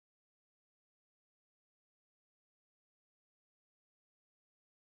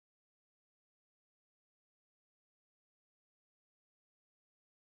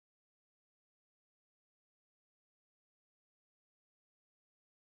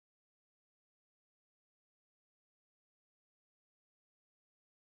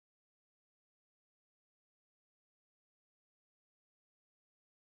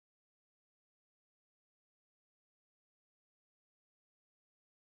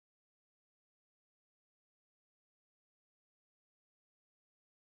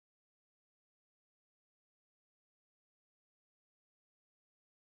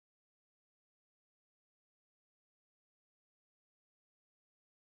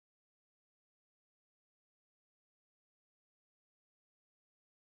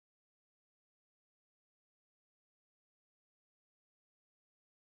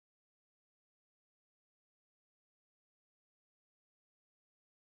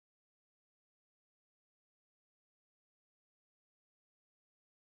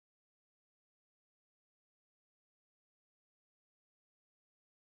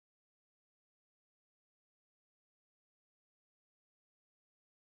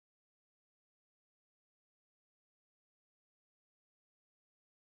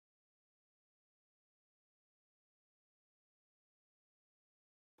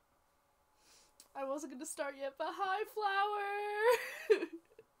I wasn't gonna start yet, but hi, Flower!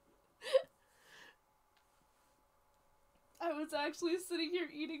 I was actually sitting here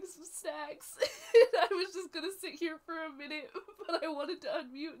eating some snacks, and I was just gonna sit here for a minute, but I wanted to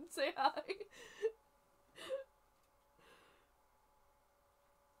unmute and say hi.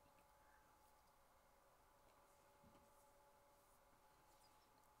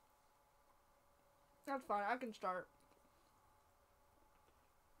 That's fine, I can start.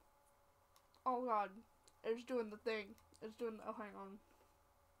 Oh god, it's doing the thing. It's doing the, oh, hang on.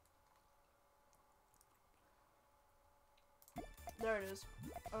 There it is.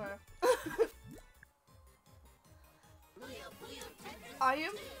 Okay. I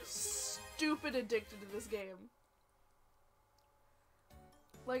am stupid addicted to this game.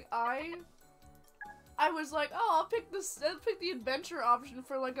 Like, I was like, oh, I'll pick the adventure option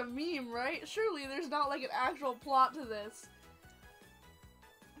for like a meme, right? Surely there's not like an actual plot to this.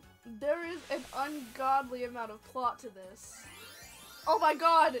 There is an ungodly amount of plot to this. Oh my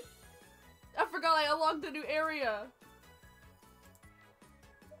god! I forgot I unlocked a new area!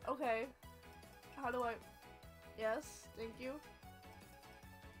 Okay. How do I... Yes, thank you.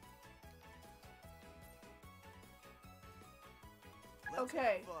 Okay. Let's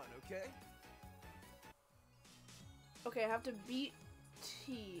have fun, okay? Okay, I have to beat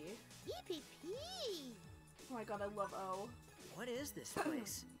T. EPP! Oh my god, I love O. What is this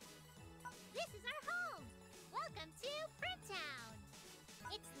place? This is our home! Welcome to Town.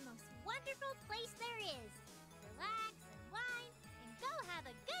 It's the most wonderful place there is. Relax and wine and go have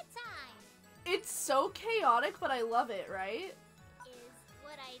a good time. It's so chaotic, but I love it, right? Is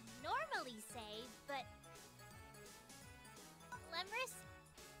what I normally say, but... Lemris,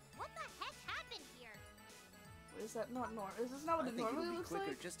 what the heck happened here? Is that not normal? Is this not what it normally looks quicker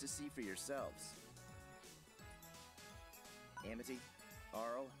like? just to see for yourselves. Amity,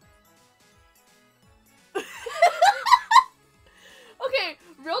 Arl. Okay,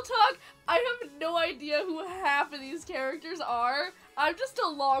 real talk, I have no idea who half of these characters are. I'm just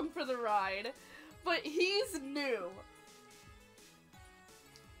along for the ride. But he's new.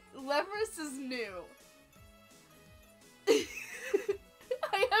 Lemris is new.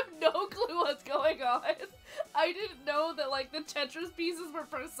 I have no clue what's going on. I didn't know that, like, the Tetris pieces were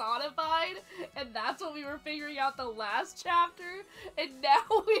personified, and that's what we were figuring out the last chapter, and now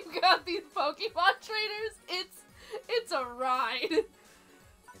we've got these Pokemon trainers. It's a ride.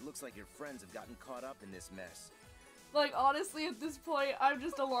 It looks like your friends have gotten caught up in this mess. Like, honestly, at this point, I'm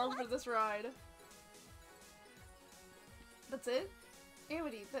just along for this ride. That's it?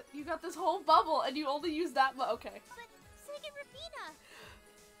 Amity, you got this whole bubble, and you only use that okay. But Sig and Rafina!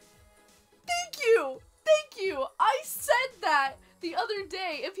 Thank you! Thank you! I said that the other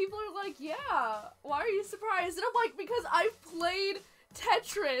day, and people are like, yeah, why are you surprised? And I'm like, because I've played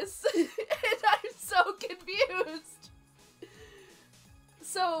Tetris, and I'm so confused.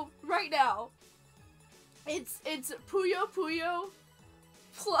 So, right now, it's PuyoPuyo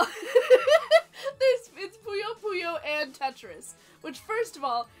plus it's PuyoPuyo and Tetris, which first of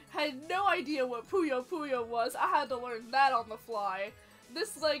all, had no idea what PuyoPuyo was. I had to learn that on the fly.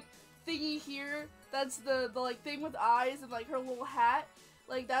 This like thingy here, that's the like thing with eyes and like her little hat,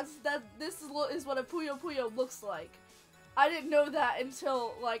 like this is what a PuyoPuyo looks like. I didn't know that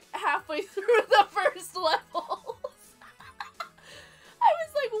until like halfway through the first levels. I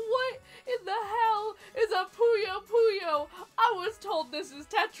was like, what in the hell is a PuyoPuyo? I was told this is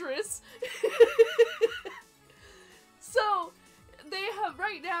Tetris. So, they have,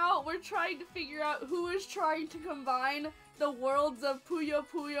 right now, we're trying to figure out who is trying to combine the worlds of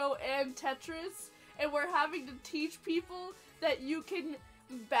PuyoPuyo and Tetris, and we're having to teach people that you can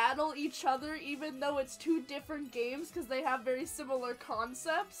battle each other even though it's two different games because they have very similar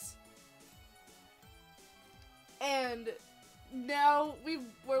concepts. And now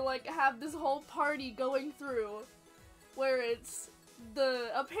we're like have this whole party going through where it's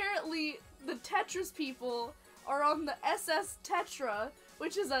apparently the Tetris people are on the SS Tetra,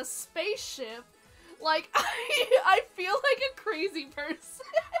 which is a spaceship. Like, I feel like a crazy person.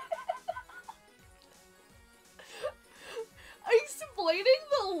 Explaining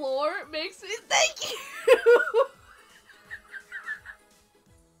the lore makes me thank you.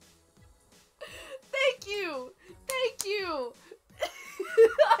 Thank you. Thank you.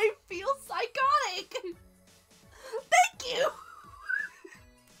 I feel psychotic. Thank you.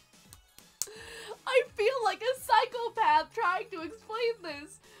 I feel like a psychopath trying to explain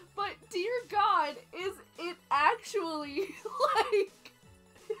this, but dear God, is it actually like...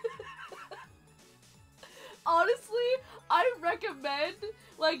 Honestly, I recommend,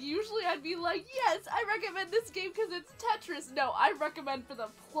 like, usually I'd be like, yes, I recommend this game because it's Tetris. No, I recommend for the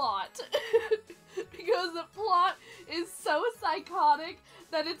plot. because the plot is so psychotic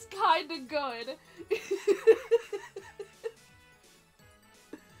that it's kinda good.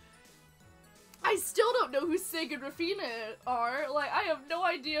 I still don't know who Sig and Rafina are. Like, I have no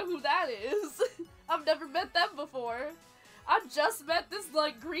idea who that is. I've never met them before. I've just met this,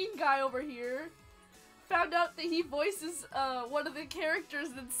 like, green guy over here. Found out that he voices, one of the characters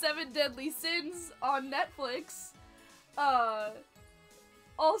in 7 Deadly Sins on Netflix.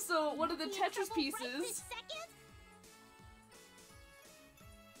 Also, one of the Tetris pieces.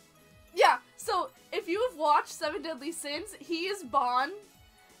 Yeah, so, if you have watched 7 Deadly Sins, he is Bon.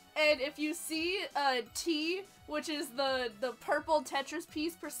 And if you see T, which is the purple Tetris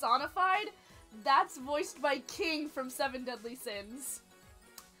piece personified, that's voiced by King from 7 Deadly Sins.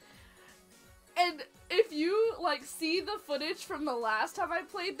 And if you, like, see the footage from the last time I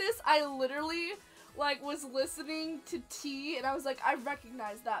played this, I literally, like, was listening to T, and I was like, I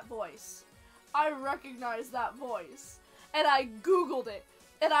recognize that voice. I recognize that voice. And I Googled it,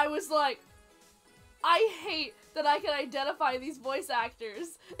 and I was like, I hate that I can identify these voice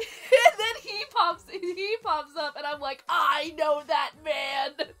actors. And then he pops up, and I'm like, I know that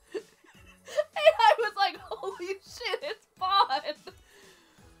man! And I was like, holy shit, it's Bon!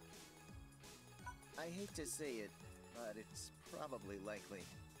 I hate to say it, but it's probably likely.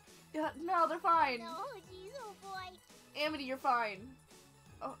 Yeah, no, they're fine. No, geez, oh boy. Amity, you're fine.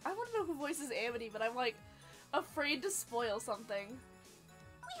 Oh, I want to know who voices Amity, but I'm, like, afraid to spoil something.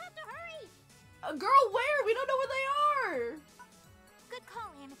 We have to hurry! Girl, where? We don't know where they are! Good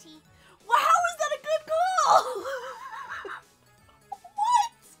call, Amity. Well, how is that a good call?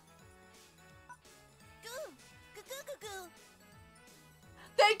 What? Goo! Goo goo goo goo!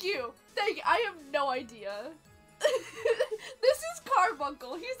 Thank you! Thank you! I have no idea. This is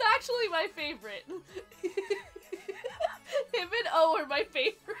Carbuncle. He's actually my favorite. Him and O are my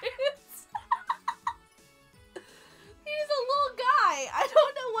favorites. He's a little guy. I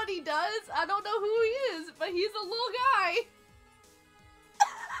don't know what he does. I don't know who he is, but he's a little guy.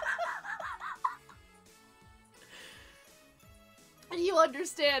 And you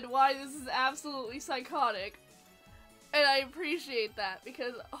understand why this is absolutely psychotic. And I appreciate that,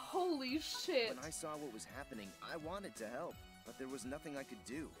 because holy shit. When I saw what was happening, I wanted to help, but there was nothing I could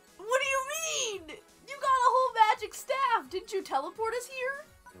do. What do you mean? You got a whole magic staff. Didn't you teleport us here?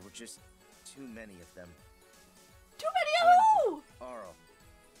 There were just too many of them. Too many of who? Arl.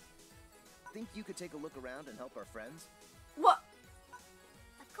 Think you could take a look around and help our friends? What?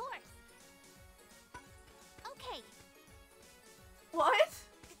 Of course. Okay. What?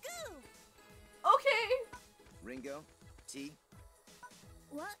 Goo! Okay. Ringo? T?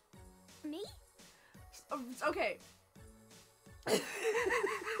 What? Me? Okay.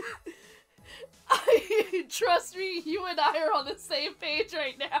 Trust me, you and I are on the same page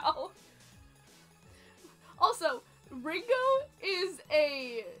right now. Also, Ringo is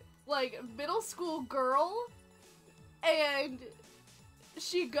a, like, middle school girl, and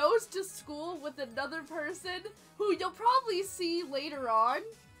she goes to school with another person who you'll probably see later on,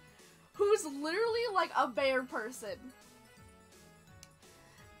 who's literally like a bear person.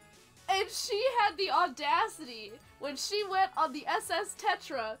 And she had the audacity, when she went on the SS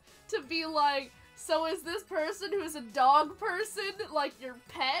Tetra, to be like, so is this person who's a dog person, like your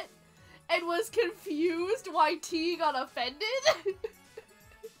pet? And was confused why T got offended?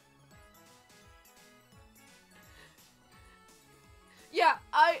 Yeah,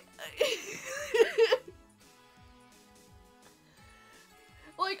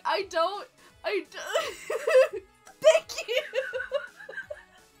 like, I don't... Thank you!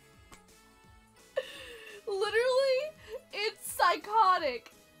 Literally, it's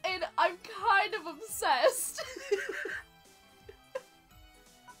psychotic, and I'm kind of obsessed.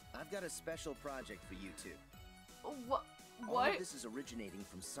 I've got a special project for you two. What? All of this is originating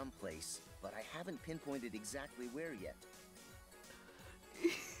from someplace, but I haven't pinpointed exactly where yet.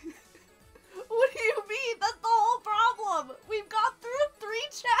 What do you mean? That's the whole problem! We've got through 3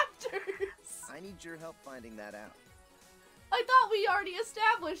 chapters! I need your help finding that out. I thought we already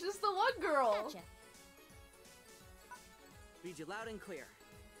established it's the one girl. Gotcha. Read you loud and clear.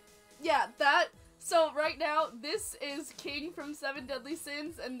 Yeah, that... So, right now, this is King from 7 Deadly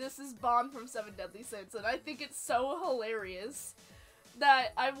Sins, and this is Bon from 7 Deadly Sins, and I think it's so hilarious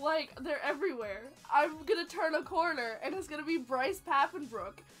that I'm like, they're everywhere. I'm gonna turn a corner, and it's gonna be Bryce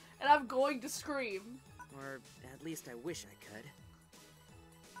Papenbrook, and I'm going to scream. Or at least I wish I could.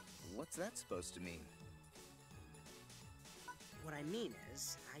 What's that supposed to mean? What I mean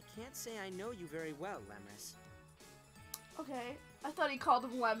is, I can't say I know you very well, Lemmus. Okay, I thought he called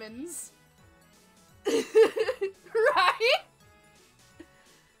them lemons. Right?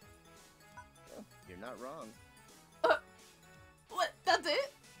 You're not wrong. What? That's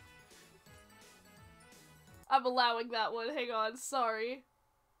it? I'm allowing that one. Hang on. Sorry.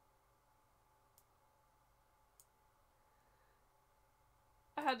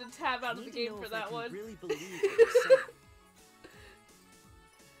 I had to tab out of the game for that one. Really believe what you're saying.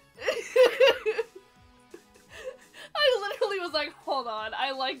 I literally was like, hold on,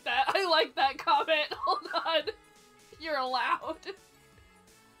 I like that comment, hold on. You're allowed.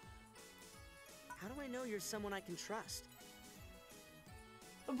 How do I know you're someone I can trust?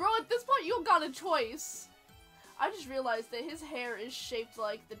 Bro, at this point, you don't got a choice. I just realized that his hair is shaped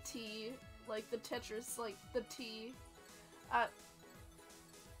like the T, like the Tetris, like the T.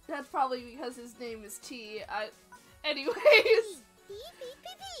 That's probably because his name is T. Anyways.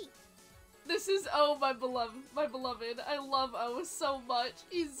 This is O, my beloved. I love O so much.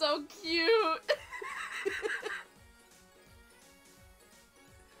 He's so cute.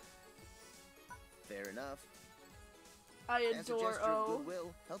 Fair enough. I As a adore gesture of O.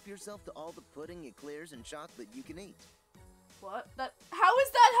 goodwill, help yourself to all the pudding, eclairs, and chocolate you can eat. What? How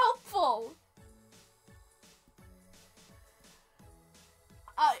is that helpful?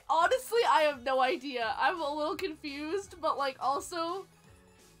 Honestly, I have no idea. I'm a little confused, but like also...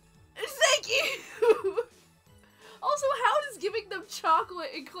 Thank you! Also, how does giving them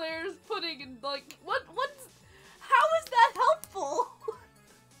chocolate, eclairs, pudding, and like, how is that helpful?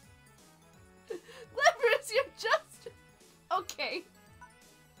 Leverage, you're just... Okay.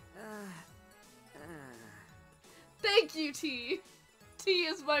 Thank you, T. T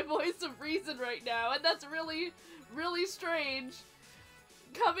is my voice of reason right now, and that's really, really strange.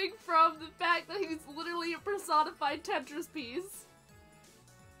 Coming from the fact that he's literally a personified Tetris piece.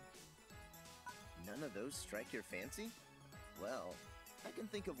 None of those strike your fancy? Well, I can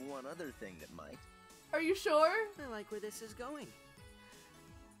think of one other thing that might. Are you sure? I like where this is going.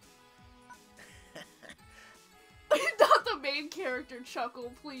 Not the main character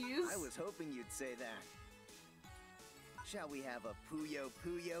chuckle, please. I was hoping you'd say that. Shall we have a Puyo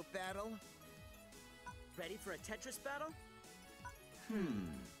battle? Ready for a Tetris battle?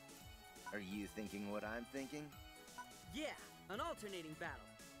 Are you thinking what I'm thinking? Yeah, an alternating battle.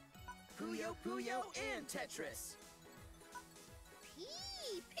 Puyo and Tetris!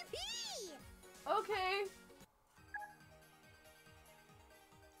 Pee! Okay.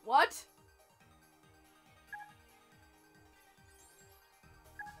 What?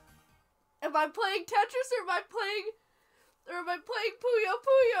 Am I playing Tetris or am I playing Puyo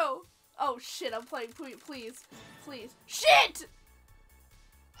Puyo? Oh shit, I'm playing Puyo, please. Please. Shit!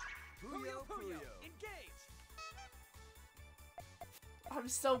 Puyo! Engage! I'm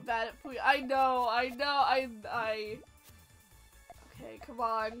so bad at Puyo. I know. Okay, come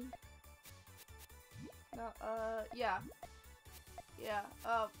on. No, yeah. Yeah,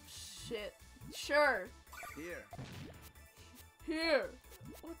 shit. Sure. Here.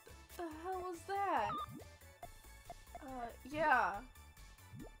 What the hell was that? Yeah.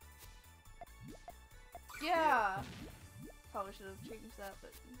 Yeah. Probably should have changed that,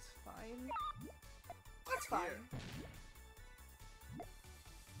 but it's fine. That's fine.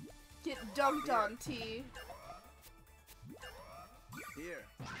 Get dunked on, T. Here.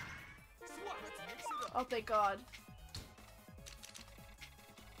 Oh, thank God.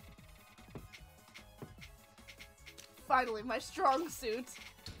 Finally, my strong suit.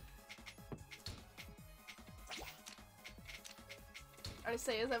 I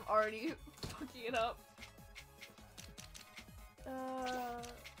say as I'm already fucking it up.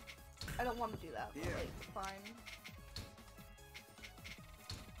 I don't want to do that, but like, fine.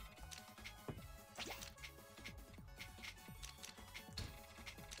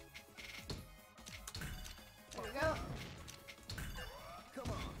 There we go. Come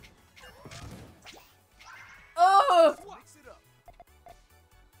on. Oh! Mix it up.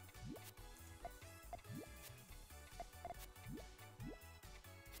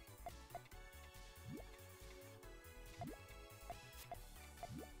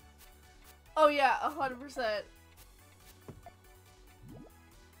 Oh yeah, 100%.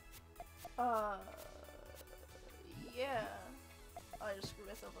 Yeah. Oh, I just screwed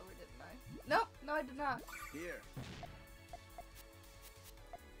myself over, didn't I? Nope, no I did not. Here.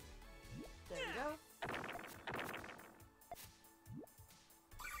 There we go.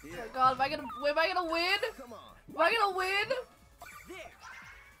 Oh Here. my God, am I gonna win? Come on. Am I gonna win? There!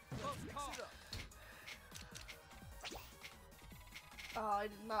 Mix it up. Oh, I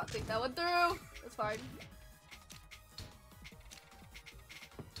did not think that went through. That's fine.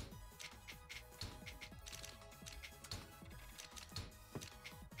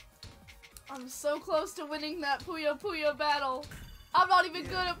 I'm so close to winning that Puyo Puyo battle. I'm not even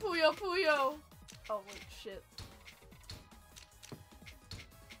good at Puyo Puyo. Oh wait, shit.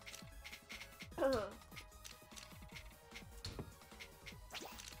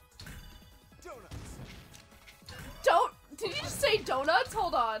 Donuts. Don't. Did you just say donuts?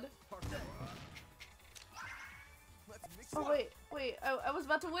 Hold on. Parfait. Let's mix Oh it up. wait. I was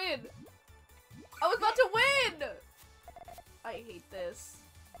about to win. I was about to win. I hate this.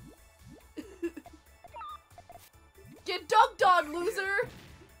 Get dunked on, loser.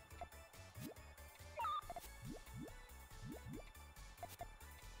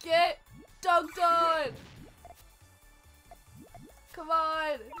 Get dunked on. Come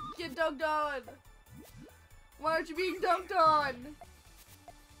on. Get dunked on. Why aren't you being dunked on?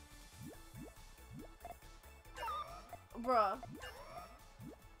 Bruh.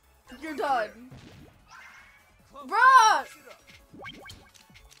 You're done. Close. Bruh! Mix it up.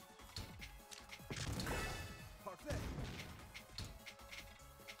 Parfait.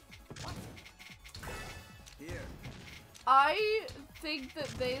 Here. I think that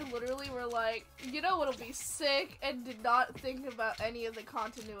they literally were like, you know what'll be sick, and did not think about any of the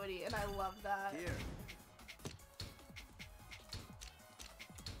continuity, and I love that. Here.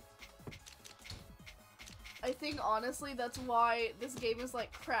 I think honestly that's why this game is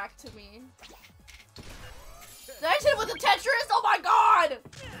like cracked to me. Did I hit it with a Tetris? Oh my god!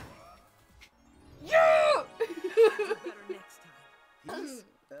 Yeah! Do better next time. Piece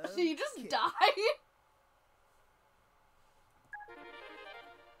of Did you just cake. die?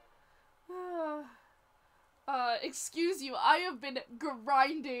 Excuse you, I have been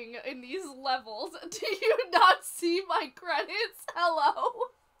grinding in these levels. Do you not see my credits? Hello?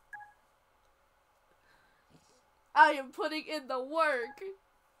 I am putting in the work.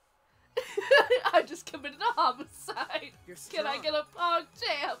 I just committed a homicide. You're Can I strong. get a pog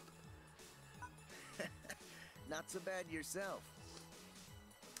champ? Not so bad yourself.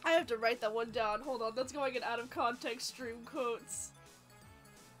 I have to write that one down. Hold on, that's going in out of context stream quotes.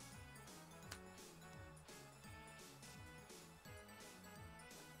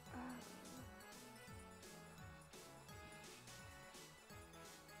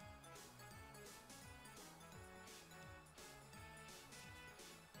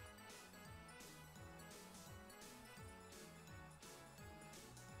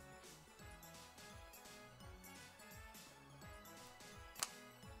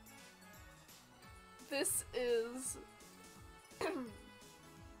 This is...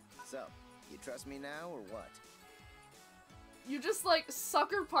 So, you trust me now or what? You just, like,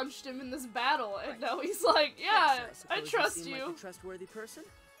 sucker punched him in this battle, and Right. now he's like, yeah, Yes, I suppose trust seem you. Like a trustworthy person?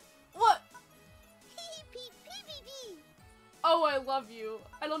 What? P-P-P-P-P. Oh, I love you.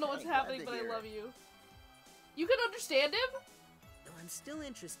 I don't know what's Hey, glad happening, to but I hear love it. you. You can understand him? Though I'm still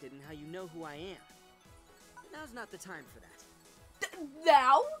interested in how you know who I am. But now's not the time for that.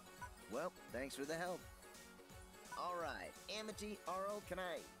 Now? Well, thanks for the help. Alright, Amity, Arl, can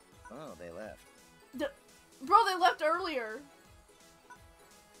I... Oh, they left. Bro, they left earlier.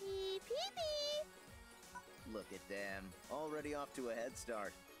 P-P-P. Look at them. Already off to a head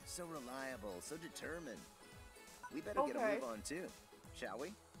start. So reliable, so determined. We better get a Okay. move on too, shall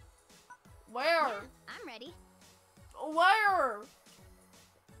we? Where? I'm ready. Where?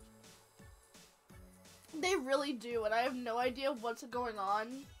 They really do, and I have no idea what's going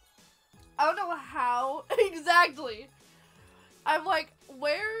on. I don't know how exactly. I'm like,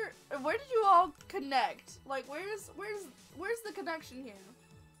 where did you all connect? Like, where's the connection here?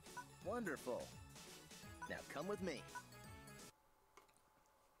 Wonderful. Now come with me.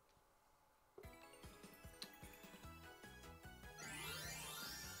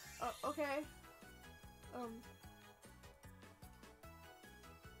 Okay.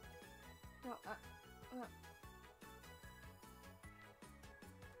 No,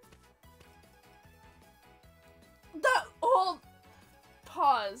 that whole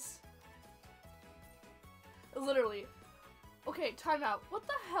pause. Literally. Okay, time out. What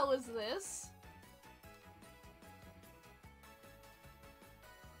the hell is this?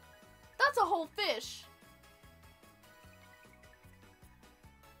 That's a whole fish.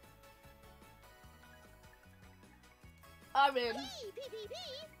 I'm in. P-P-P-P.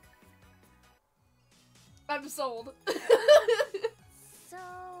 I'm sold. So,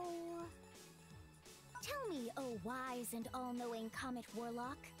 tell me, oh wise and all-knowing Comet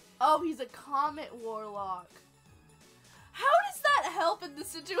Warlock, Oh, he's a comet warlock. How does that help in the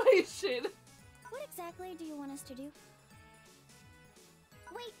situation? what exactly do you want us to do?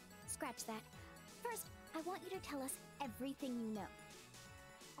 Wait, scratch that. First, I want you to tell us everything you know.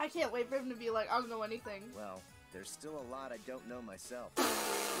 I can't wait for him to be like, I don't know anything. Well, there's still a lot I don't know myself.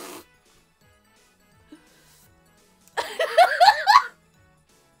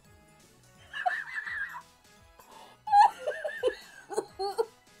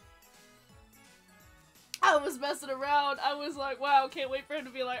 was messing around, I was like, wow, can't wait for him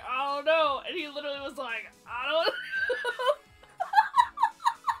to be like, I don't know. And he literally was like, I don't know.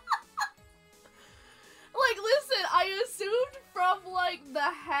 Like, listen, I assumed from, like, the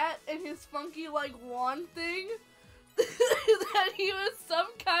hat and his funky, like, wand thing that he was some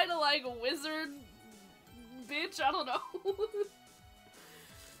kind of, like, wizard bitch, I don't know.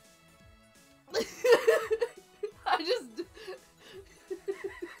 I just...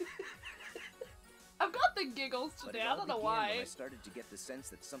 I've got the giggles today, I don't know why. When I started to get the sense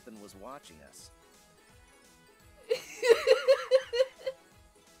that something was watching us.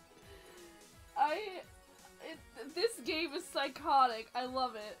 This game is psychotic. I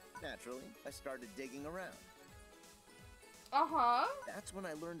love it. Naturally, I started digging around. Uh-huh. That's when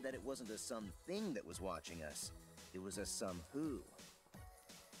I learned that it wasn't a something that was watching us. It was a some who.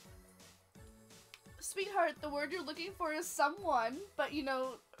 Sweetheart, the word you're looking for is someone, but you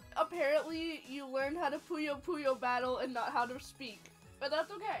know, apparently you learned how to Puyo battle and not how to speak. But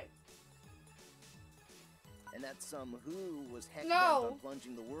that's okay. And that some who was heck No. bent on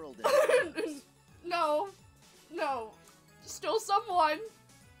plunging the world into chaos. No. No. Still someone.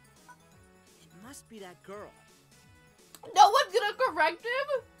 It must be that girl. No one's gonna correct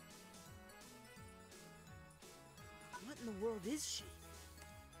him? What in the world is she?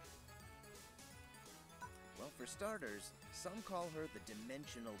 Well, for starters, some call her the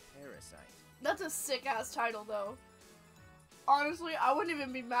dimensional parasite. That's a sick-ass title, though. Honestly, I wouldn't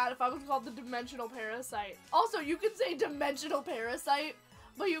even be mad if I was called the dimensional parasite. Also, you can say dimensional parasite,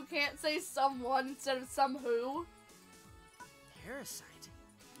 but you can't say someone instead of some who. Parasite?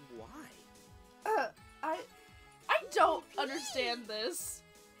 Why? I don't understand this.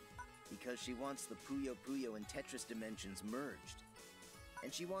 Because she wants the PuyoPuyo and Tetris dimensions merged.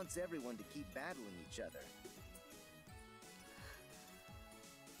 And she wants everyone to keep battling each other.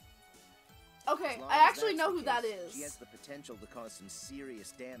 Okay, As long I as actually that's know the who that case, is. She has the potential to cause some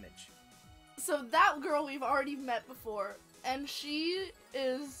serious damage. So that girl we've already met before, and she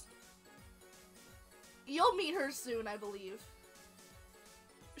is... You'll meet her soon, I believe.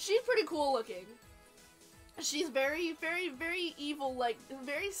 She's pretty cool looking. She's very, very, very evil, like,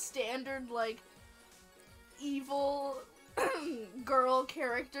 very standard, like, evil girl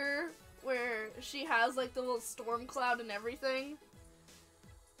character, where she has, like, the little storm cloud and everything.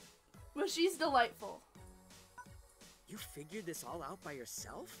 But she's delightful. You figured this all out by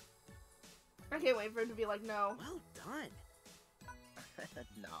yourself? I can't wait for him to be like, no. Well done.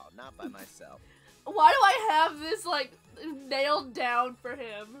 No, not by myself. Why do I have this, like, nailed down for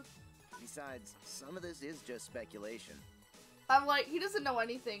him? Besides, some of this is just speculation. I'm like, he doesn't know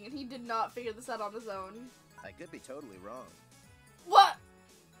anything, and he did not figure this out on his own. I could be totally wrong. What?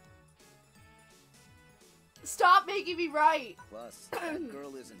 Stop making me right! Plus, that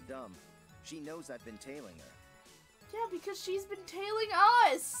girl isn't dumb. She knows I've been tailing her. Yeah, because she's been tailing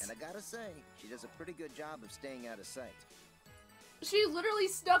us! And I gotta say, she does a pretty good job of staying out of sight. She literally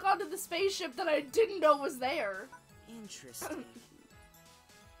snuck onto the spaceship that I didn't know was there. Interesting.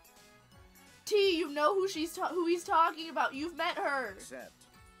 T, you know who who he's talking about. You've met her. Except,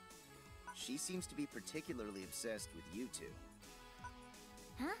 she seems to be particularly obsessed with you two.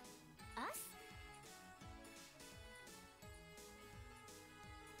 Huh? Us?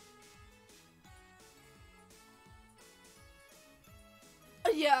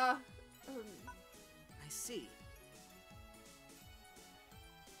 Yeah. I see.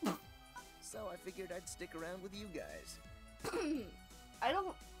 So I figured I'd stick around with you guys. I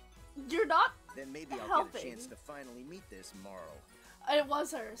don't... You're not... Then maybe I'll helping. get a chance to finally meet this Marl. It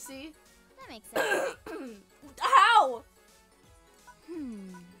was her, see? That makes sense. How?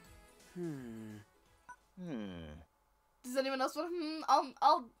 Does anyone else want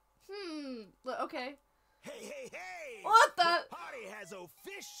okay. Hey! What the? The party has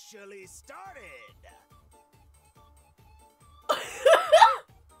officially started!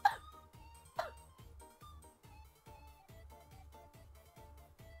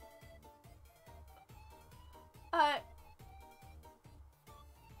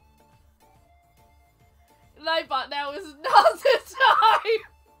 Nightbot, now is not the time!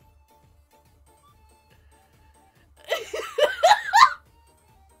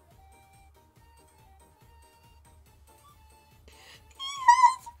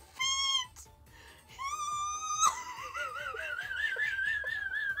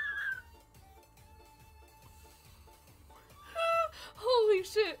 Holy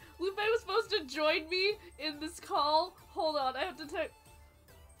shit, Lupe was supposed to join me in this call. Hold on, I have to text.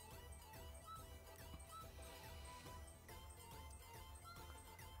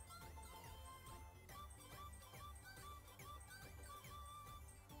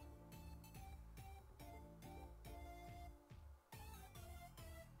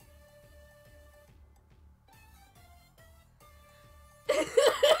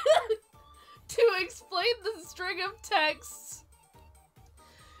 string of texts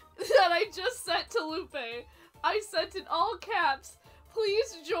that I just sent to Lupe. I sent in all caps,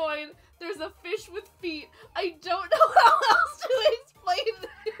 please join, there's a fish with feet. I don't know how else to explain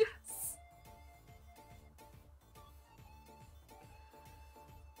this.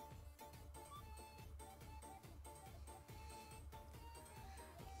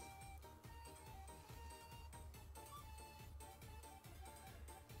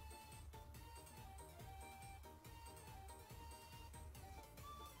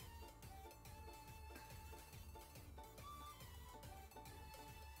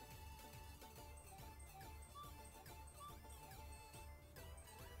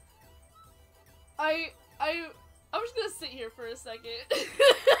 I'm just gonna sit here for a second.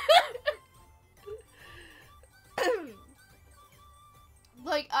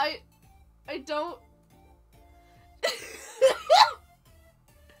 Like, I don't...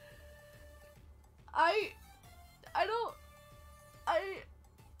 I don't...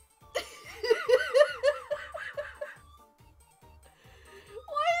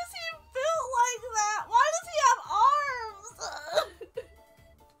 Why is he built like that? Why does he have arms?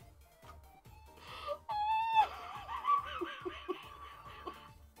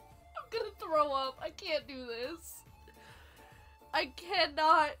 I'm gonna throw up. I can't do this. I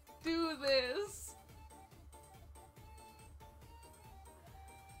cannot do this.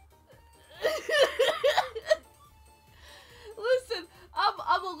 Listen, I'm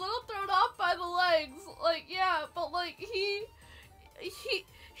a little thrown off by the legs. Like, yeah, but like he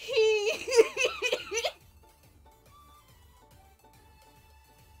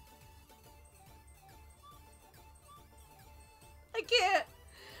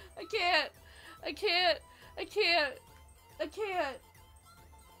I can't.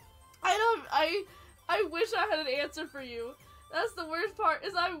 I wish I had an answer for you. That's the worst part,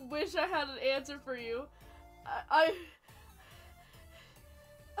 is I wish I had an answer for you. I'm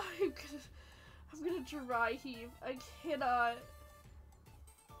gonna dry heave. I cannot.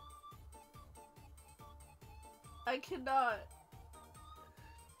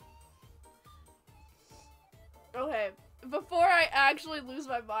 Okay, before I actually lose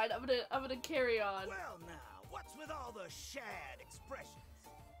my mind, I'm gonna carry on. Well now, what's with all the shad expressions?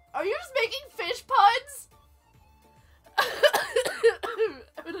 Are you just making fish puns?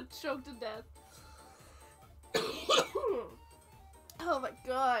 I'm gonna choke to death. Oh my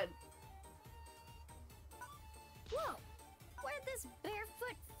god. Whoa! Where'd this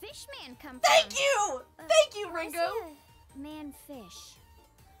barefoot fish man come from? Thank you! Thank you, Ringo! Is he a man fish?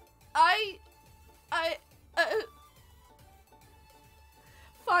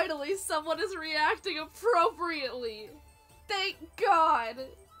 Finally, someone is reacting appropriately. Thank God.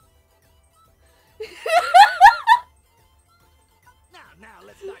 Now,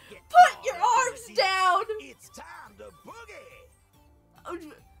 let's not get Put your caught up in arms the down! It's time to boogie! Oh,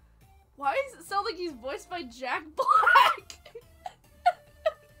 why does it sound like he's voiced by Jack Black?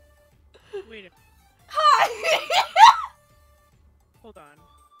 Wait a Hi! hold on.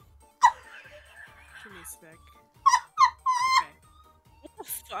 Give me a sec. Okay. What the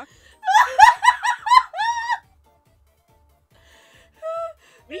fuck?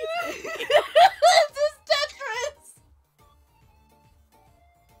 What are you doing? This is Tetris!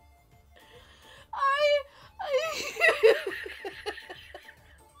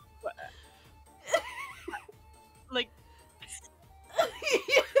 What? Like,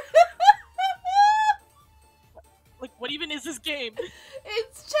 what even is this game?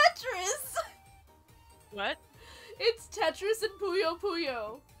 It's Tetris! What? It's Tetris and Puyo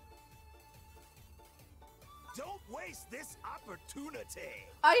Puyo. Don't waste this opportunity!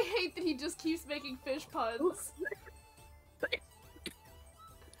 I hate that he just keeps making fish puns.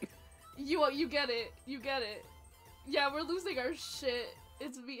 You get it. You get it. Yeah, we're losing our shit.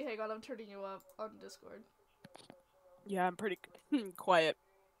 It's me. Hang on, I'm turning you up on Discord. Yeah, I'm pretty quiet.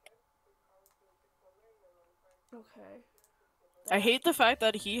 Okay. I hate the fact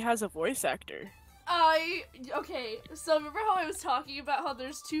that he has a voice actor. Okay, so remember how I was talking about how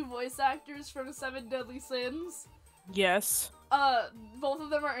there's two voice actors from Seven Deadly Sins? Yes. Both of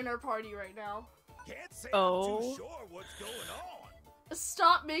them are in our party right now. Can't say Oh. I'm too sure what's going on.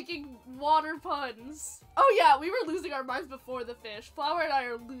 Stop making water puns. Oh yeah, we were losing our minds before the fish. Flower and I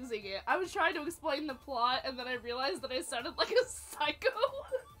are losing it. I was trying to explain the plot, and then I realized that I sounded like a psycho.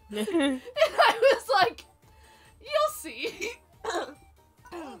 And I was like, you'll see.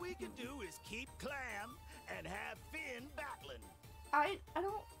 All we can do is keep Clam and have Finn battling. I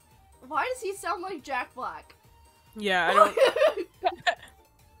don't... Why does he sound like Jack Black? Yeah, I don't...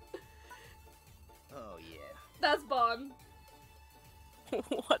 Oh, yeah. That's Bon.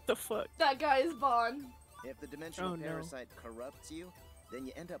 What the fuck? That guy is Bon. If the dimensional Oh, no. parasite corrupts you, then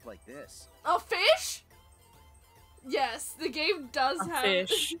you end up like this. A fish? Yes, the game does A have.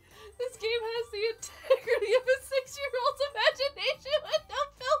 fish. This game has the integrity of a 6-year-old's imagination with no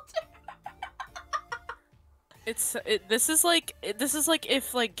filter. This is like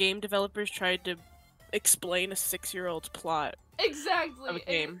if like game developers tried to explain a 6-year-old's plot. Exactly. Of a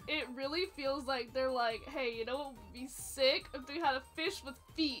game. It really feels like they're like, hey, you know what would be sick if we had a fish with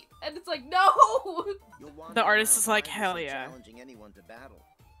feet? And it's like, no! You'll wander The artist around is like, mindlessly hell yeah. challenging anyone to battle.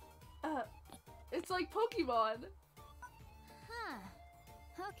 It's like Pokemon. Huh.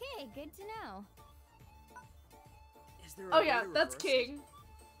 Okay, good to know. Is there a Oh way yeah, to that's reverse it? King.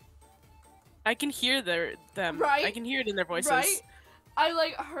 I can hear them. Right? I can hear it in their voices. Right? I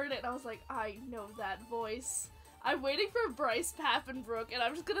like heard it and I was like, I know that voice. I'm waiting for Bryce Papenbrook and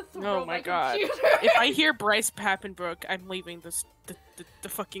I'm just gonna throw Oh my god. computer. If I hear Bryce Papenbrook, I'm leaving the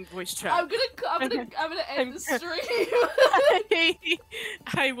fucking voice chat. I'm gonna end the stream.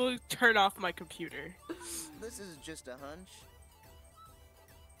 I will turn off my computer. This is just a hunch.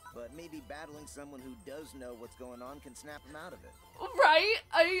 But maybe battling someone who does know what's going on can snap him out of it. Right?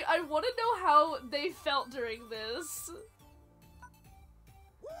 I want to know how they felt during this.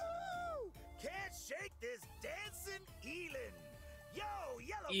 Woo! Can't shake this dancing Elin. Yo,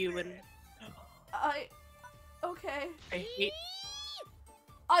 yellow Elin. Okay. I hate.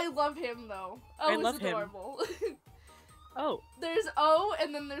 I love him though. I He's love him. adorable. Oh, There's O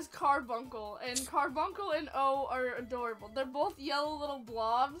and then there's Carbuncle, and Carbuncle and O are adorable. They're both yellow little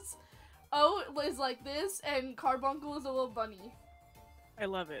blobs. O is like this, and Carbuncle is a little bunny. I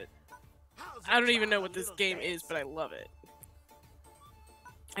love it. How's I don't it even know try what a this little game dance? is, but I love it.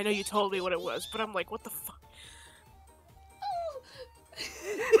 I know you told me what it was, but I'm like, what the fuck?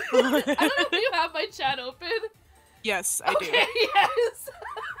 I don't know if you have my chat open. Yes, I Okay, do. yes.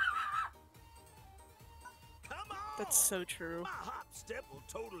 Come on! That's so true. My hop step will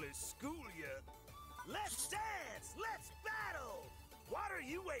totally school you. Let's dance! Let's battle! What are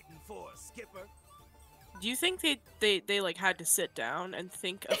you waiting for, Skipper? Do you think they like had to sit down and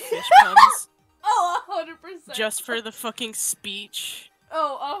think of fish puns Oh, 100%. just for the fucking speech?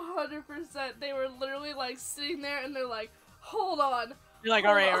 Oh, 100%. They were literally like sitting there and they're like, hold on. You're like,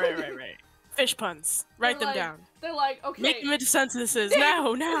 Hold alright. on." Fish puns. Write them They're like- down. They're like, okay. Make them into sentences.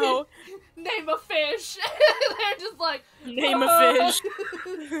 Now. Name a fish. They're just like, Name a fish.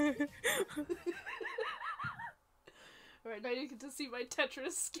 Alright, now you get to see my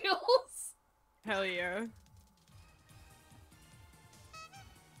Tetris skills. Hell yeah.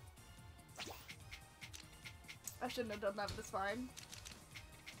 I shouldn't have done that, but it's fine.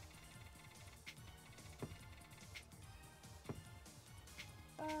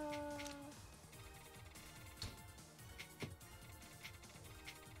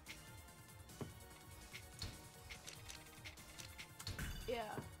 Yeah.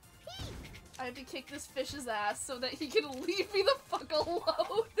 I have to kick this fish's ass so that he can leave me the fuck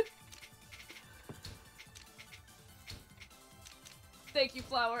alone. Thank you,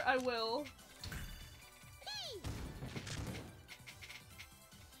 Flower. I will.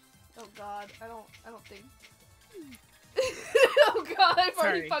 Oh god, I don't think. Oh god, I've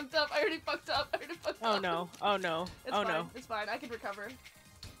already Sorry. fucked up. I already fucked up. Oh no. It's Oh fine. no. It's fine. I can recover.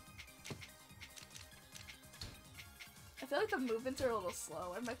 I feel like the movements are a little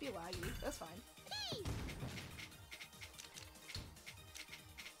slow. It might be laggy. That's fine.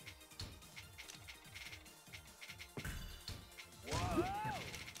 Whoa!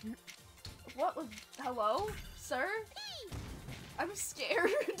 What was? Hello, sir? I'm scared.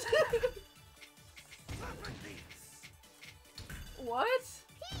 What?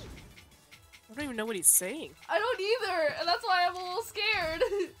 I don't even know what he's saying. I don't either, and that's why I'm a little scared.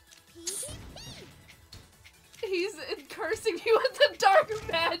 He's cursing you with the dark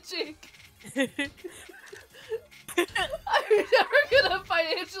magic. I'm never gonna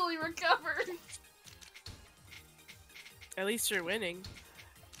financially recover. At least you're winning.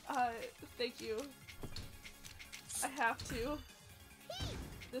 Thank you. I have to.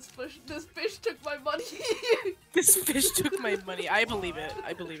 This fish took my money. This fish took my money. I believe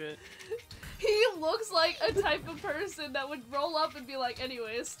it. He looks like a type of person that would roll up and be like,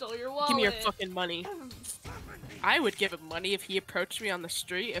 anyway, I stole your wallet. Give me your fucking money. I would give him money if he approached me on the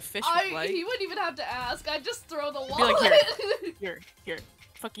street. If fish was like, He wouldn't even have to ask. I'd just throw the be wallet. like, here,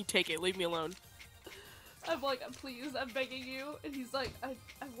 fucking take it. Leave me alone. I'm like, please, I'm begging you. And he's like, I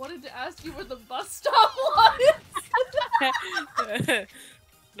wanted to ask you where the bus stop was.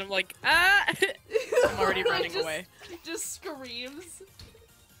 And I'm like, ah! I'm already running away. Just screams.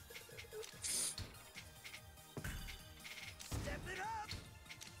 Step it up!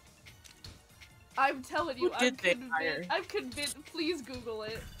 I'm telling you, Who did they hire? I'm convinced. Please Google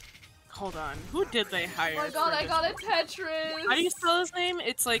it. Hold on. Who did they hire? Oh my god, for I this? got a Tetris! How do you spell his name?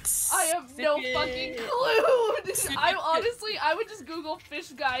 It's like. I have no fucking clue! I would just Google fish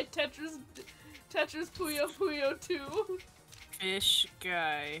guy Tetris Puyo 2. Fish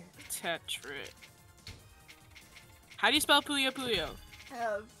guy Tetris. How do you spell Puyo Puyo?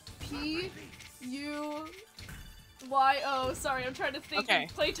 P-U-Y-O. Sorry, I'm trying to think Okay.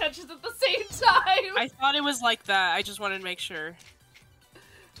 and play Tetris at the same time! I thought it was like that. I just wanted to make sure.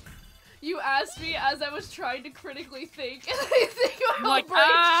 You asked me as I was trying to critically think, and I think my whole Like, brain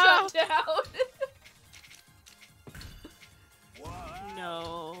shut down.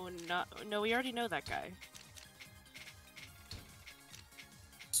 No, we already know that guy.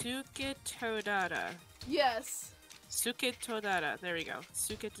 Suke Todada. Yes. Suke Todada. There we go.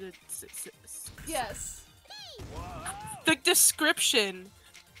 Suke. Yes. The description.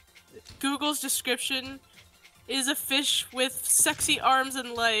 Google's description is a fish with sexy arms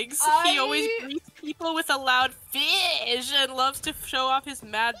and legs. He always greets people with a loud fish and loves to show off his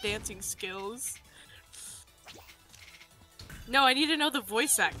mad dancing skills. No, I need to know the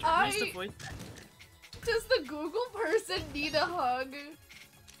voice actor. Who's the voice actor? Does the Google person need a hug?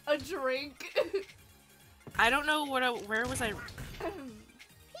 A drink? I don't know where was I?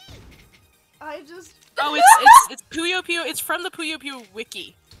 I just. Oh, it's PuyoPuyo. It's from the PuyoPuyo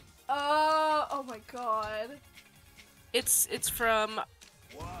wiki. Oh my god. It's from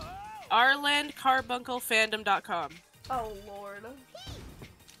OurlandCarbunkelFandom.com. Oh lord.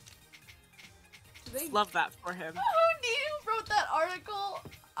 Love that for him. Who wrote that article?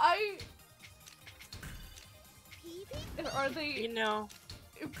 Are they, in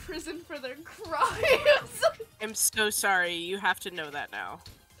prison for their crimes? I'm so sorry. You have to know that now.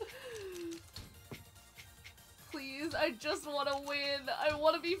 Please, I just want to win. I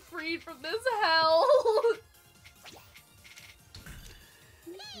want to be freed from this hell.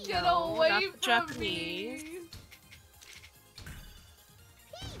 Get away not from Japanese. me.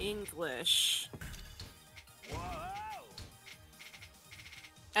 English.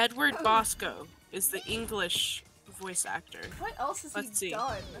 Edward Bosco is the English voice actor. What else has he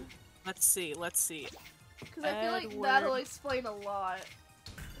done? Let's see. Because I feel like that'll explain a lot.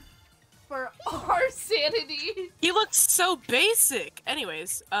 For our sanity. He looks so basic.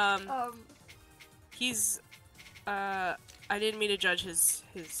 Anyways, he's I didn't mean to judge him.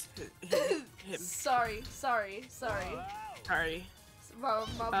 Sorry. My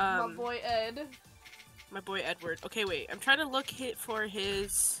boy Ed. My boy Edward. Okay, wait. I'm trying to look for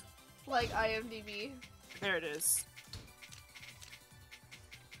his... Like IMDb. There it is.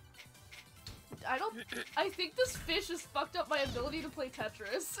 I think this fish has fucked up my ability to play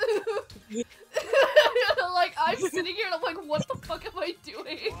Tetris. Like, I'm sitting here and I'm like, what the fuck am I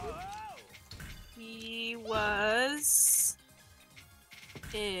doing? He was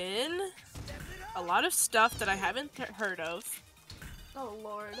in a lot of stuff that I haven't heard of. Oh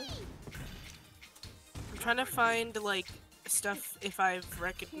lord. I'm trying to find, like, stuff if I've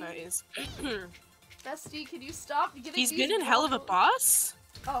recognized. Bestie, can you stop getting He's these been in Hell of a Boss?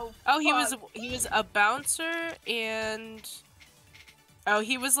 Oh, he was a bouncer and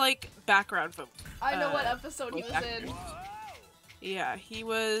he was like background folk. I know what episode he was in. Yeah, he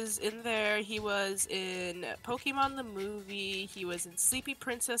was in there. He was in Pokemon the movie. He was in Sleepy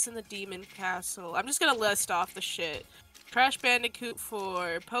Princess in the Demon Castle. I'm just gonna list off the shit. Crash Bandicoot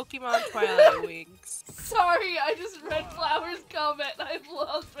 4, Pokemon Twilight Wings. Sorry, I just read Flower's comment and I've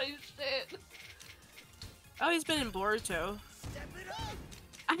lost my shit. Oh, he's been in Boruto.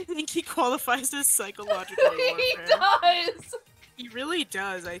 I think he qualifies as psychological warfare. He does! He really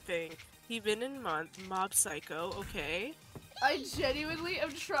does, I think. He's been in Mob Psycho, okay. I genuinely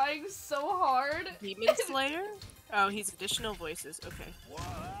am trying so hard. Demon Slayer? Oh, he's additional voices, okay.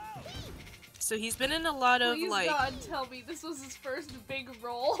 So he's been in a lot of, Please like... God, tell me this was his first big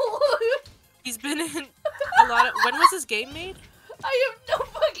role. He's been in a lot of... When was his game made? I have no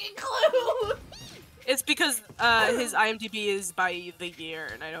fucking clue! It's because his IMDb is by the year,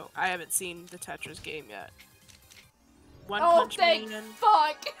 and I haven't seen the Tetris game yet. One Punch Man.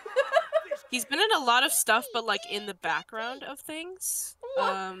 Fuck! He's been in a lot of stuff, but like in the background of things.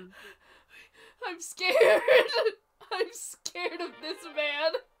 I'm scared. I'm scared of this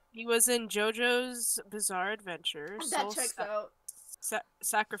man. He was in JoJo's Bizarre Adventure. That checks out.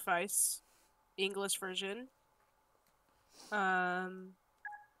 Sacrifice, English version.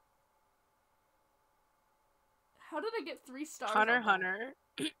 How did I get 3 stars? Hunter x Hunter.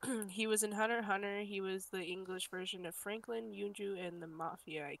 He was in Hunter x Hunter. He was the English version of Franklin, Yunju, and the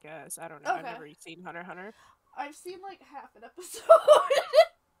Mafia, I guess. I don't know. Okay. I've never seen Hunter x Hunter. I've seen like half an episode.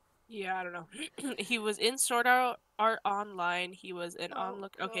 Yeah, I don't know. He was in Sword Art Online. He was in Oh,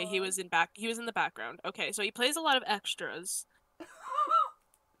 Onlook. Okay, he God. was He was in the background. Okay, so he plays a lot of extras.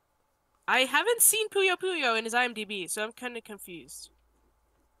 I haven't seen Puyo Puyo in his IMDb, so I'm kind of confused.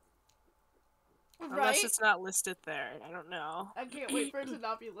 Unless Right? it's not listed there. I don't know. I can't wait for it to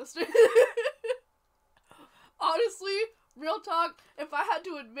not be listed. Honestly, real talk, if I had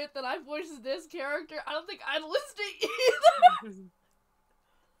to admit that I voiced this character, I don't think I'd list it either.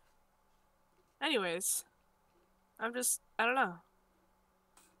 Anyways, I don't know.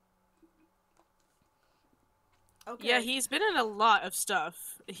 Okay. Yeah, he's been in a lot of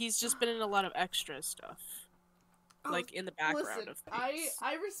stuff. He's just been in a lot of extra stuff. Like, in the background Listen, of things.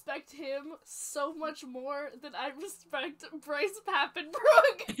 I respect him so much more than I respect Bryce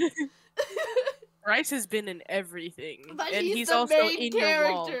Papenbrook. Bryce has been in everything. But and he's the also main in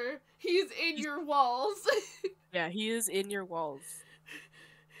your wall. character. He's in your walls. Yeah, he is in your walls.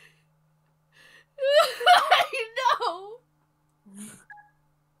 I know.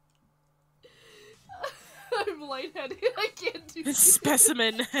 I'm lightheaded. I can't do This this.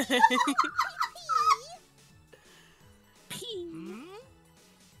 specimen. Hmm?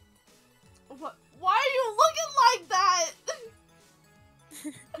 What? Why are you looking like that?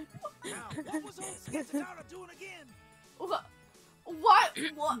 Now, what was old Skizadara doing again? What? What?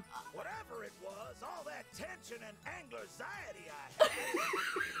 What? Whatever it was, all that tension and anxiety I had.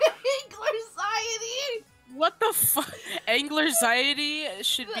 Anxiety? What the fuck? Anglerxiety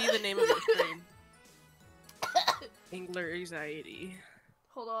should be the name of the stream. Anglerxiety.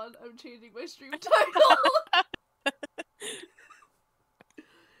 Hold on, I'm changing my stream title.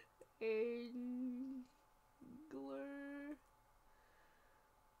 Angler.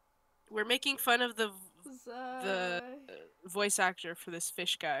 We're making fun of the voice actor for this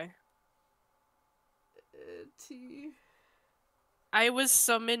fish guy. T. I was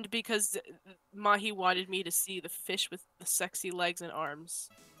summoned because Mahi wanted me to see the fish with the sexy legs and arms.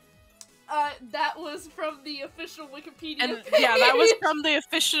 That was from the official Wikipedia And page yeah, that was from the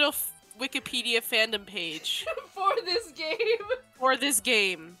official Wikipedia fandom page for this game. for this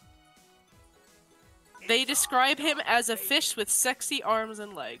game. They describe him as a fish with sexy arms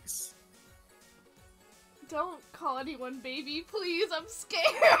and legs. Don't call anyone baby, please. I'm scared.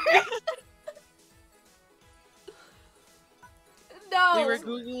 No. We were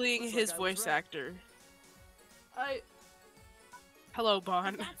googling Looks his like I was voice right. actor. Hello,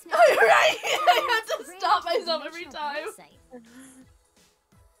 Bon. That's You're right. I have to stop myself every time.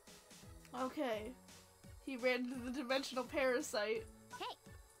 Okay. He ran into the dimensional parasite. Hey,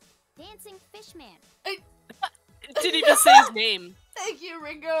 dancing fishman. Didn't even say his name. Thank you,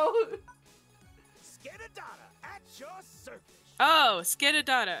 Ringo. Skidadada at your service. Oh,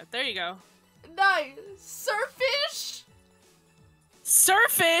 Skidadada. There you go. Nice. Surfish?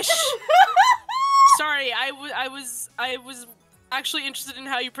 Surfish! Sorry, I was actually interested in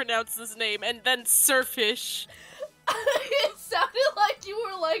how you pronounce this name, and then Surfish. It sounded like you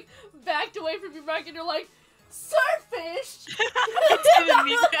were, like, backed away from your mic and you're like, Surfish! I didn't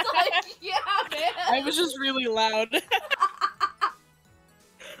mean I was that. like, yeah, man. I was just really loud.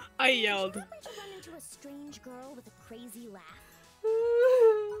 I yelled. Did you run into a strange girl with a crazy laugh?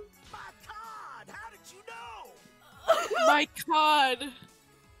 My God, how did you know? My God.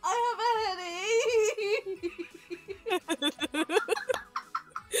 I have a headache.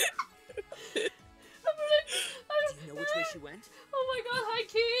 Do you know which way she went? Oh my god, hi,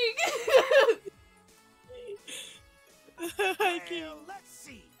 King! Well, let's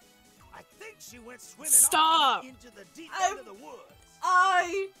see. I think she went swimming Stop. off into the deep I'm- end of the woods.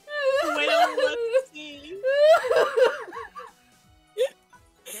 Let's see.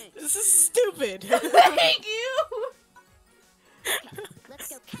 Thanks. This is stupid. Thank you! Okay, let's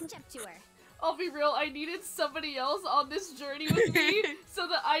go catch up to her. I'll be real, I needed somebody else on this journey with me so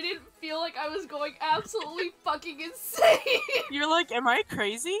that I didn't feel like I was going absolutely fucking insane. You're like, am I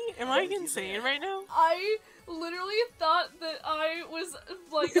crazy? Am I insane right now? I literally thought that I was,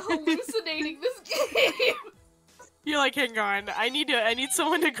 like, hallucinating this game. You're like, hang on, I need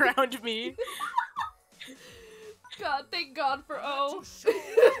someone to ground me. God, thank God for O. Not too sure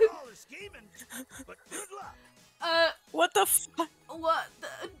what all is scheming, but good luck. What the fuck? What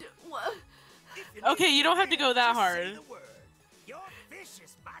what? If you Okay, need you don't have to go that just say hard. the word. Your fish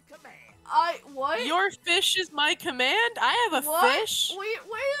is my command. What? Your fish is my command? I have a What? fish? Wait,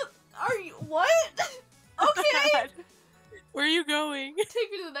 where are you? What? Okay. God. Where are you going?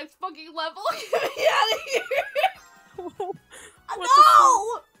 Take me to the next fucking level. Get me out of here. What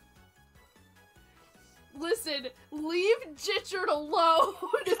No! Listen, leave Gichard alone.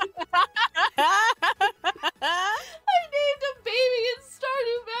 I named a baby in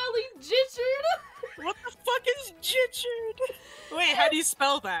Stardew Valley Richard. Wait, how do you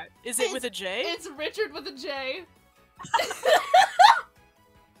spell that? Is it with a J? It's Richard with a J.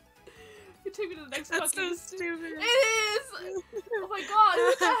 You took me to the next That's fucking so stupid. It is! Oh my god,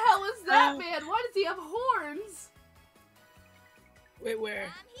 who the hell is that man? Why does he have horns? Wait, where?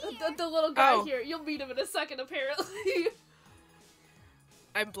 The little guy Oh. here. You'll meet him in a second, apparently.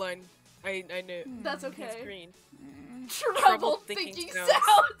 I'm blind. I knew. That's He's okay. green. Trouble thinking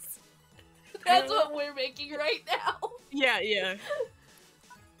sounds. That's what we're making right now. Yeah.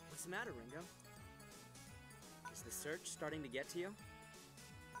 What's the matter, Ringo? Is the search starting to get to you?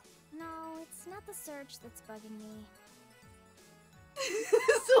 No, it's not the search that's bugging me.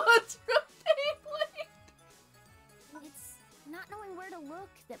 This one's from Beyblade. It's not knowing where to look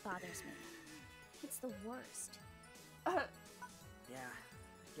that bothers me. It's the worst. Yeah,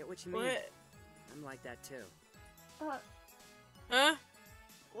 I get what you mean. What? I'm like that too. Huh?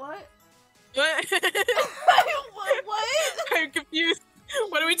 What? What? What? I'm confused.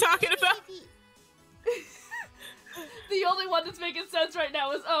 What are we talking about? The only one that's making sense right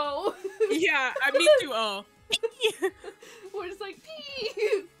now is O. Yeah, me too. Oh. We're just like,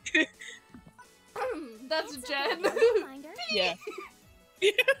 pee. That's It's Jen. okay, I'll find her. Yeah.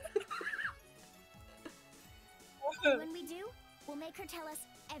 When we do, we'll make her tell us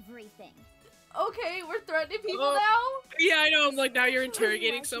everything. Okay, we're threatening people Oh. now? Yeah, I know. I'm like, now you're Why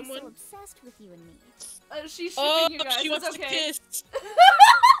interrogating she's so someone. obsessed with you and me. She's shipping Oh, you guys. she wants It's to okay. kiss.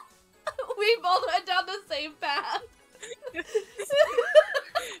 We both went down the same path.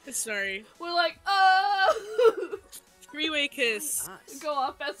 Sorry. We're like, Three-way kiss. Us. Go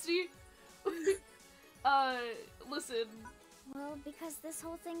off, bestie. Listen. Well, because this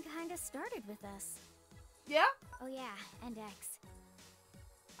whole thing kinda started with us. Yeah? Oh yeah, and X.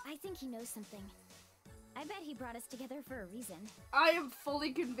 I think he knows something. I bet he brought us together for a reason. I am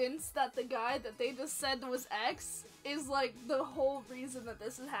fully convinced that the guy that they just said was X is, like, the whole reason that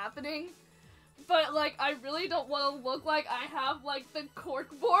this is happening. But, like, I really don't want to look like I have, like, the cork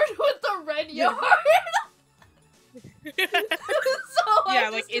board with the red yarn. So I'm Yeah,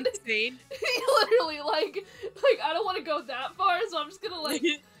 just like gonna, insane. literally, like, I don't want to go that far, so I'm just gonna, like,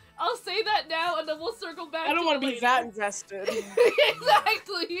 I'll say that now, and then we'll circle back I don't want to be that invested.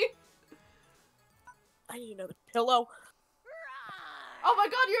 Exactly. I need another pillow. Oh my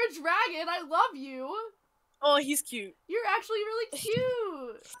god, you're a dragon. I love you. Oh, he's cute. You're actually really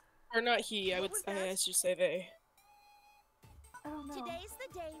cute. Or not he. I should say they. I don't know. Today's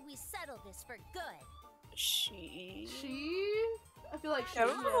the day we settle this for good. She. She? I feel like she. I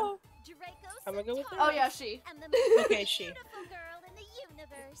don't know. Draco I'm gonna go with Oh yeah, she. and the most Okay, she. beautiful girl in the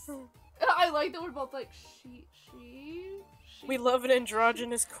universe. I like that we're both like she. We love an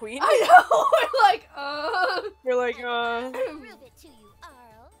androgynous queen. I know. We're like We're like, I'll prove it to you,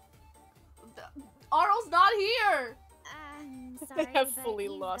 Arl. Arl's not here. I'm sorry, have but fully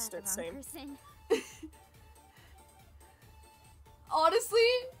you've lost got it, the same. wrong person. Honestly.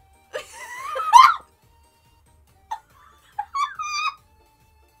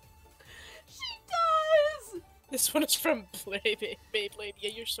 She does. this one is from Beyblade.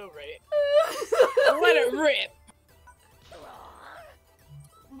 Yeah, you're so right. Let it rip.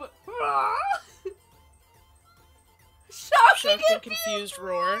 Shocking Shocked and and confused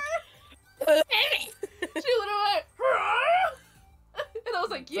roar. She literally went, and I was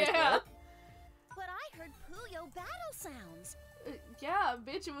like, yeah. But I heard Puyo battle sounds. Yeah,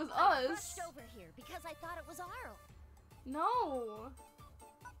 bitch, it was I us. rushed over here because I thought it was Arl. No.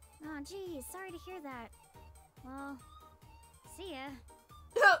 Oh, geez, sorry to hear that. Well, see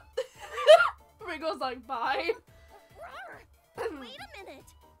ya. Ringo's like, bye. Wait a minute.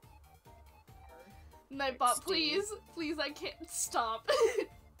 Nightbot, please. Please, I can't stop.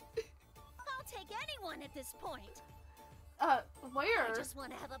 I'll take anyone at this point. Where? I just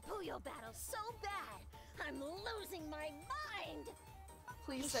want to have a Puyo battle so bad. I'm losing my mind.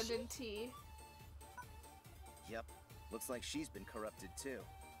 Please Is send she? in tea. Yep. Looks like she's been corrupted too.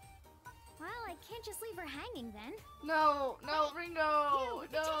 Well, I can't just leave her hanging then. No, Ringo, You,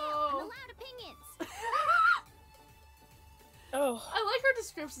 the tail, no. I'm allowed opinions. Oh. I like her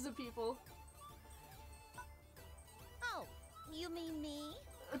descriptions of people. Oh, you mean me?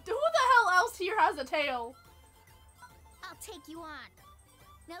 Who the hell else here has a tail? I'll take you on.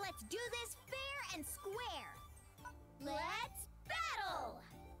 Now let's do this fair and square. Let's battle!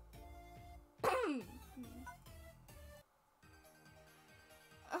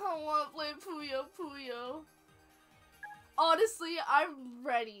 I don't want to play Puyo. Honestly, I'm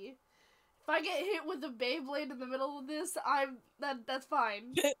ready. If I get hit with a Beyblade in the middle of this, that's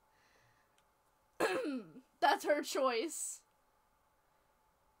fine. That's her choice.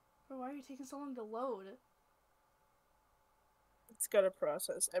 Bro, why are you taking so long to load? It's gotta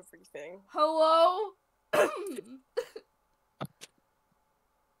process everything. Hello?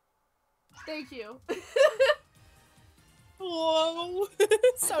 Thank you. Whoa!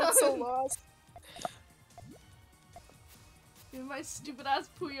 Sounds so lost. Give me my stupid ass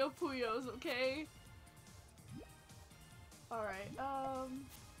Puyo Puyos, okay? Alright,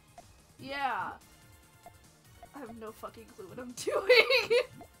 yeah. I have no fucking clue what I'm doing.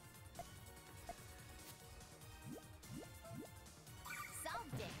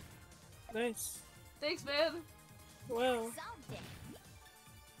 Solved it. Nice. Thanks, man. Wow. Solved it.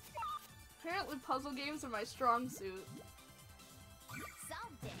 Apparently puzzle games are my strong suit.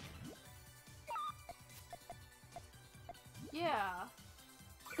 Solved it. Yeah.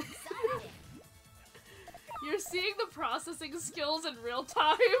 Solved it. You're seeing the processing skills in real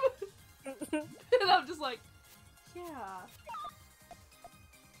time. And I'm just like, yeah.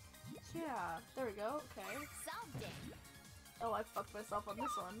 Yeah. There we go. Okay. Solved it. Oh, I fucked myself on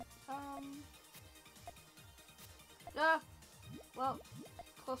this one. Ah. Well,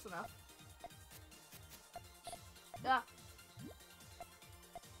 close enough. Ah.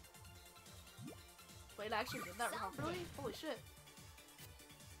 Wait, I actually did that properly? Holy shit.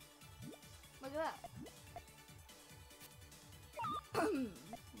 Look at that.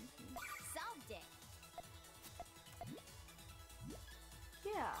 Solved it.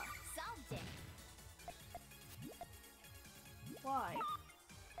 Yeah. Solved it. Why?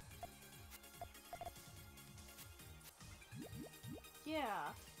 Yeah.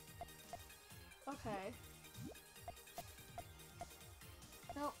 Okay.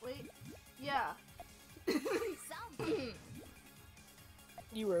 No, wait. Yeah. Solved it.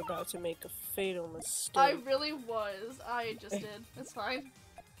 You were about to make a fatal mistake. I really was. I just did. It's fine.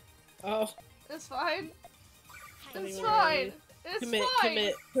 Oh. It's fine. It's Anyway. fine. It's Commit,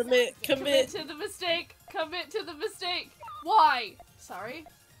 fine. commit. Commit to the mistake. Commit to the mistake. Why? Sorry.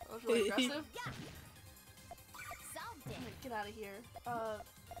 That was really aggressive. Yeah. Solved it. Alright, get out of here.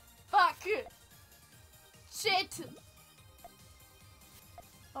 Fuck! Shit!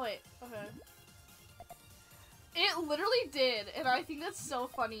 Oh wait, okay. It literally did, and I think that's so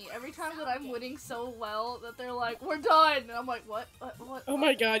funny. Every time that I'm winning so well that they're like, we're done! And I'm like, what? What? Oh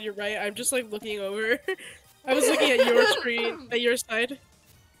my god, you're right. I'm just like looking over. I was looking at your screen, at your side.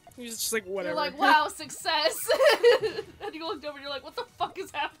 You're just like, whatever. You're like, wow, success! And you looked over and you're like, what the fuck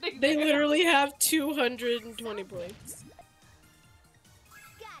is happening They there? literally have 220 points.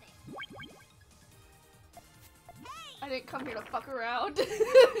 Got it. I didn't come here to fuck around. Aww.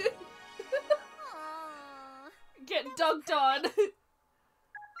 Get dunked on.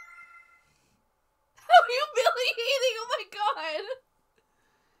 How humiliating! Oh my god!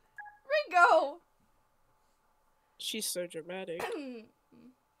 Ringo! She's so dramatic.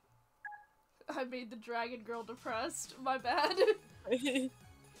 I made the dragon girl depressed. My bad.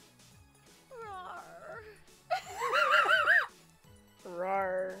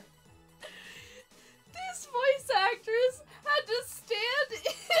 Rawr. This voice actress had to stand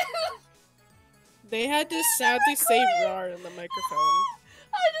in. They had to sadly say rawr in the microphone.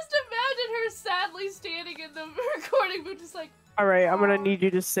 I just imagine her sadly standing in the recording booth, just like. Alright, I'm gonna need you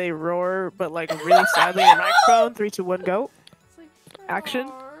to say roar, but like really sadly in the microphone. 3, 2, 1, go. It's like Action.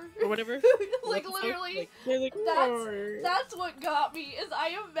 "Roar." Or whatever. Like What the fuck? literally. Like, they're like, roar. That's what got me. Is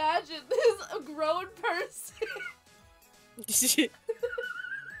I imagine this a grown person.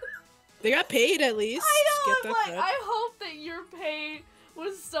 They got paid at least. I know. Get I'm that like, done. I hope that your pay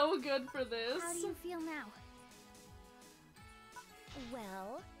was so good for this. How do you feel now?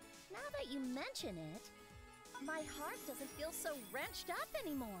 Well, now that you mention it, my heart doesn't feel so wrenched up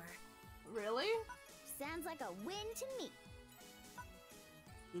anymore. Really? Sounds like a win to me.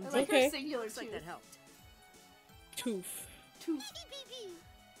 I Indeed. like Okay. her singular Looks like too. that helped. Tooth.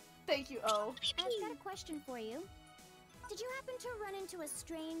 Thank you, O. I've got a question for you. Did you happen to run into a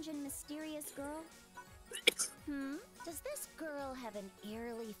strange and mysterious girl? Does this girl have an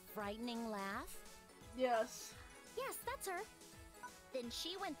eerily frightening laugh? Yes. Yes, that's her. Then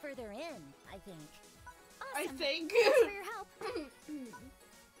she went further in, I think. I Awesome. think. Thanks for your help.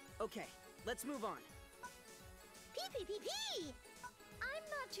 Okay, let's move on. Pee. I'm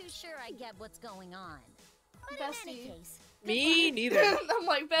not too sure I get what's going on. But in any Bestie. case, Me neither. I'm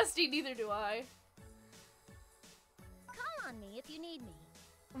like, bestie, neither do I. call on me if you need me.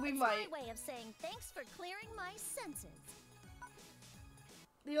 We It's might. my way of saying thanks for clearing my senses.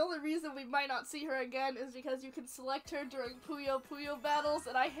 The only reason we might not see her again is because you can select her during Puyo Puyo battles,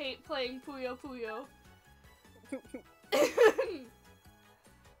 and I hate playing Puyo Puyo.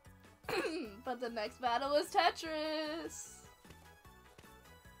 But the next battle is Tetris!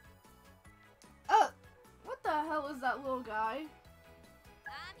 What the hell is that little guy?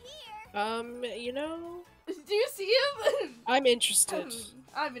 You know, Do you see him? I'm interested.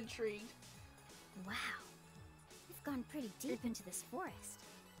 I'm intrigued. Wow. We've gone pretty deep into this forest.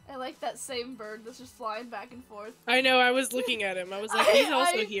 I like that same bird that's just flying back and forth. I know, I was looking at him. I was like, he's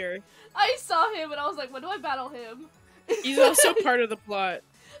also here. I saw him and I was like, when do I battle him? He's also part of the plot.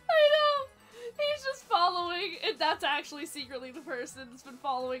 I know! He's just following, and that's actually secretly the person that's been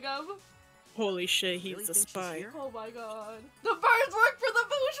following him. Holy shit, he's Really the think she's spy. here? Oh my god. The birds work for the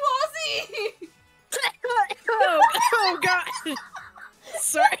bourgeoisie! Oh god!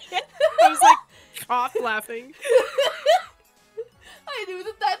 Sorry. I was like, cough laughing. I knew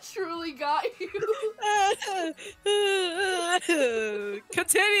that truly got you.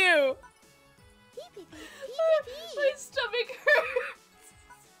 Continue! My stomach hurts.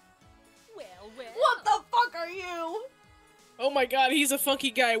 Well. What the fuck are you? Oh my god, he's a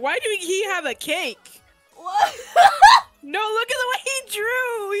funky guy. Why do he have a cake? What? No, look at the way he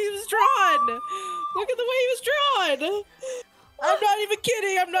drew! He was drawn! Look at the way he was drawn! I'm not even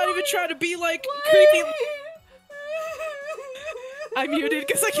kidding, I'm not even trying to be like creepy. I muted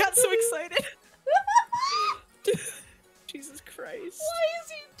because I got so excited. Jesus Christ. Why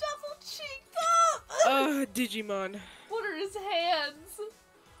is he double cheeked up? Digimon. What are his hands?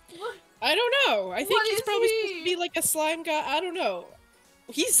 What? I don't know. I think What he's is probably he? supposed to be like a slime guy. I don't know.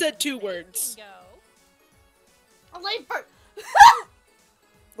 He said 2 words. A leopard.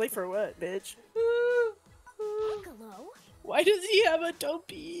 Wait for what, bitch? Piccolo? Why does he have a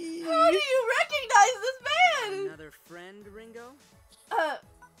dopey? How do you recognize this man? Another friend, Ringo? Yeah.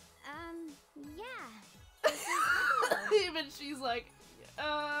 Even she's like,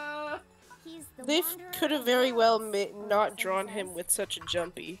 He's the They wanderer could have of very well worlds, or not so drawn it him says. with such a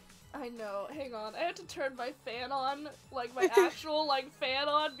jumpy. I know, hang on, I have to turn my fan on, like my actual, like, fan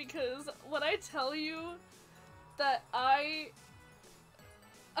on, because when I tell you that I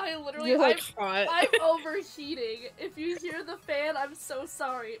literally, You're like hot. I'm overheating. If you hear the fan, I'm so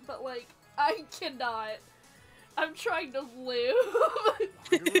sorry, but like, I cannot. I'm trying to live.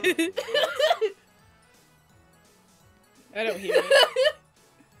 I don't hear it.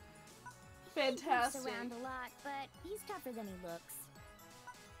 He moves Fantastic. around a lot, but he's tougher than he looks.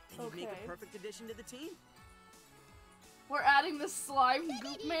 And you'd make Okay. a perfect addition to the team? We're adding this slime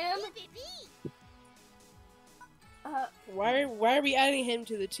goop man. Why are we adding him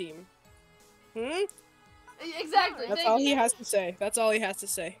to the team? Exactly. That's thank all you. he has to say. That's all he has to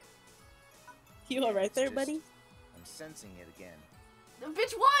say. You alright there, It's buddy? just- I'm sensing it again.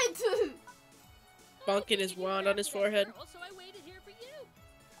 Bitch, what? Bonking his wand on his forehead. So I waited here for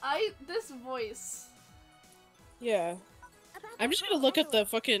you. This voice. Yeah. About I'm the just gonna look up the portfolio.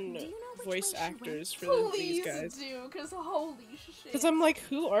 fucking Do you know which voice way she went? actors for Please these guys. do, cause holy shit. Because I'm like,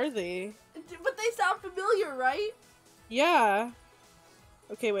 who are they? But they sound familiar, right? Yeah.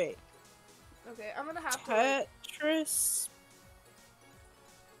 Okay, wait. Okay, I'm gonna have to. Like, Tetris?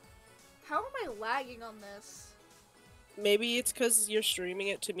 how am I lagging on this? Maybe it's because you're streaming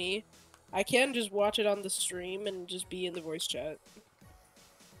it to me. I can just watch it on the stream and just be in the voice chat.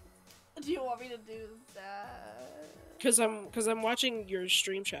 Do you want me to do that? Cause I'm watching your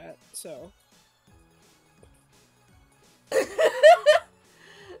stream chat, so.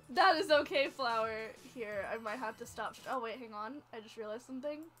 That is okay, Flower. Here, I might have to stop. Oh wait, hang on. I just realized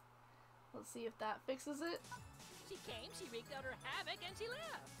something. Let's see if that fixes it. She came, she wreaked out her havoc, and she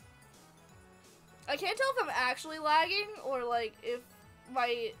left. I can't tell if I'm actually lagging or like if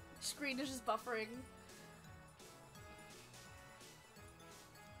my screen is just buffering.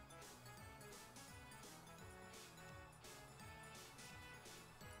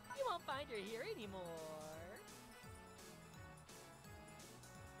 You won't find her here anymore.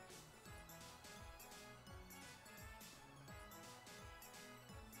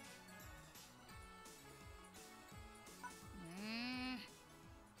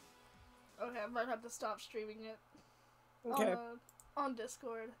 Okay, I might have to stop streaming it. Okay. On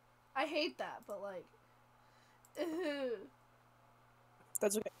Discord. I hate that, but like, ew.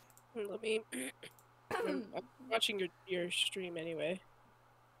 That's okay. Let me. I'm watching your stream anyway.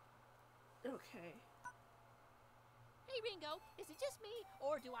 Okay. Hey Ringo, is it just me,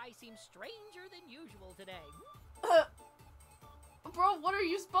 or do I seem stranger than usual today? Bro, what are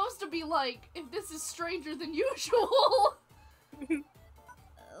you supposed to be like if this is stranger than usual?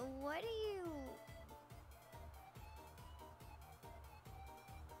 What do you...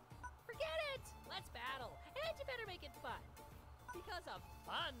 Forget it! Let's battle, and you better make it fun. Because a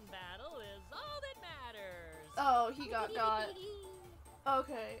fun battle is all that matters. Oh, he got.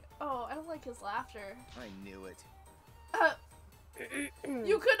 Okay. Oh, I don't like his laughter. I knew it.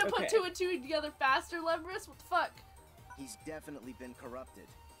 You couldn't have put Okay. 2 and 2 together faster, Leverus? What the fuck? He's definitely been corrupted.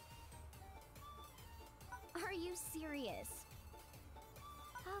 Are you serious?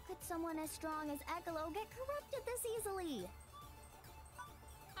 How could someone as strong as Ekalo get corrupted this easily?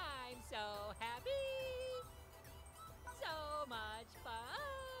 I'm so happy! So much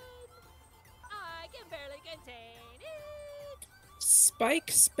fun! I can barely contain it!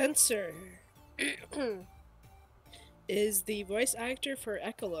 Spike Spencer is the voice actor for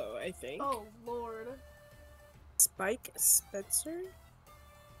Ekalo, I think. Oh, Lord. Spike Spencer?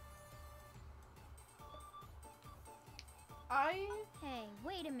 Hey,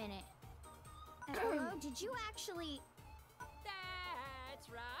 wait a minute. Ekalo, did you actually... That's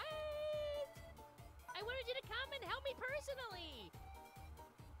right! I wanted you to come and help me personally!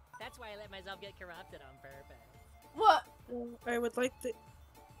 That's why I let myself get corrupted on purpose. What? I would like the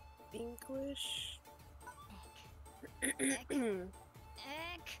English.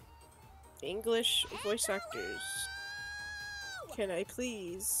 Ek. English voice actors. Can I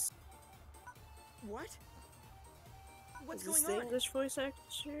please? What? What's Is this going the on? English voice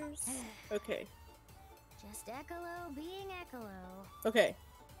actors? Okay. Just Ekalo being Ekalo. Okay.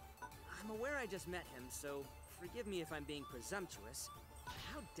 I'm aware I just met him, so forgive me if I'm being presumptuous.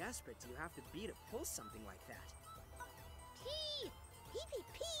 How desperate do you have to be to pull something like that? Pee! Pee pee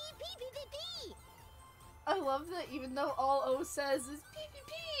pee pee pee pee pee! I love that even though all O says is pee pee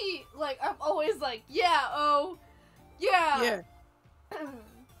pee, like, I'm always like, yeah, O, yeah. Yeah. Please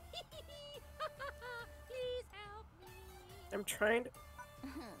help me! I'm trying to.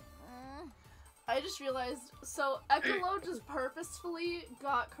 I just realized, so Ekalo just purposefully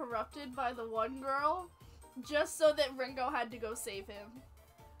got corrupted by the one girl, just so that Ringo had to go save him.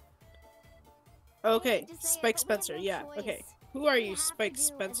 Okay, hate to say it, Spike but we have Spencer. no Yeah. choice. Okay. Who are We you, have to Spike do as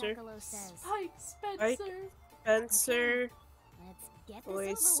Spencer? Ekalo says. Spike Spencer. Spencer, Let's get this voice over with.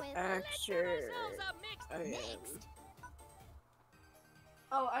 Let's set actor. ourselves up mixed! I am. Next.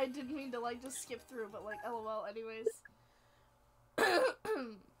 Oh, I didn't mean to, like, just skip through, but, like, LOL anyways.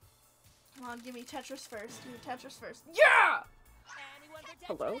 Come on, give me Tetris first. Give me Tetris first. Yeah! Anyone protect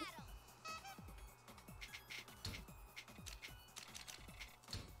Hello? battle?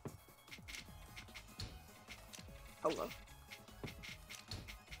 Hello.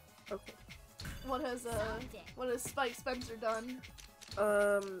 Okay. What has Spike Spencer done?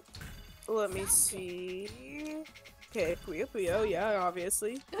 Let me see. Okay, PuyoPuyo, yeah,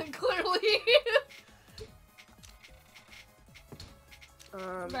 obviously. Clearly.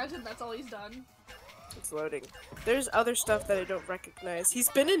 Um, Imagine that's all he's done. it's loading. There's other stuff that I don't recognize. He's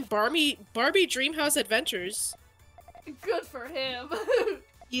been in Barbie Dreamhouse Adventures. Good for him.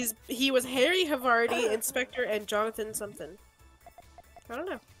 He was Harry Havarti, Inspector, and Jonathan something. I don't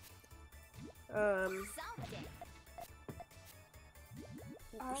know.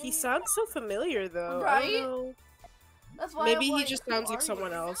 He sounds so familiar though. I Right? don't know. That's why Maybe I'm he like, just who sounds like are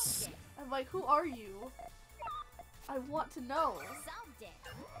someone you? else. I'm like, who are you? I want to know. Solved it.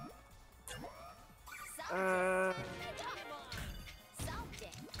 Uh, Solved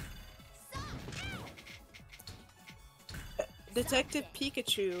it. Detective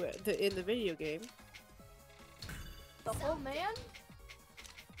Pikachu in the video game, The whole man?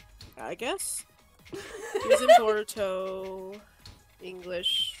 I guess. He was in Boruto,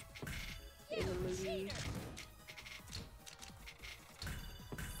 English, in the movie.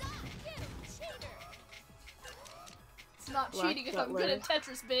 It's not Black cheating if I'm good Butler. at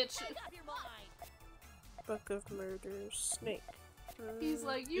Tetris, bitch. Make up your mind! Book of Murder, Snake. He's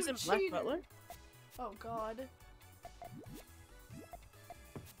like, you He's in Black cheater. Butler? Oh god.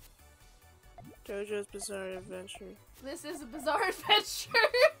 JoJo's Bizarre Adventure. This is a bizarre adventure.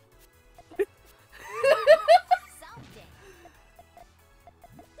 Solved it.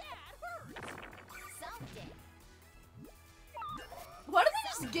 That hurts! Solved it. Why did they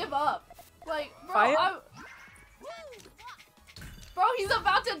just give up? Like, bro, Fire? Bro, he's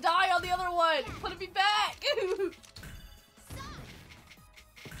about to die on the other one. Put me back.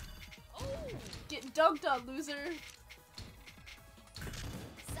 Oh! Get dunked on, loser.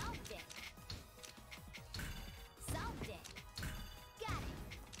 Solved it. Solved it. Got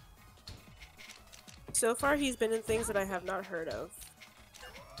it. So far, he's been in things that I have not heard of.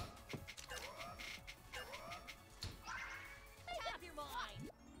 Make up your mind!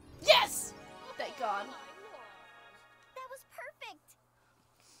 Yes! Thank God. My lord. That was perfect.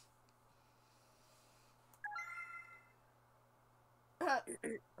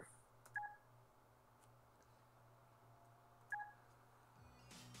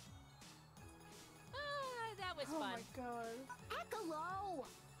 That was Oh fun. my god. Ekalo.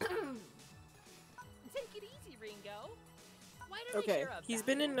 Take it easy, Ringo. Why don't I Okay, share a he's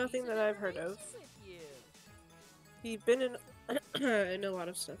been in valuable nothing piece that I've heard of. information with you? He's been in in a lot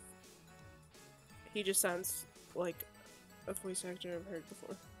of stuff. He just sounds like a voice actor I've heard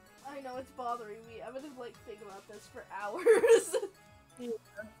before. I know, it's bothering me. I'm gonna, like, think about this for hours. Yeah.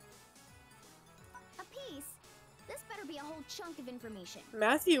 A piece? This better be a whole chunk of information.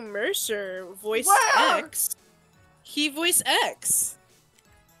 Matthew Mercer, voice Where? X. He voiced X.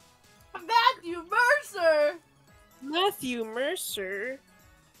 Matthew Mercer! Matthew Mercer.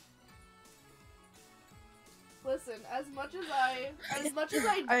 Listen, as much as I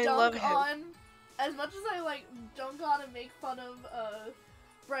I love dunk him. on, as much as I, like, dunk on and make fun of,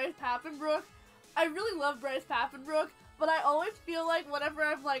 Bryce Papenbrook, I really love Bryce Papenbrook, but I always feel like whenever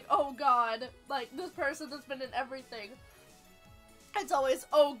I'm like, oh god, like, this person that's been in everything, it's always,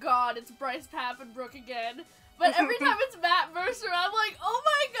 oh god, it's Bryce Papenbrook again. But every time it's Matt Mercer, I'm like, oh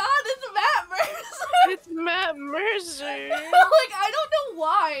my god, it's Matt Mercer! It's Matt Mercer. Like, I don't know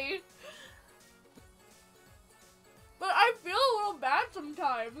why. But I feel a little bad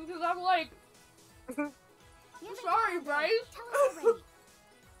sometimes, because I'm like, You I'm haven't sorry, told Bryce. us. Tell us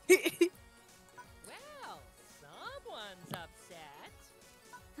already. Well, someone's upset.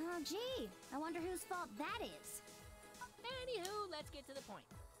 Oh, gee. I wonder whose fault that is. Anywho, let's get to the point.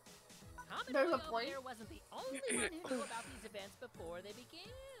 Common There's a Boy over point? there wasn't the only one who knew about these events before they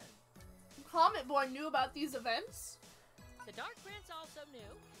began. Comet Boy knew about these events. The Dark Prince also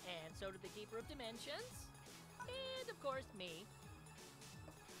knew, and so did the Keeper of Dimensions, and of course me.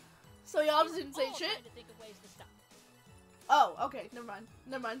 So y'all We just were didn't say all shit? trying to think of ways to stop. Oh, okay, never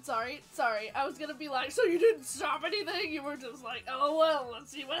mind, sorry. I was gonna be like, so you didn't stop anything? You were just like, oh well,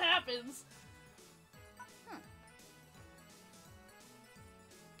 let's see what happens.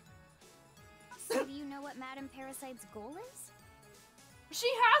 So do you know what Madame Parasite's goal is? She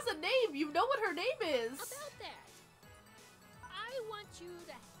has a name, you know what her name is. About that, I want you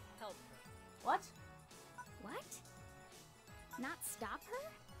to help her. What? What? Not stop her?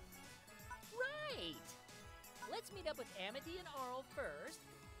 Right! Let's meet up with Amity and Arl first,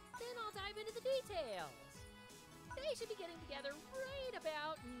 then I'll dive into the details. They should be getting together right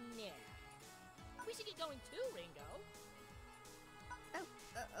about now. We should get going too, Ringo.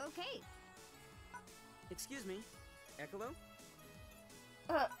 Oh, okay. Excuse me, Ekalo?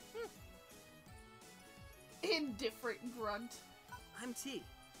 Indifferent grunt. I'm T.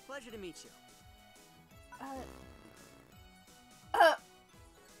 Pleasure to meet you.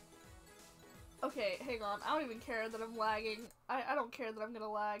 Okay, hang on. I don't even care that I'm lagging. I don't care that I'm gonna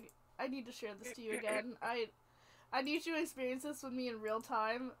lag. I need to share this to you again. I need you to experience this with me in real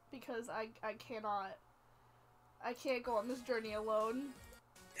time because I cannot. I can't go on this journey alone.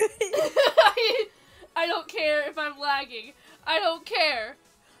 I don't care if I'm lagging. I don't care.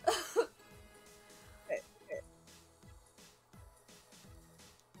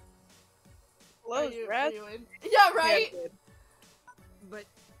 Hello, Are you Brad. in? Yeah, right? Yeah, good. But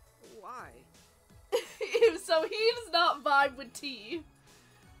why? So he does not vibe with T.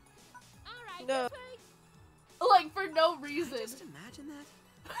 Alright, No. this way. Like, for no reason. Just imagine that.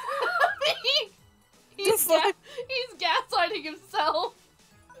 he's fuck? he's gaslighting himself.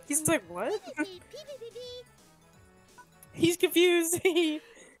 He's like, what? Pee, pee, pee, pee, pee. He's confused. He's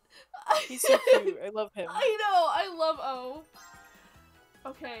so cute. I love him. I know, I love O.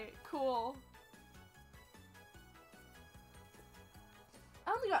 Okay, cool.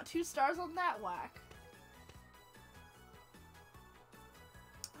 I only got 2 stars on that whack.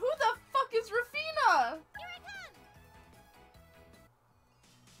 Who the fuck is Rafina? Here I come!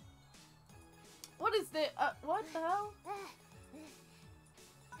 What is this? What the hell?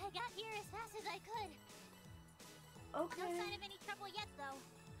 I got here as fast as I could. Okay. No sign of any trouble yet, though.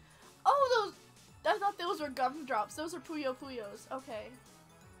 Oh, those. I thought those were gumdrops. Those are PuyoPuyos. Okay.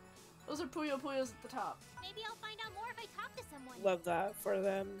 Those are PuyoPuyos at the top. Maybe I'll find out more if I talk to someone. Love that for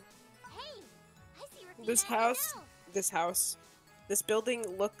them. Hey, I see Rafina This at the house, this building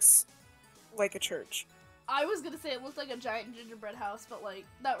looks like a church. I was gonna say it looked like a giant gingerbread house, but like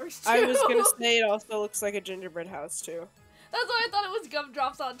that works too. I was gonna say it also looks like a gingerbread house too. That's why I thought it was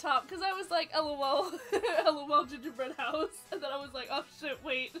gumdrops on top, because I was like, LOL, LOL gingerbread house, and then I was like, oh shit,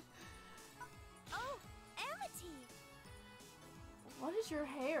 wait. Oh, Amity! What is your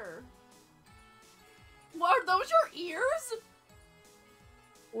hair? What, are those your ears?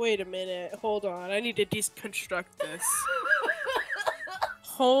 Wait a minute. Hold on. I need to deconstruct this.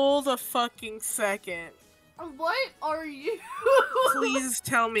 Hold a fucking second. What are you? Please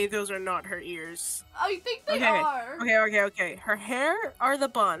tell me those are not her ears. I think they Okay. are. Okay. Her hair are the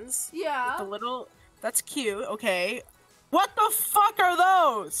buns. Yeah. The little... That's cute. Okay. What the fuck are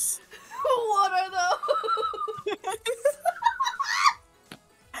those? What are those?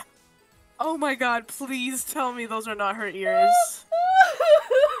 Oh my god, please tell me those are not her ears.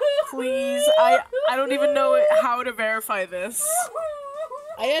 Please, I I don't even know how to verify this.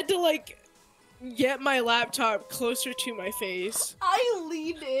 I had to like get my laptop closer to my face. I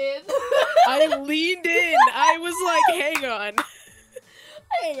leaned in. I leaned in. I was like, hang on.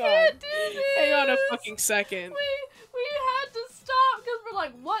 Hang on a fucking second. We had to stop because we're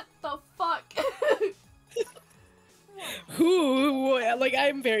like, what the fuck? Who? Like,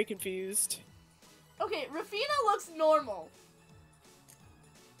 I'm very confused. Okay, Rafina looks normal.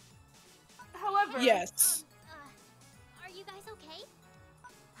 However, Yes. Are you guys okay?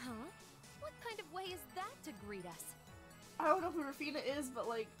 Huh? What kind of way is that to greet us? I don't know who Rafina is, but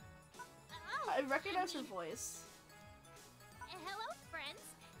like, Oh, I recognize her voice. hello, friends.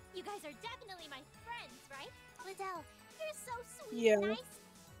 You guys are definitely my friends, right? Liddell, you're so sweet Yeah. and nice.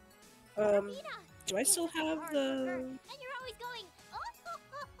 Rafina, Do I still you're such a have hard the? worker, and you're always going, oh.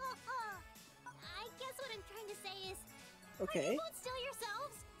 I guess what I'm trying to say is, Okay. you won't steal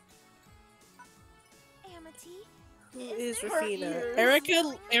yourselves. Amity? Who is Her Rafina? ears.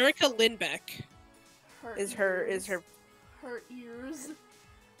 Erica Lindbeck. Her Is her ears. Her ears.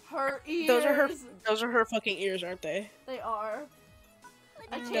 Her ears. Those are her fucking ears, aren't they? They are.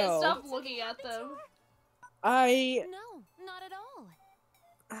 I Liddell, can't No. stop looking at them. No, not at all.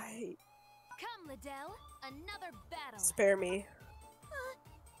 I Come, Liddell. Another battle. spare me.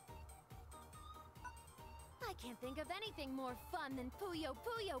 I can't think of anything more fun than Puyo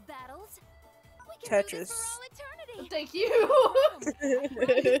battles. We can do this Tetris. for all eternity. Thank you.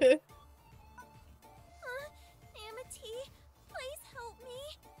 Amity, please help me.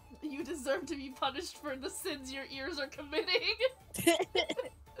 You deserve to be punished for the sins your ears are committing.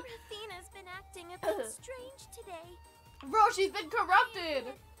 Rafina's been acting a bit strange today. Bro, she's been corrupted.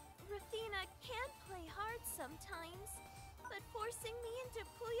 Rafina can play hard sometimes, but forcing me into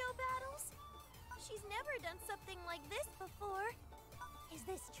Puyo battles? She's never done something like this before. Is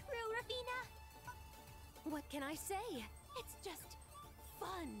this true, Rafina? What can I say? It's just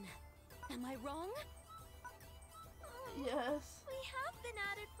fun. Am I wrong? Yes. We have been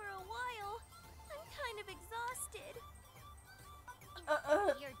at it for a while. I'm kind of exhausted.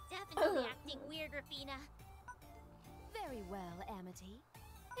 You're definitely acting weird, Rafina. Very well, Amity.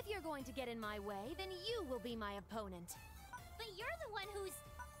 If you're going to get in my way, then you will be my opponent. But you're the one who's...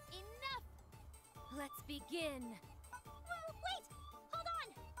 Enough! Let's begin. Wait! Hold on!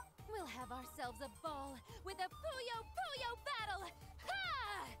 We'll have ourselves a ball with a Puyo battle.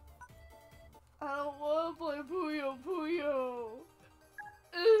 Ha! I don't want to play Puyo Puyo.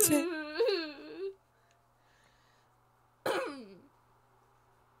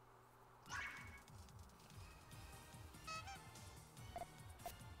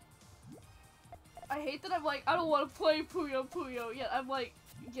 I hate that I'm like, I don't want to play Puyo Puyo, yet I'm like,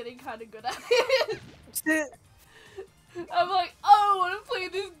 getting kind of good at it. I'm like, I don't want to play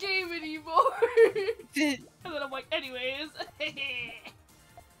this game anymore. And then I'm like, anyways.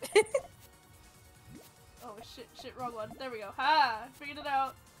 Oh shit, wrong one. There we go. Ha! Figured it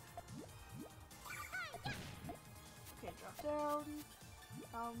out. Okay, drop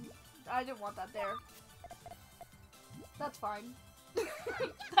down. I didn't want that there. That's fine.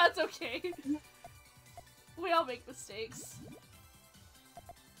 That's okay. We all make mistakes.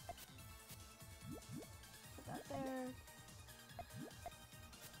 Put that there.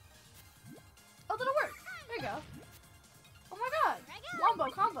 Oh, that'll work. There you go. Oh my god. Wombo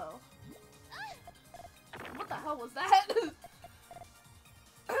combo. What the hell was that?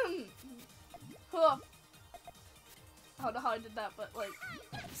 Huh. I don't know how I did that, but like,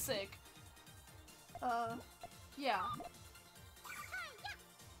 sick. Yeah.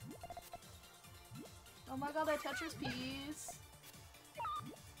 Oh my god, I Tetris piece.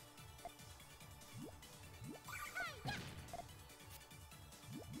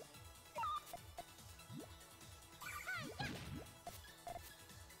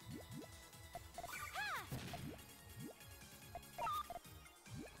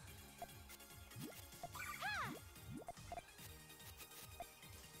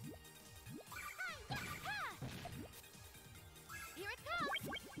 Here it comes!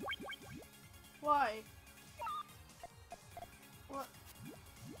 Why? What?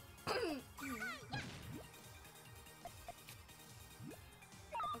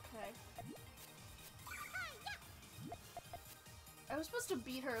 Okay. I was supposed to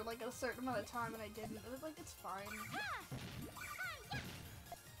beat her like a certain amount of time and I didn't. It was like, it's fine.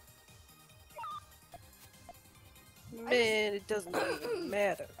 Man, it doesn't even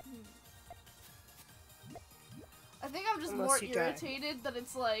matter. I think I'm just Unless more you die. irritated that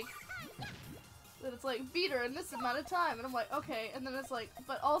it's like beat her in this amount of time, and I'm like, okay, and then it's like,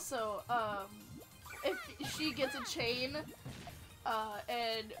 but also, if she gets a chain,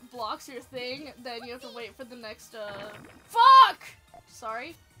 and blocks your thing, then you have to wait for the next, fuck!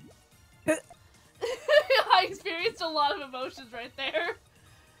 Sorry. I experienced a lot of emotions right there.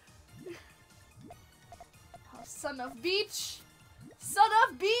 Oh, son of beach! Son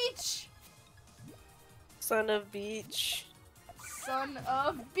of beach! Son of beach. Son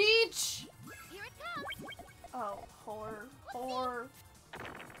of beach! Here it comes. Oh, whore.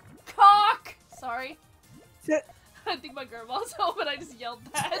 Cock! Sorry. I think my grandma's home and I just yelled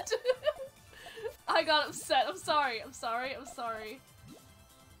that. I got upset. I'm sorry.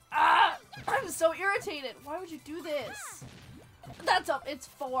 Ah! I'm so irritated. Why would you do this? That's up. It's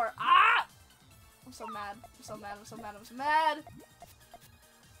 4. Ah! I'm so mad.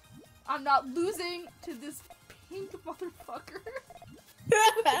 I'm not losing to this pink motherfucker.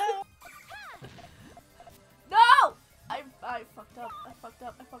 No! I fucked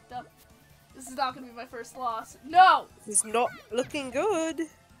up. This is not gonna be my first loss. No! This is not looking good.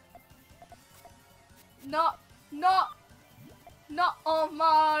 Not on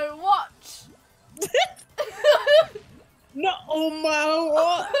my watch. Not on my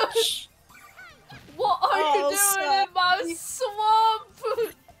watch. What are you doing sorry. in my swamp?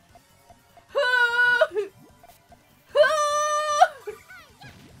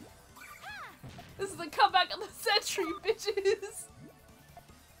 This is the comeback of the century, bitches.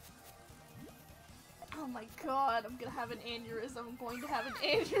 Oh my god, I'm gonna have an aneurysm. I'm going to have an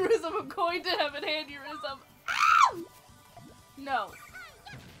aneurysm. Ow! No.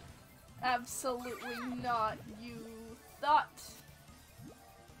 Absolutely not. You thought.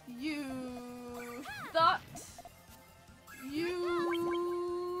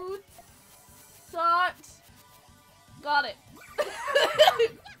 Got it.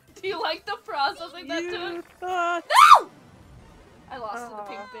 Do you like the processing that took? No! I lost to the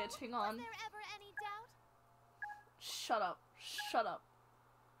pink bitch. Hang on. Was there ever any doubt? Shut up.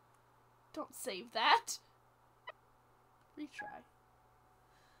 Don't save that. Retry.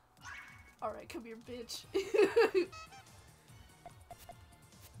 Alright, come here, bitch.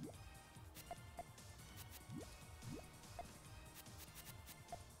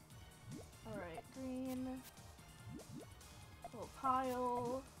 Alright, green. Little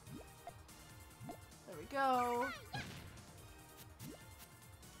pile. There we go.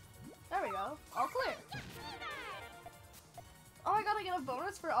 There we go. All clear. Oh, I gotta get a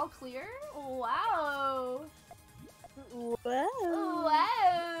bonus for all clear? Wow.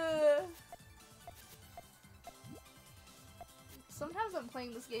 Wow. Sometimes I'm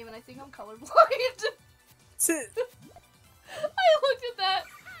playing this game and I think I'm colorblind. I looked at that.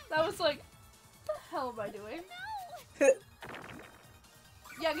 That was like, what the hell am I doing?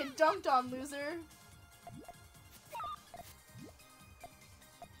 Yeah, get dunked on, loser.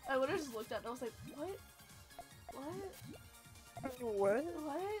 I would've just looked at it and I was like, what?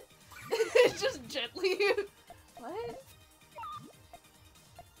 Just gently. What?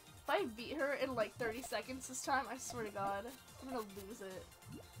 If I beat her in like 30 seconds this time, I swear to God, I'm gonna lose it.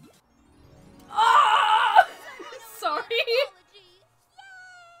 Ah! Sorry.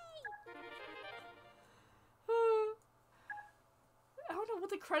 I don't know what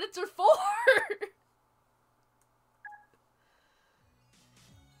the credits are for.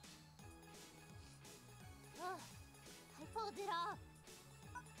 I pulled it off.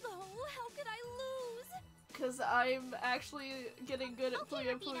 Oh, how could I lose? Because I'm actually getting good at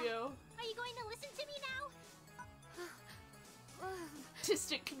Puyo Puyo. Are you going to listen to me now?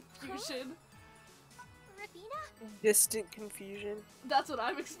 Distant confusion. Ravina? Distant confusion. That's what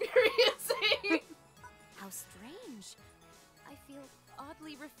I'm experiencing. How strange. I feel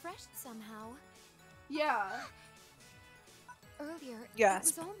oddly refreshed somehow. Yeah. Earlier, Yes.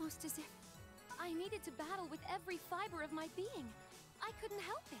 it was almost as if I needed to battle with every fiber of my being. I couldn't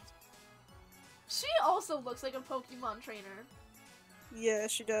help it. She also looks like a Pokemon trainer. Yeah,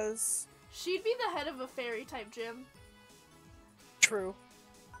 she does. She'd be the head of a fairy type gym. True.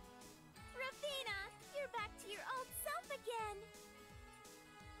 Ravina, you're back to your old self again.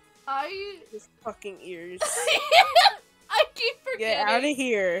 His fucking ears. I keep forgetting. Get out of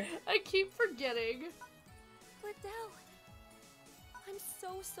here. I keep forgetting. Liddell, I'm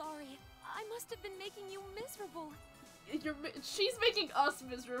so sorry. I must have been making you miserable. She's making us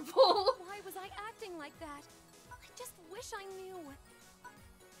miserable. Why was I acting like that? I just wish I knew.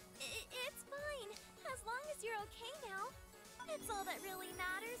 It's fine. As long as you're okay now. It's all that really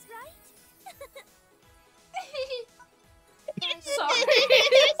matters, right? Sorry.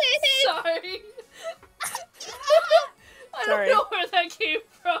 Sorry. I don't know where that came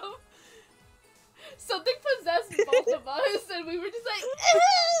from. Something possessed both of us, and we were just like,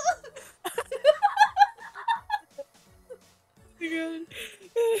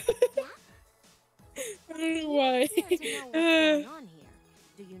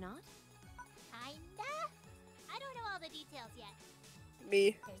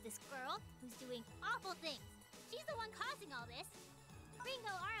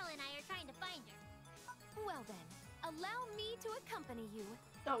 Now then, allow me to accompany you.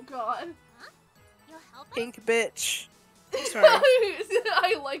 Oh god. Huh? You'll help us? Pink bitch. Sorry.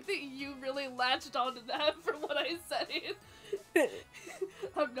 I like that you really latched onto that from what I said it.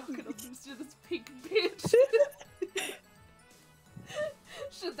 I'm not gonna lose to this pink bitch.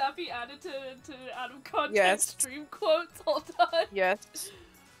 Should that be added to out of context Yes. stream quotes? Hold on. Yes.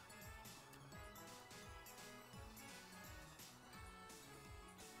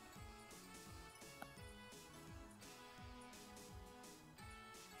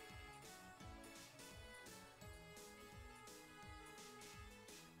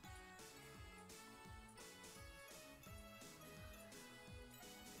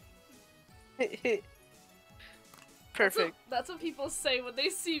 Perfect. That's what people say when they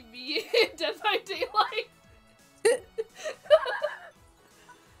see me in Dead by Daylight. I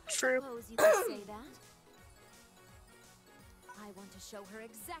True. suppose you could say that. I want to show her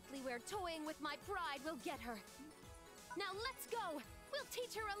exactly where toying with my pride will get her. Now let's go! We'll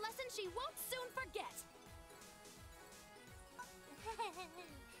teach her a lesson she won't soon forget!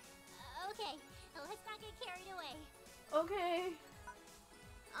 Okay, let's not get carried away. Okay.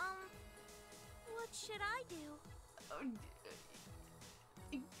 What should I do?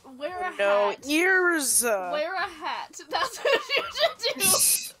 Wear a No hat. ears. Wear a hat. That's what you should do.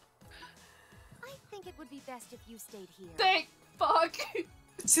 I think it would be best if you stayed here. Thank fuck.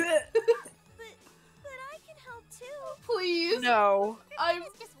 But I can help too. Please. No. I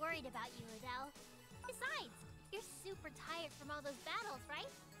was just worried about you, Adele. Besides, you're super tired from all those battles, right?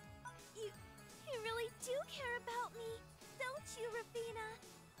 You really do care about me, don't you, Ravina?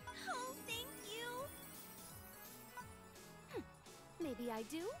 Oh, thank you. Maybe I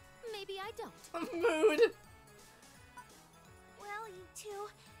do, maybe I don't. Mood. Well, you two,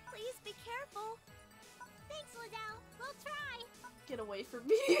 please be careful. Thanks, Liddell. We'll try. Get away from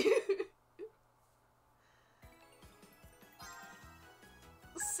me.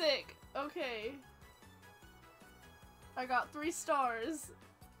 Sick. Okay. I got 3 stars.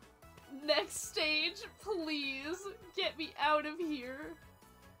 Next stage, please get me out of here.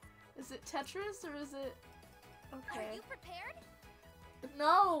 Is it Tetris or is it... Okay. Are you prepared?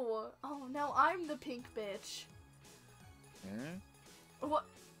 No! Oh, now I'm the pink bitch. What?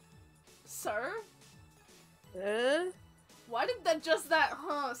 Sir? Why did that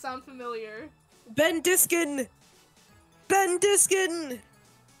sound familiar? Ben Diskin! Ben Diskin!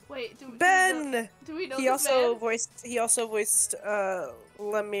 Wait, do we know He this also man? voiced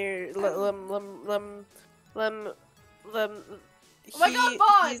Lemire Lem Oh my god,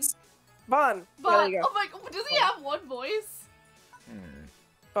 Bon! Bon. Bon! There you go. Oh my god, does he have one voice?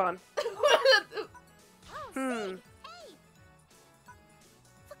 Bon. Oh, Hmm. Sig, hey!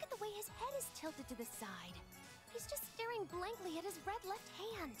 Look at the way his head is tilted to the side. He's just staring blankly at his red left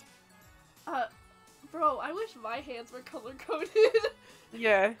hand. Bro, I wish my hands were color-coded.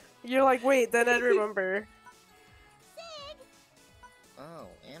 Yeah. You're like, wait, then I'd remember. Sig! Oh,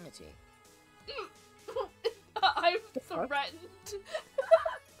 Amity. I'm fuck? threatened.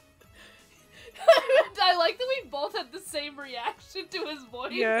 I like that we both had the same reaction to his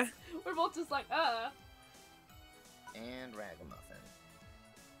voice. Yeah. We're both just like, And Ragamuffin.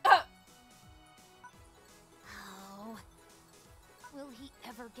 Oh. Will he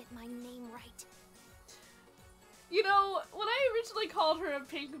ever get my name right? You know, when I originally called her a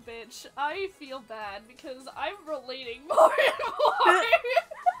pink bitch, I feel bad because I'm relating more and more.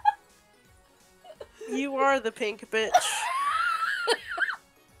 You are the pink bitch.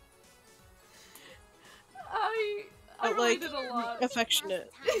 I But, like, related a lot.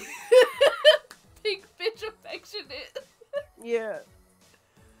 affectionate. Pink bitch affectionate. Yeah.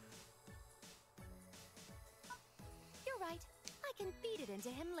 You're right. I can beat it into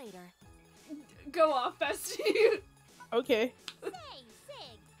him later. Go off, bestie. Okay. Say,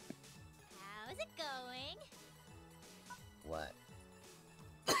 Sig, how's it going? What?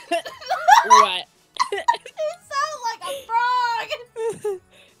 What? You sound like a frog.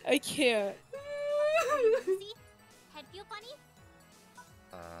 I can't. See? Head feel funny?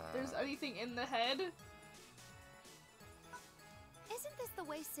 There's anything in the head? Isn't this the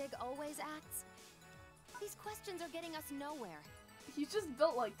way Sig always acts? These questions are getting us nowhere. He's just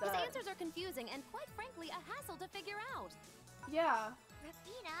built like His that. answers are confusing and, quite frankly, a hassle to figure out. Yeah.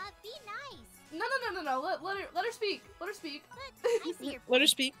 Ravina, be nice. No. Let her speak. Let her speak. But I see your Let her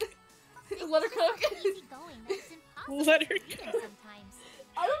speak. Let her cook. easy going. That's impossible. Let her even sometimes.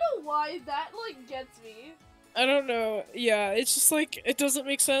 I don't know why that like gets me. I don't know. Yeah, it's just like, it doesn't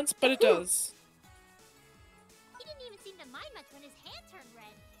make sense, but it does. He didn't even seem to mind much when his hand turned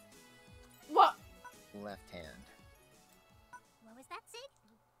red. What? Left hand. What was that, Sig?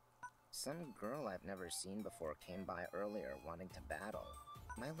 Some girl I've never seen before came by earlier wanting to battle.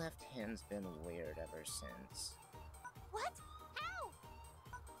 My left hand's been weird ever since. What? How?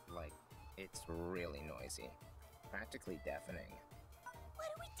 Like, it's really noisy. Practically deafening. What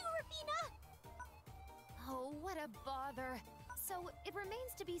do we do, Rafina? Oh, what a bother. So, it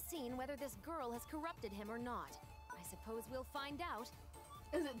remains to be seen whether this girl has corrupted him or not. I suppose we'll find out.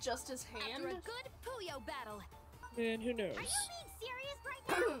 Is it just his hand? After a good Puyo battle. Man, who knows? Are you being serious right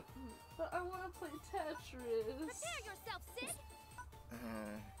now? But I want to play Tetris. Prepare yourself, Sid.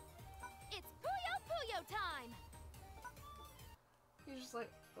 It's Puyo time! He's just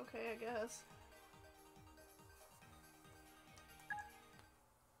like, okay, I guess.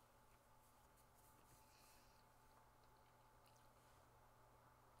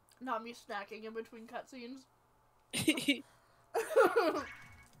 Not me snacking in between cutscenes.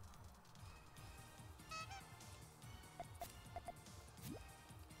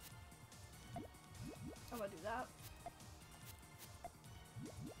 I'm gonna do that.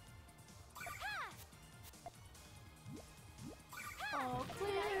 All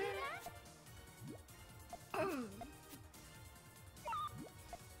clear.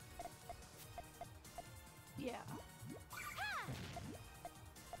 Yeah.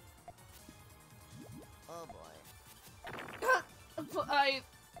 Oh boy.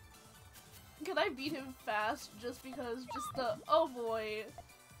 Can I beat him fast just because just the oh boy.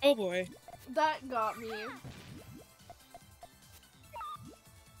 Oh boy. That got me.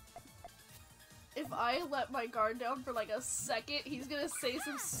 If I let my guard down for like a second, he's gonna say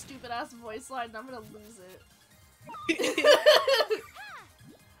some stupid ass voice line and I'm gonna lose it.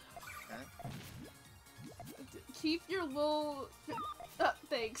 Keep your little...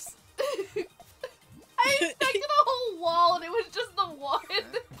 thanks. I expected a whole wall and it was just the one.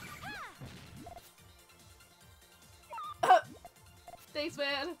 Thanks,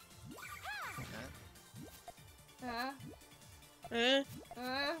 man.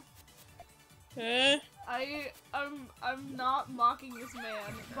 I'm not mocking this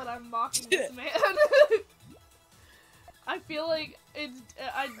man, but I'm mocking this man. I feel like it's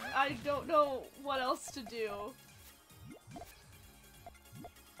I don't know what else to do.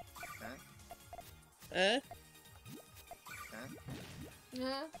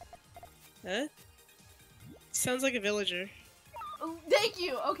 Sounds like a villager. Oh, thank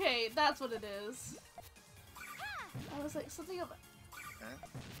you. Okay, that's what it is. I was like something about.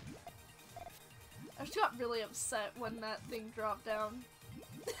 I just got really upset when that thing dropped down.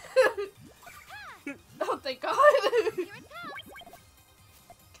 Oh, thank God.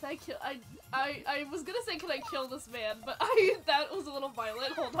 Can I kill? I was gonna say, can I kill this man? But that was a little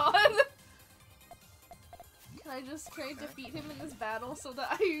violent. Hold on. Can I defeat him in this battle so that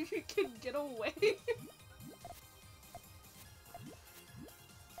I can get away?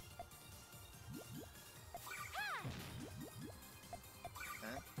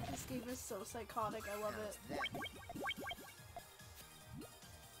 This game is so psychotic, I love it.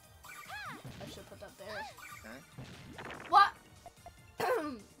 I should put that there. What?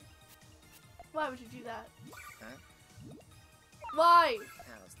 Why would you do that? Why?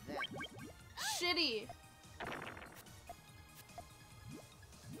 How's that? Shitty.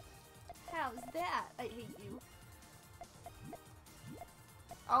 How's that? I hate you.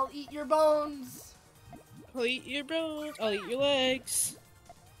 I'll eat your bones. I'll eat your bones. I'll eat your legs.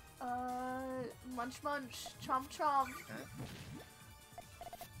 Munch munch, chomp chomp.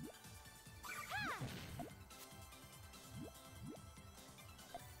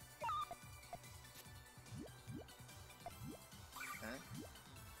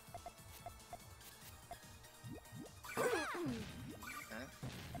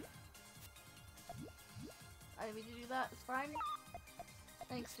 I didn't mean to do that, it's fine.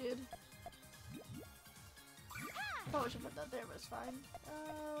 Thanks, dude. Probably should put that there, but it's fine.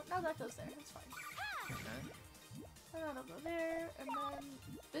 No, that goes there, it's fine. And that'll go there, and then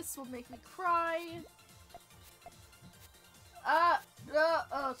this will make me cry. Oh,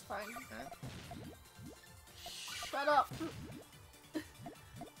 it's fine. Shut up.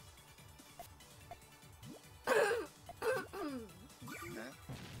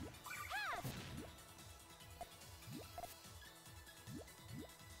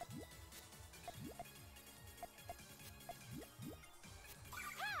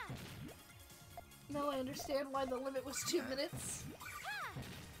 Now I understand why the limit was 2 minutes.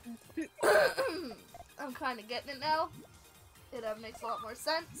 I'm kind of getting it now. It makes a lot more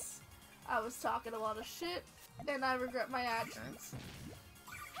sense. I was talking a lot of shit, and I regret my actions.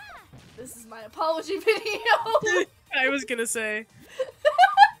 This is my apology video. I was gonna say.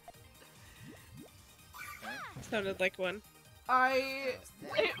 Sounded like one. It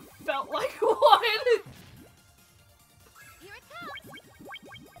felt like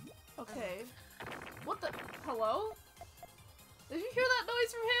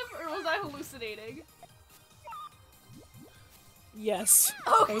Yes.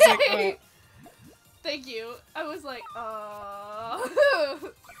 Okay. I was like, Thank you. I was like,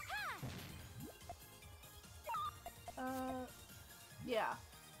 yeah.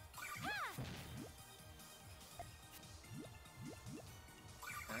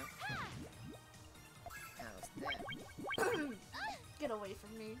 How's that? Get away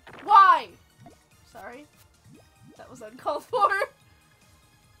from me. Why? Sorry. That was uncalled for.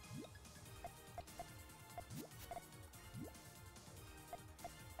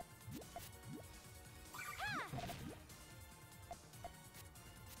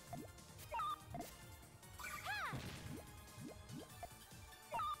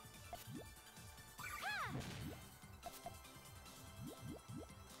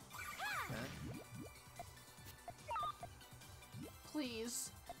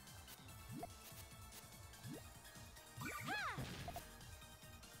 Please.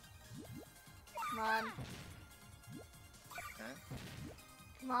 Come on. Huh?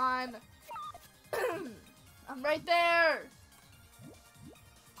 Come on. I'm right there.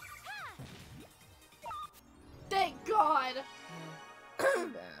 Thank God. Too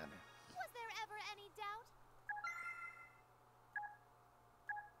bad. Was there ever any doubt?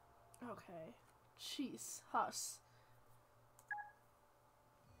 Okay. Jeez. Huss.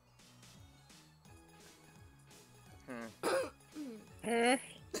 Her.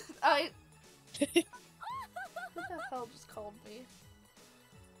 Who the hell just called me?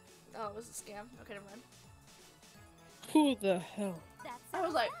 Oh, it was a scam. Okay, never mind. Who the hell? That's I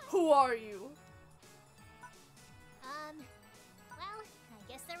was like, who are you? Well,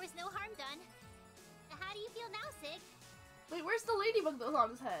 I guess there was no harm done. How do you feel now, Sig? Wait, where's the ladybug that was on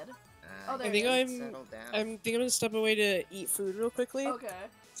his head? Oh, there I think it is. Settle down. I think I'm gonna step away to eat food real quickly. Okay.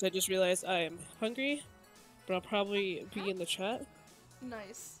 So I just realized I am hungry, but I'll probably be in the chat.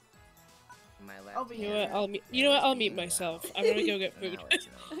 Nice. My I'll left be You know here. what? I'll meet. You hand know what? is I'll meet being myself. loud. I'm gonna go get food. Now it's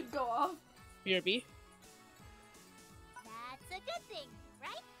no. Go off. BRB. That's a good thing,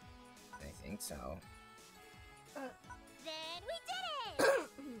 right? I think so. Then we did it!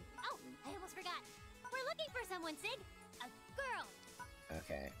 Oh, I almost forgot. We're looking for someone, Sig. A girl.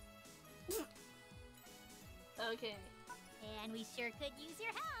 Okay. Okay. And we sure could use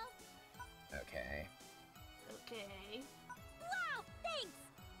your help. Okay. Okay. Wow, thanks!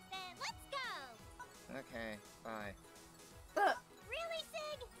 Then let's go! Okay. Bye. Really,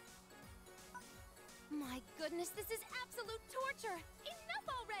 Sig? My goodness, this is absolute torture! Enough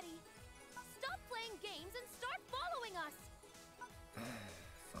already! Stop playing games and start following us!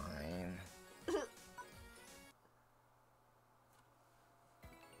 Fine.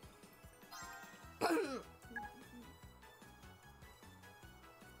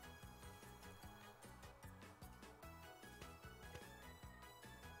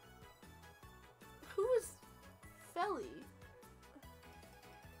 Who is Felly?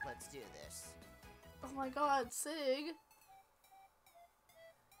 Let's do this. Oh my God, Sig.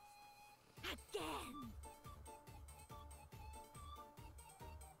 Again!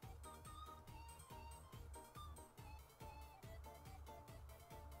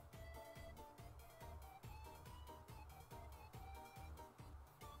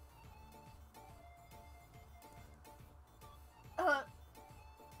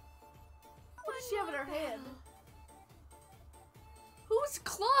 What does she have in her hand? Who's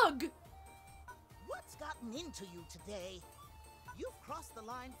Clug? What's gotten into you today? You've crossed the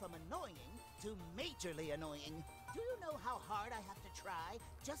line from annoying to majorly annoying. Do you know how hard I have to try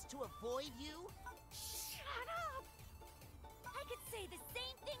just to avoid you? Shut up! I could say the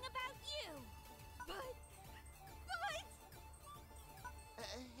same thing about you! But...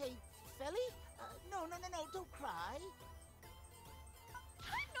 Hey, Felly? No, don't cry.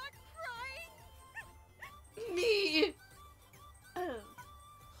 I'm not crying! Me.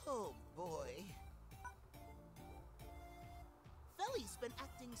 Oh, boy. Felly's been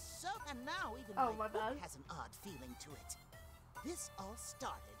acting so... And now even Oh, my my bad. book has an odd feeling to it. This all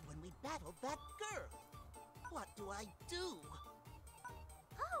started when we battled that girl. What do I do?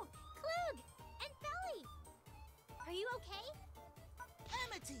 Oh, Klug! And Felly! Are you okay?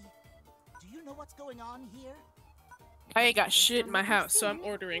 Amity! Do you know what's going on here? I ain't got shit in my house, so I'm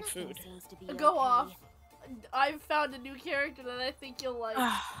ordering food. Go off. I've found a new character that I think you'll like.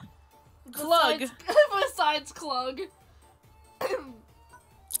 Klug. Besides Klug.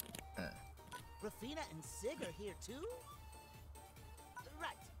 Rafina and Sig are here too?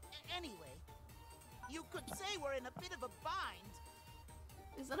 Right. Anyway, you could say we're in a bit of a bind.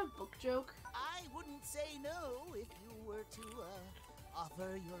 Is that a book joke? I wouldn't say no if you were to,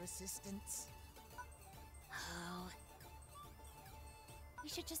 offer your assistance. Oh. We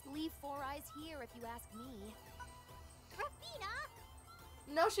should just leave Four Eyes here if you ask me. Rafina,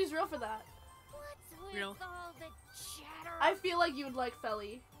 No, she's real for that. What's with Real. all the chatter? I feel like you would like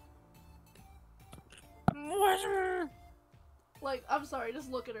Felly. Like, I'm sorry,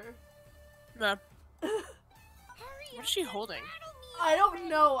 just look at her. Nah. Hurry What is she holding? I don't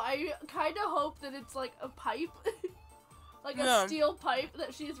know. I kind of hope that it's like a pipe. Like a Yeah. steel pipe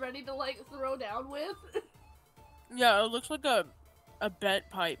that she's ready to like throw down with. Yeah, it looks like a bent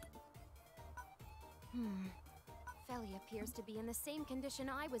pipe. Felly appears to be in the same condition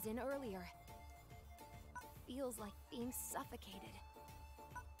I was in earlier. Feels like being suffocated.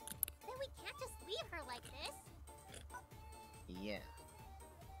 Then we can't just leave her like this. Yeah.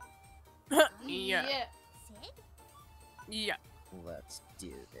 Yeah. Sid? Yeah. Let's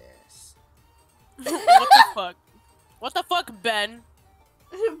do this. What the fuck? What the fuck, Ben?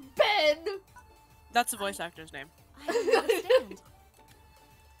 Ben! That's the voice actor's name. I don't understand.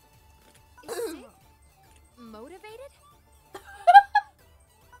 Is Sid motivated?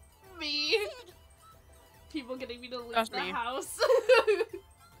 Me. People getting me to leave That's the me. house.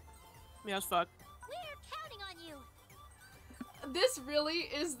 Yeah, as fuck. We're counting on you. This really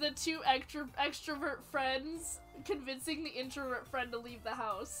is the two extrovert friends convincing the introvert friend to leave the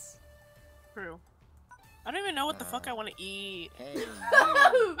house. True. I don't even know what the fuck I want to eat. Hey, you.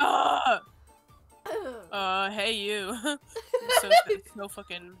 Hey you. so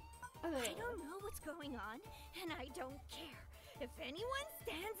fucking. I don't know what's going on, and I don't care. If anyone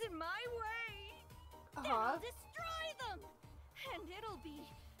stands in my way, then I'll destroy them, and it'll be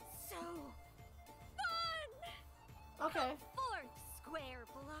so fun. Okay. 4 square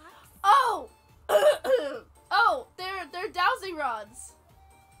blocks. Oh! Oh, they're dowsing rods.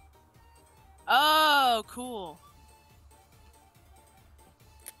 Oh, cool.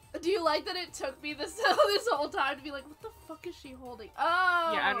 Do you like that it took me this this whole time to be like, what the fuck is she holding?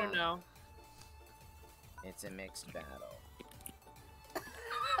 Oh! Yeah, I don't know. It's a mixed battle.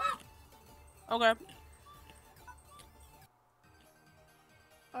 Okay.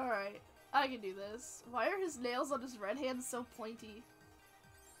 Alright, I can do this. Why are his nails on his red hand so pointy?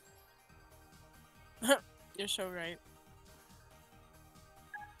 You're so right.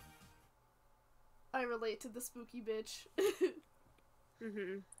 I relate to the spooky bitch.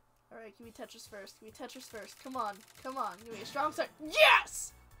 Mm-hmm. Alright, give me Tetris first. Give me Tetris first. Come on. Come on. Give me a strong start.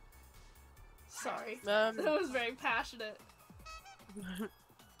 Yes! Sorry. That was very passionate.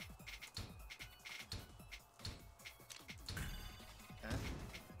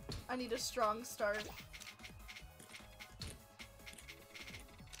 I need a strong start.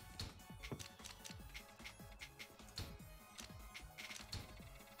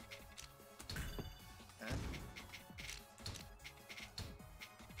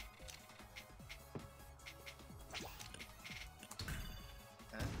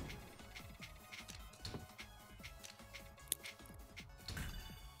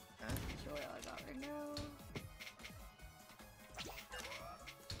 Show what I got right now.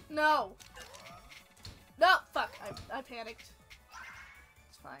 No! No! Fuck! I panicked.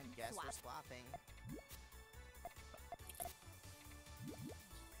 It's fine. Guess we're swapping.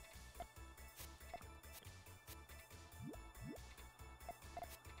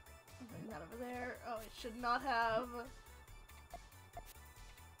 Bring that over there. Oh, it should not have.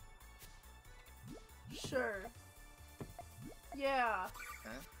 Sure. Yeah.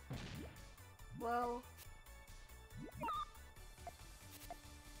 Huh? Well.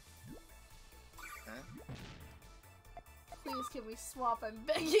 Huh? Please, can we swap? I'm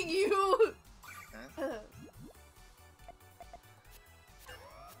begging you! Huh?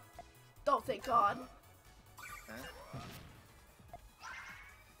 Oh, thank God. Huh?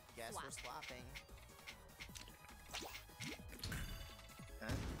 Guess we're swapping.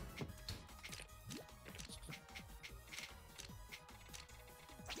 Huh?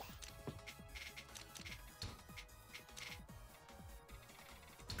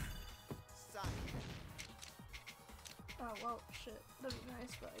 Son. Oh, well, shit. That'd be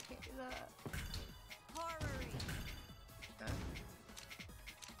nice, but I can't do that. Horror-y. Huh?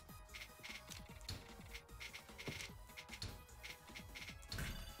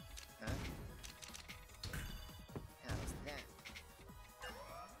 Huh? How's that?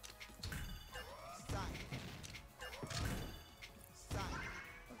 Son. Son.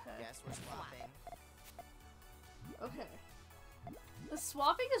 Okay. Guess we're swapping. Okay. The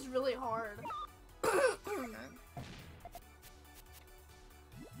swapping is really hard. Huh?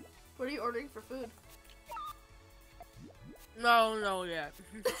 What are you ordering for food? No, yet.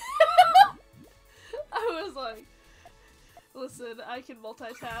 I was like, listen, I can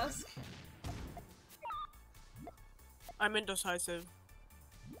multitask. I'm indecisive.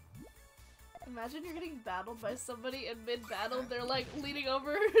 Imagine you're getting battled by somebody in mid-battle, they're like leaning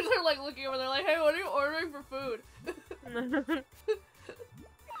over, they're like looking over, they're like, hey, what are you ordering for food?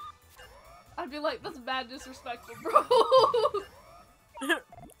 I'd be like, that's bad disrespectful, bro.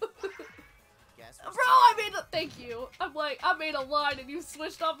 Bro, I made a- thank you. I'm like, I made a line and you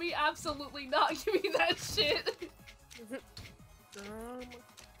switched on me? Absolutely not. Give me that shit.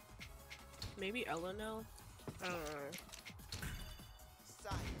 Maybe Eleanor? I don't know.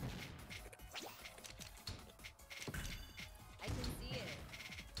 I can see it.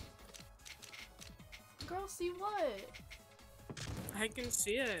 Girl, see what? I can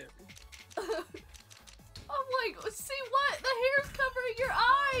see it. I'm like, see what? The hair's covering your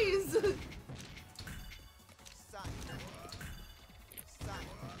eyes!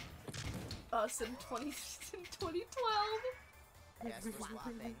 Us in 2012. Yes, we're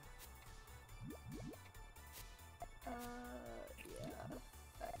swapping. Yeah,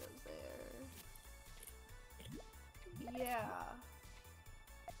 that goes there.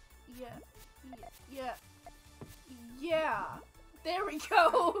 Yeah. Yeah. There we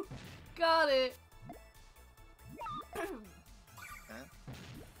go. Got it. Huh?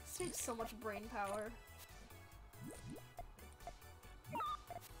 This takes so much brain power.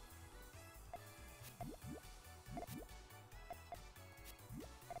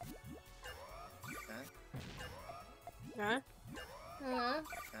 Huh? Huh?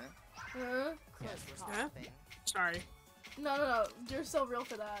 Yes, we're Huh? swapping. Sorry. No. You're so real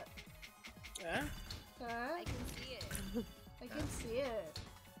for that. Huh? I can see it. I can see it.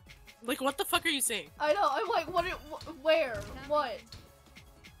 Like, what the fuck are you saying? I know. I'm like, what? Where? What?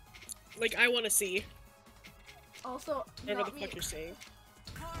 Like, I want to see. Also, Whatever not the me. fuck you're saying.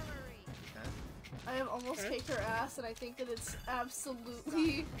 I have almost kicked her ass, and I think that it's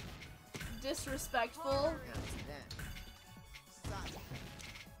absolutely disrespectful.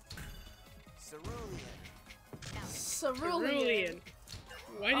 Cerulean.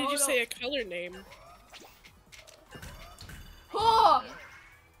 Why did you say a color name? Oh!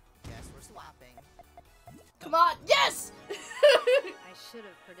 Yes, we're swapping. Come on, yes! I should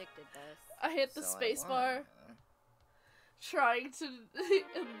have predicted this. I hit the So I space won. bar, trying to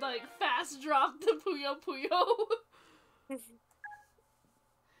like fast drop the Puyo Puyo,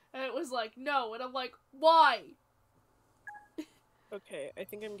 and it was like no, and I'm like, why? Okay, I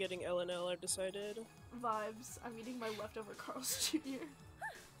think I'm getting LNL, I've decided. Vibes. I'm eating my leftover Carl's Jr.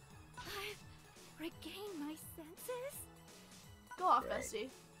 I've regained my senses? Go off, bestie.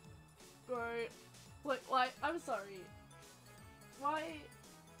 Right. Wait, why? I'm sorry. Why?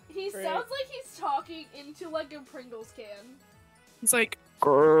 He Right. sounds like he's talking into like a Pringles can. He's like,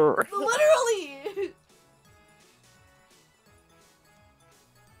 grrr. Literally!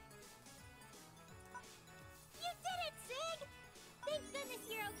 You did it, Sig! Thank goodness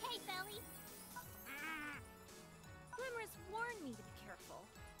you're okay, Belly. Glimmer's warned me to be careful.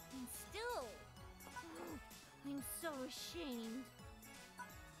 And still... I'm so ashamed.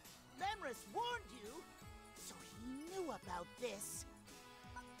 Lemris warned you, so he knew about this.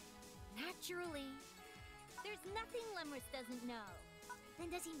 Naturally. There's nothing Lemris doesn't know. Then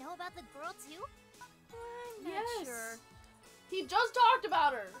does he know about the girl, too? I'm not Yes. sure. He just talked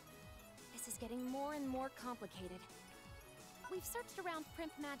about her! This is getting more and more complicated. We've searched around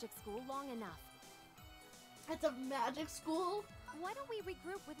Primp Magic School long enough. At the magic school? Why don't we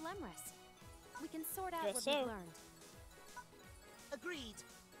regroup with Lemris? We can sort out Guess what so. we've learned. Agreed.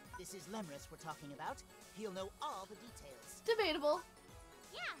 This is Lemris we're talking about. He'll know all the details. Debatable.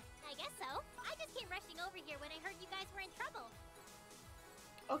 Yeah, I guess so. I just came rushing over here when I heard you guys were in trouble.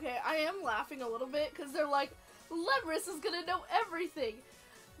 Okay, I am laughing a little bit because they're like, Lemris is gonna know everything.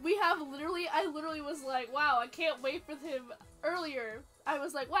 I literally was like, wow, I can't wait for him earlier. I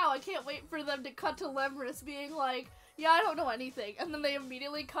was like, wow, I can't wait for them to cut to Lemris being like, yeah, I don't know anything. And then they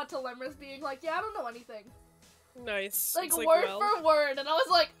immediately cut to Lemris being like, yeah, I don't know anything. Nice. Like, It's word well. for word. And I was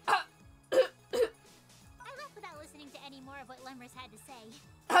like, I left without listening to any more of what Lemris had to say.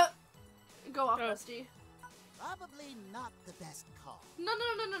 go off, Oh. bestie. Probably not the best call. No.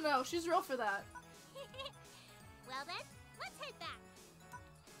 She's real for that. Well then, let's head back.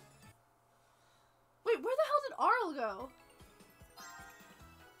 Wait, where the hell did Arl go?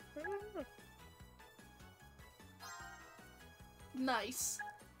 Nice.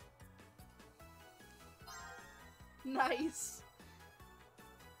 Nice.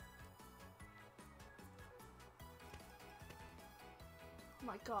 Oh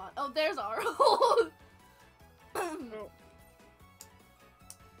my god. Oh, there's Arl. Oh.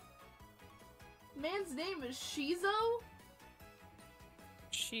 Man's name is Shizo?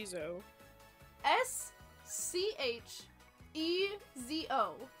 Shizo. S-C-H-E-Z-O.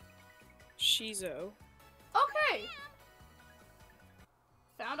 Shizo. Okay.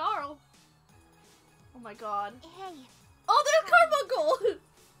 Found Arl. Oh my god. Hey. Oh, there's Carbuncle!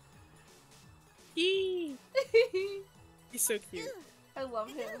 Yee! He's so cute. I love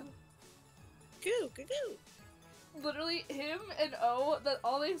him. Goo, goo, goo. Literally, him and O, that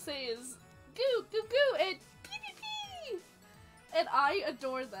all they say is goo, goo, goo, and pee, pee, pee! And I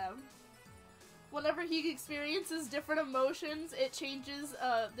adore them. Whenever he experiences different emotions, it changes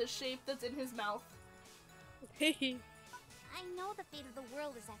the shape that's in his mouth. Hey. I know the fate of the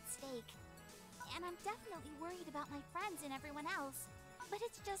world is at stake. And I'm definitely worried about my friends and everyone else. But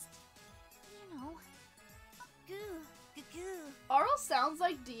it's just, you know, goo, goo, goo. Arl sounds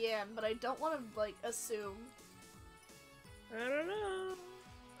like Deanne, but I don't want to, like, assume. I don't know.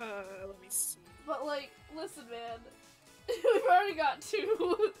 Let me see. But, like, listen, man. We've already got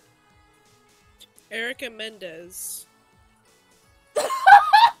 2. Erica Mendez.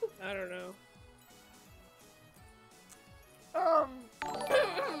 I don't know.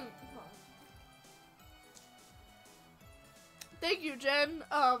 Thank you, Jen.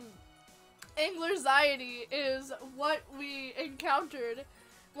 Anxiety is what we encountered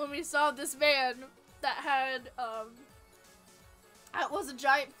when we saw this man that had, that was a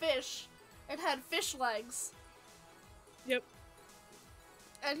giant fish and had fish legs. Yep.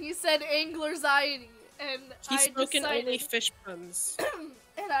 And he said anxiety, and He's I spoken decided, only fish puns.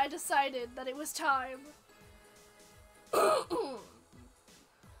 and I decided that it was time. Goo,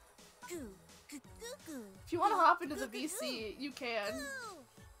 goo, goo, goo. If you want to hop into the VC, you can. Goo,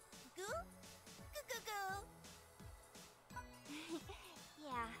 goo, goo, goo, goo.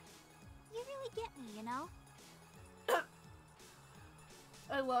 Yeah, you really get me, you know?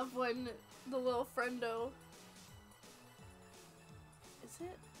 I love when the little friendo. Is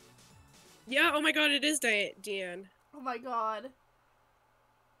it? Yeah, oh my god, it is Deanne. Oh my god.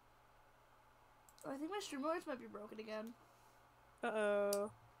 I think my stream alerts might be broken again. Uh-oh.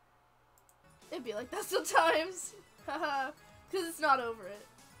 It'd be like that sometimes. Haha. Because it's not over it.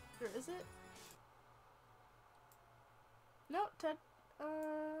 Or is it? No,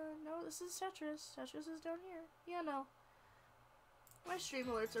 no, this is Tetris. Tetris is down here. Yeah, no. My stream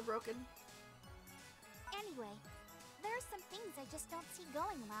alerts are broken. Anyway, there are some things I just don't see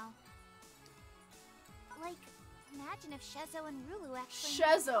going well. Like, imagine if Shezo and Rulu actually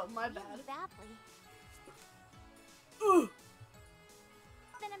Shezo, my really bad. badly. Ugh.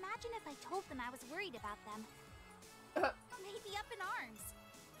 Then imagine if I told them I was worried about them. They'd be up in arms.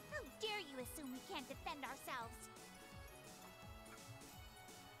 How dare you assume we can't defend ourselves?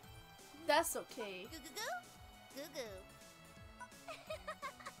 That's okay. Goo goo goo? Goo goo.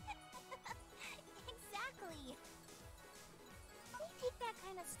 Exactly. They take that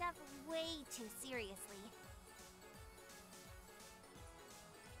kind of stuff way too seriously.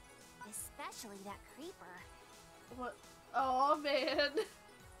 Especially that creeper. What? Oh man.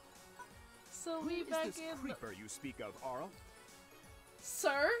 So we Who is back this in. creeper you speak of, Arl?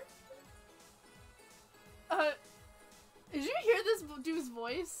 Sir? Did you hear this dude's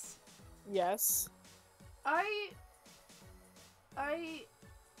voice? Yes. I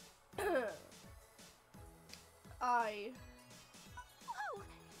Whoa!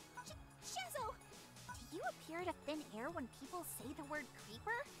 Shezo! Do you appear out of thin air when people say the word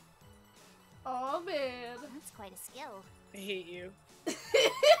creeper? Oh man. That's quite a skill. I hate you.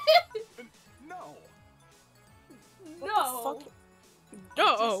 No. No.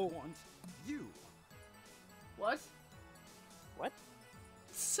 No. Just want you. What? What?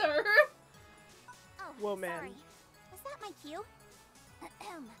 Sir? Oh, Woman. sorry. Was that my cue?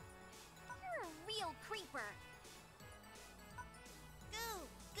 You're a real creeper. Goo,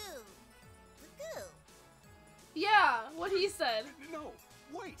 goo, goo. Yeah, what he said. No,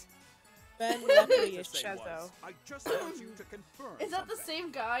 wait. Ben What I Lepley meant to is say Shezo. was, I just want you to confirm Is that the something.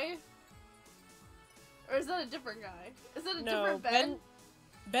 same guy? Or is that a different guy? Is that a No, different Ben?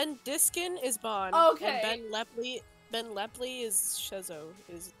 Ben Diskin is Bond. Okay. And Ben Lepley is Shezo,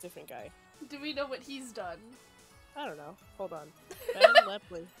 is a different guy. Do we know what he's done? I don't know. Hold on. Ben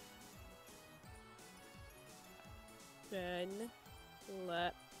Lepley. Ben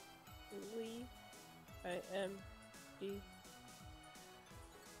Lepley. IMD.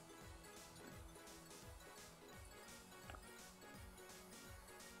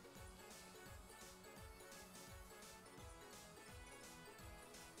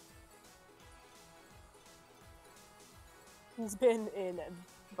 He's been in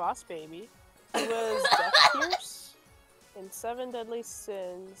Boss Baby. He was Death Pierce in Seven Deadly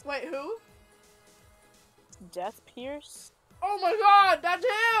Sins. Wait, who? Death Pierce? Oh my god, that's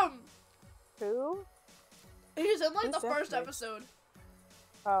him! Who? He's in like Who's the Death first Pierce? episode.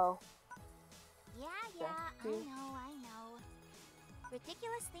 Oh. Yeah, I know.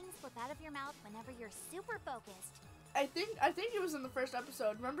 Ridiculous things slip out of your mouth whenever you're super focused. I think it was in the first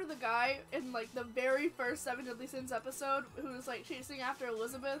episode. Remember the guy in like the very first Seven Deadly Sins episode who was like chasing after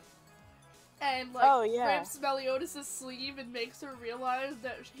Elizabeth and like rips Meliodas' sleeve and makes her realize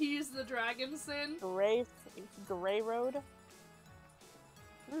that he's the dragon sin? Gray Road?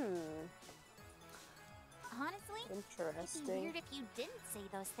 Honestly, interesting. It'd be weird if you didn't say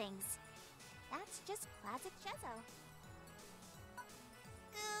those things. That's just classic Chezo.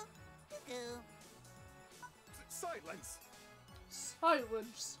 Goo. Silence!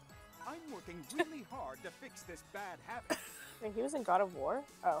 Silence. I'm working really hard to fix this bad habit. Wait, he was in God of War?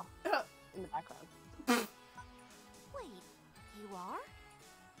 Oh, in the background. Wait, you are?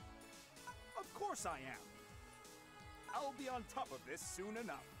 Of course I am. I'll be on top of this soon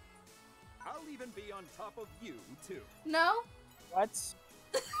enough. I'll even be on top of you, too. No? What?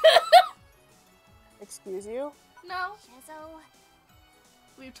 Excuse you? No. Chezo.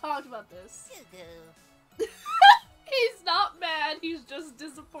 We've talked about this. Goo. He's not mad, he's just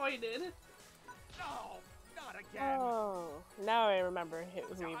disappointed. No, not again. Oh, now I remember who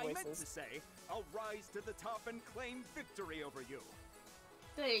he I meant to voices. say, I'll rise to the top and claim victory over you.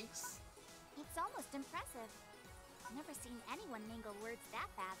 Thanks. It's almost impressive. I've never seen anyone mingle words that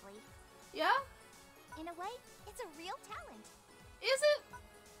badly. Yeah? In a way, it's a real talent. Is it?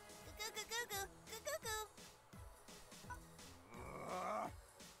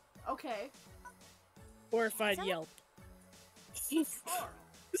 Goo. Okay. Horrified yelp.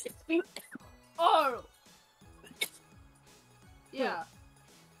 Oh! Yeah.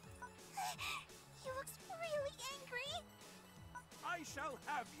 He looks really angry. I shall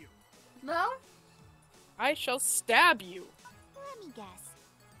have you. No? I shall stab you. Let me guess.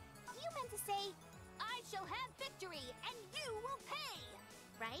 You meant to say, I shall have victory and you will pay,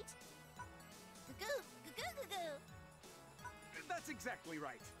 right? Goo. That's exactly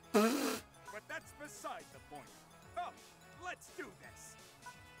right. But that's beside the point. Come, let's do this.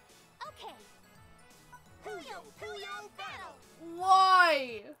 Okay. Puyo battle.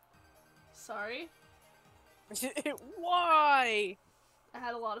 Why? Sorry. Why? I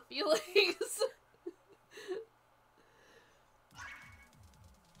had a lot of feelings.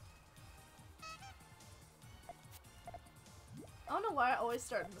 I don't know why I always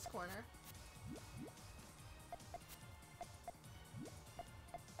start in this corner.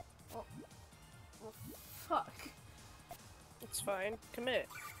 Well, fuck. It's fine. Commit.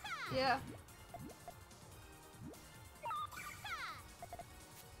 Yeah.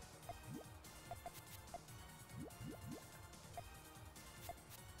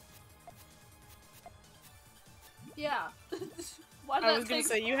 Yeah. Why did I that was gonna take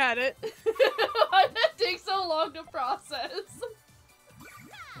say you had it. Why did that take so long to process?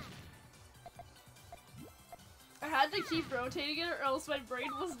 I had to keep rotating it or else my brain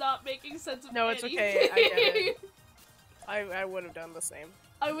was not making sense of No, it's anything. okay. I get it. I would have done the same.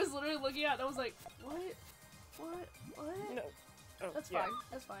 I was literally looking at it and I was like, what? What? No. Oh, That's yeah. fine.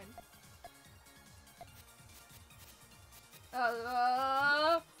 That's fine.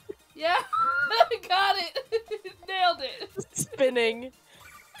 Yeah, got it. Nailed it. Spinning.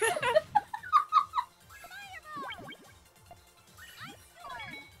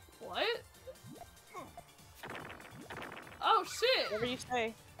 What? Oh shit. Whatever you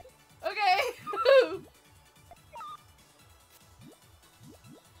say. Okay.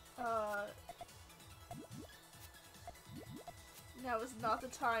 Now is not the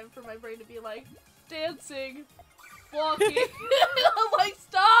time for my brain to be like, dancing, walking. I'm like,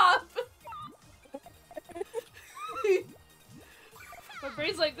 stop! My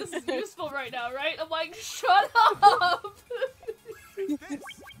brain's like, this is useful right now, right? I'm like, shut up! I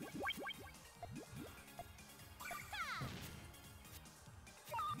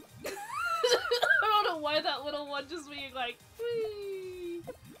don't know why that little one just being like, whee.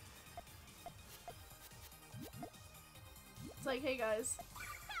 It's like, hey guys,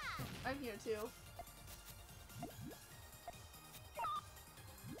 I'm here too.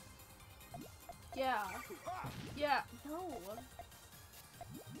 Yeah. Yeah. No.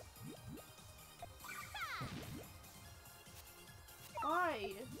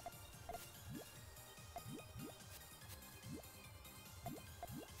 Why?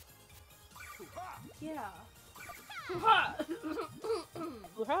 Yeah. Hoo-ha!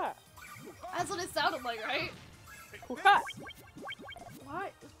 Hoo-ha! That's what it sounded like, right? Hoo-ha!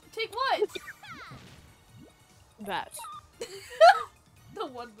 Why? Take what? That. The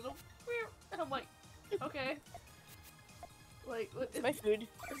one little... And I'm like, okay. Like, what, My food.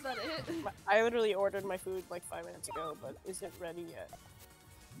 is that it? I literally ordered my food like 5 minutes ago, but isn't ready yet.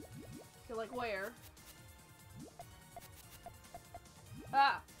 You're like, where?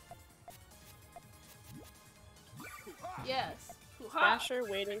 Ah. Yes. Hoo-ha. Basher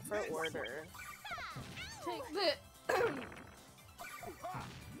waiting for order. Take the.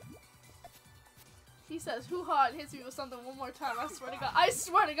 He says hoo-ha and hits me with something one more time. I swear to God. I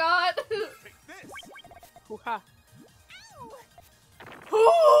swear to God. Hoo-ha.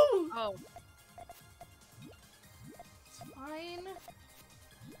 Oh. It's fine.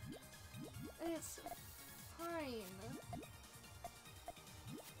 It's fine.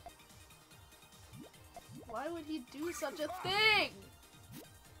 Why would he do such a thing?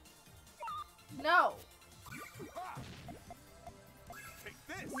 No.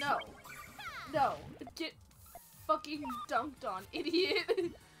 No. No. Get fucking dunked on,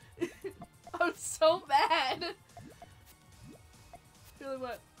 idiot. I'm so mad. Really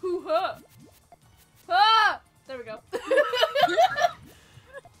what? Hoo-ha! Ah! There we go.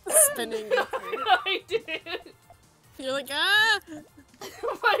 Spinning. I did. You're like, ah!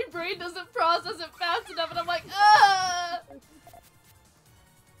 My brain doesn't process it fast enough, and I'm like, ah!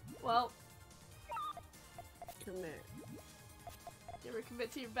 Well. Commit. You ever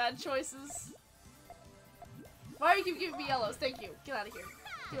commit to your bad choices? Why do you keep giving me yellows? Thank you. Get out of here.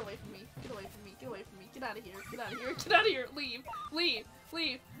 Get away from me. Get away from me. Get away from me. Get out of here. Get out of here. Get out of here. Leave. Leave.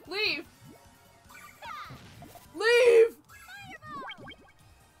 Leave. Leave. Leave!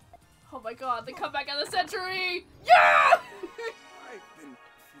 Oh my God, the comeback of the century! Yeah!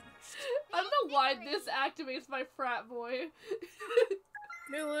 I don't know why this activates my frat boy.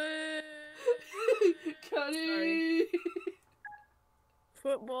 Cuddy!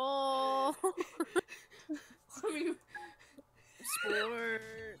 Football! Let me...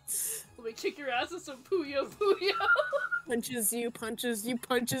 Sports! Let me kick your ass with some PuyoPuyo! Punches you, punches you,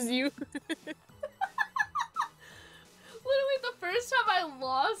 punches you! Literally, the first time I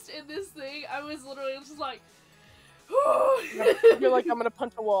lost in this thing, I was literally just like... You're like, I'm gonna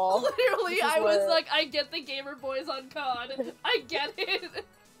punch a wall. Literally, I was like, I get the gamer boys on COD. I get it.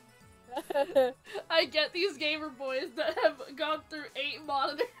 I get these gamer boys that have gone through 8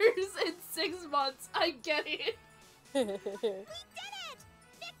 monitors in 6 months. I get it. We did it!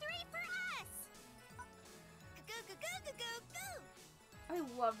 Victory for us! Go-go-go-go-go-go! I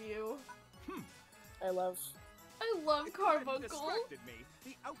love you. I love Carbuncle. Distracted me,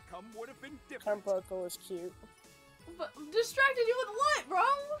 the outcome would have been different. Carbuncle is cute. But distracted you with what, bro?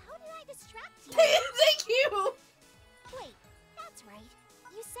 How did I distract you? Thank you! Wait, that's right.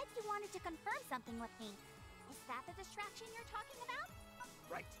 You said you wanted to confirm something with me. Is that the distraction you're talking about?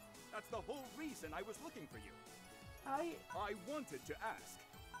 Right. That's the whole reason I was looking for you. I wanted to ask.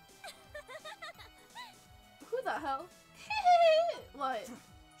 Who the hell? What?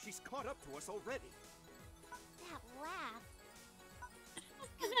 She's caught up to us already. That laugh.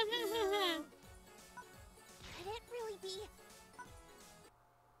 Could it really be?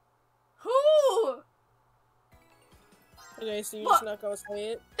 Who? Okay, so you're just not gonna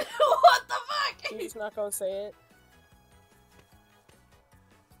say it? What the fuck? You're just not gonna say it?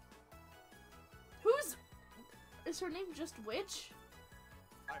 Who's... Is her name just Witch?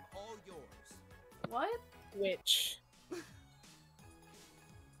 I'm all yours. What? Witch.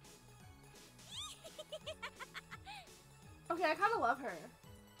 Okay, I kind of love her.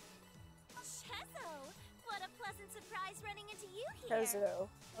 Chezo, what a pleasant surprise running into you here. Chezo.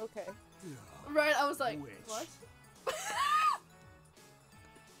 Okay. Right, I was like, what?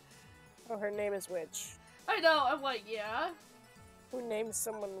 Oh, her name is Witch. I know, I'm like, yeah. Who names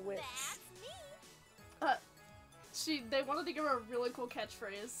someone Witch? That's me. They wanted to give her a really cool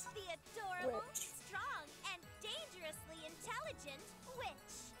catchphrase. The adorable, Witch. strong, and dangerously intelligent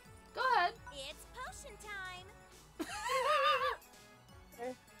witch. Go ahead. It's potion time.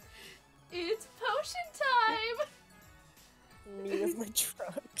 It's potion time! Me with my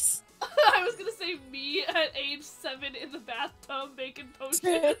trucks. I was gonna say me at age 7 in the bathtub making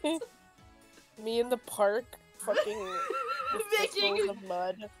potions. Me in the park, fucking with Making- of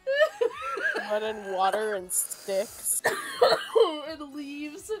mud. Mud and water and sticks. And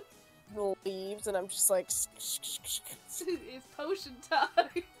leaves. The leaves, and I'm just like, It's potion time.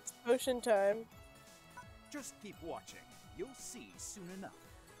 it's potion time. Just keep watching. You'll see soon enough.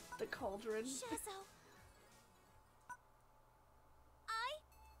 The cauldron. Chezo. I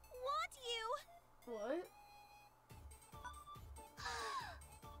want you. What?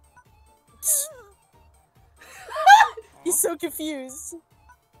 He's so confused.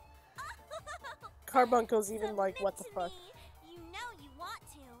 Carbuncle's even like, what the fuck? You know you want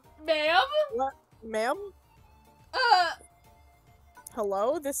to. Ma'am? What? Ma'am?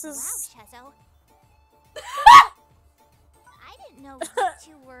 Hello? This is... Wow, Chezo. I didn't know you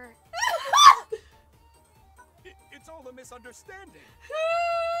two were... It's all a misunderstanding.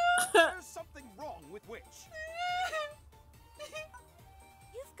 There's something wrong with Witch.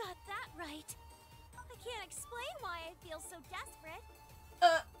 You've got that right. I can't explain why I feel so desperate.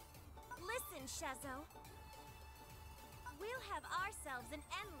 Listen, Shezo. We'll have ourselves an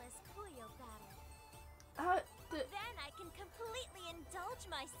endless Puyo battle. Then I can completely indulge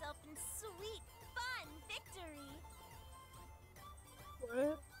myself in sweet, fun victory.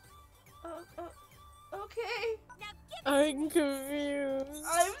 What? Okay. Now give I'm confused.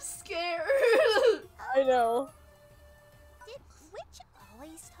 I'm scared. I know. Did Witch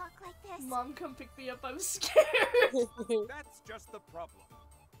always talk like this? Mom, come pick me up. I'm scared. That's just the problem.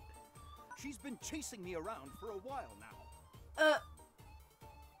 She's been chasing me around for a while now.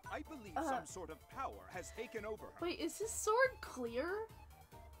 I believe some sort of power has taken over her. Wait, is his sword clear?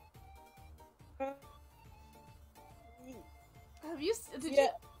 Have you? Did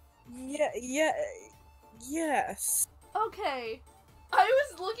you? Yes. Okay. I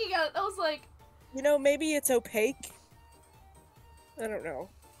was looking at it. I was like, You know, maybe it's opaque. I don't know.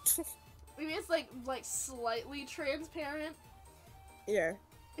 maybe it's like slightly transparent. Yeah.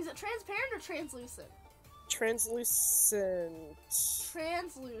 Is it transparent or translucent? Translucent.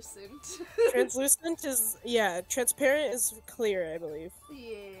 Translucent. Translucent is, yeah, transparent is clear, I believe.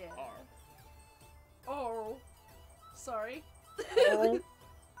 Yeah. Oh. Sorry. You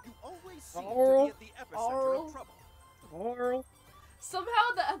always seem to be at the epicenter of trouble. Oral.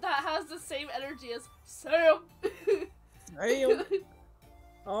 Somehow that has the same energy as Sam. Damn.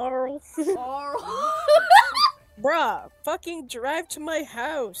 Oral. Oral. Bruh, fucking drive to my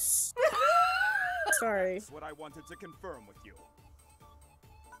house. Sorry. That's what I wanted to confirm with you.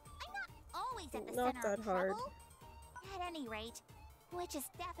 I'm not always at the Not center that of hard. trouble. At any rate, Witch is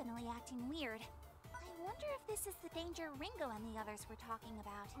definitely acting weird. I wonder if this is the danger Ringo and the others were talking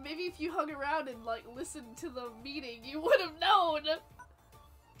about. Maybe if you hung around and listened to the meeting, you would have known.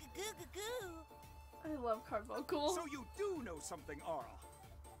 Goo. I love Carbuncle. So you do know something, Arl.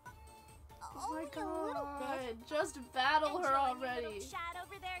 Oh my Only a little god! bit. Just battle her Enjoying your already. little chat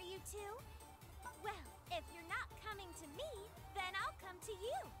over there, you two? Well, if you're not coming to me, then I'll come to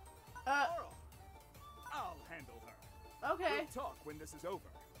you. Arl, I'll handle her. Okay. We'll talk when this is over.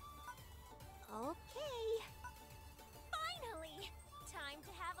 Okay. Finally! Time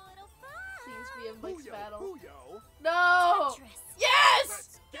to have a little fun! Seems to be a mixed battle. Puyo. No! Tetris. Yes!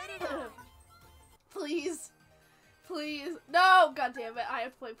 Let's get it on. Please. Please. No! God damn it. I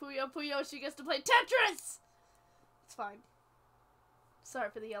have to play Puyo Puyo. She gets to play Tetris! It's fine. Sorry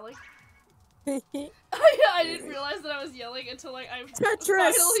for the yelling. I didn't realize that I was yelling until I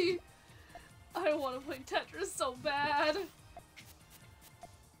Tetris! finally... I want to play Tetris so bad.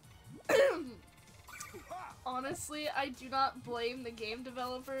 Honestly, I do not blame the game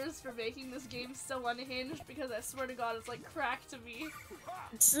developers for making this game so unhinged because I swear to God, it's like crack to me.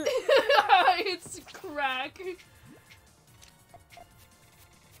 It's crack.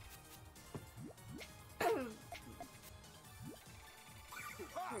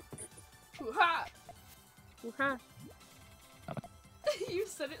 Hoo-ha! Hoo-ha. You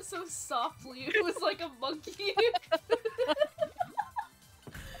said it so softly, it was like a monkey.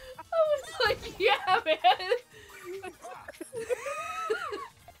 I was like, yeah, man.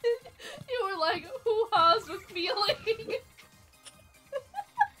 You were like, hoo-ha's with feeling.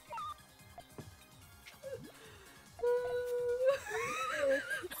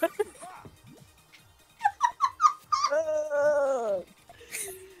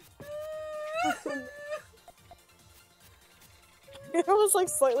 I was like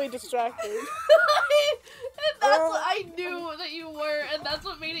slightly distracted. And that's what I knew that you were, and that's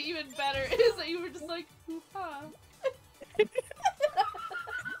what made it even better, is that you were just like, hoo-ha.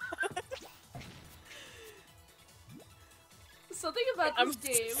 Something about this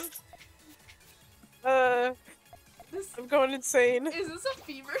game. I'm going insane. Is this a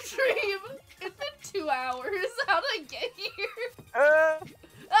fever dream? It's been 2 hours. How did I get here? Ah!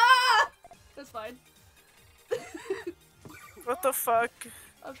 That's fine. What the fuck?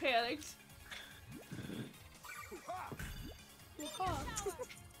 I'm panicked.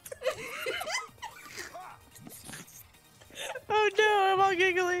 Oh no, I'm all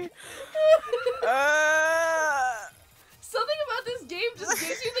giggly. Something about this game just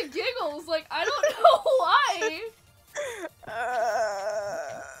gives you the giggles. Like, I don't know why.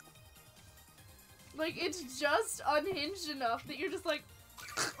 Like, it's just unhinged enough that you're just like...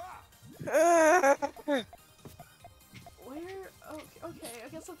 Where? Okay, I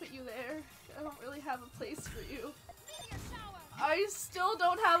guess I'll put you there. I don't really have a place for you. I still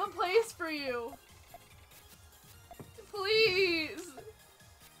don't have a place for you. Please.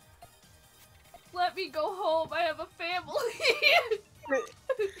 Let me go home. I have a family.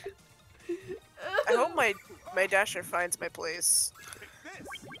 I hope my dasher finds my place.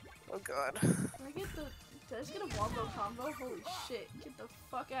 Oh god. Did I just get a wombo combo? Holy shit. Get the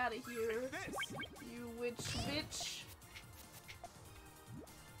fuck out of here. You witch bitch.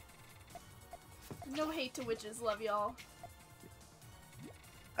 No hate to witches, love y'all.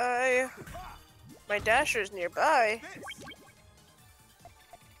 My dasher's nearby.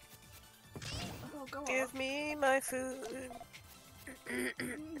 Oh, go Give off. me my food.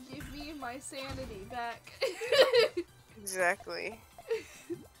 Give me my sanity back. Exactly.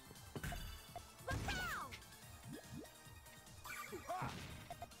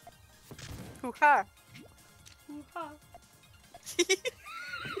 Hoo-ha! Hoo-ha.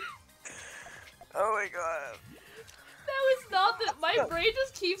 Oh my god. That was not that. My brain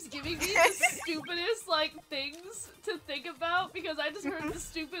just keeps giving me the stupidest, like, things to think about because I just heard the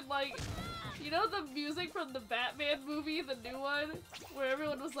stupid, like, you know the music from the Batman movie, the new one? Where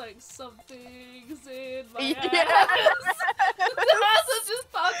everyone was like, something's in my ass. That's what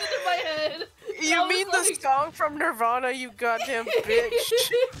just popped into my head. You mean the song from Nirvana, you goddamn bitch?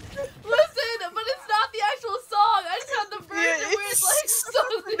 Listen, but it's not the actual song. I just had the version where it's like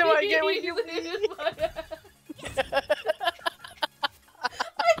something No, I get what you in my ass. I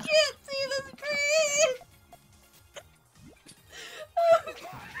can't see the screen.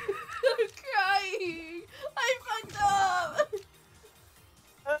 I'm crying. I fucked up.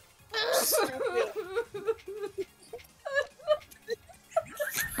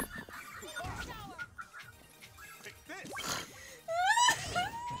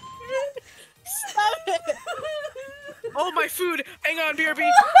 Stop it! Oh, my food! Hang on, BRB!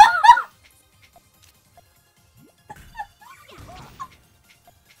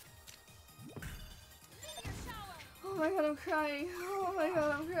 Oh my god, I'm crying. Oh my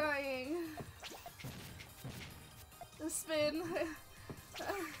god, I'm crying. The spin.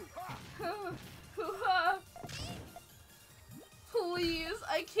 Please,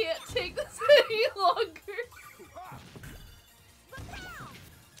 I can't take this any longer.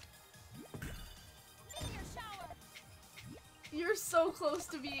 You're so close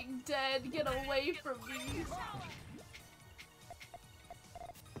to being dead. Get away from me.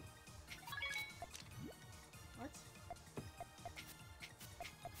 What?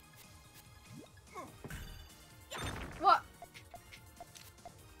 What?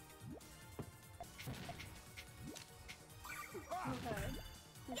 Okay.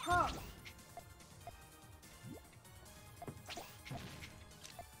 Huh.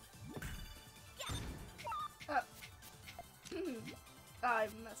 I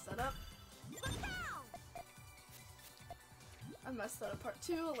messed that up. I messed that up part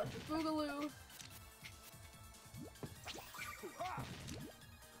 2, Electric Boogaloo.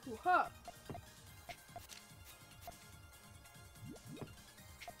 Hoo-ha!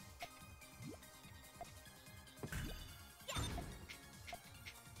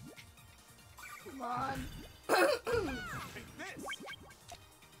 Come on.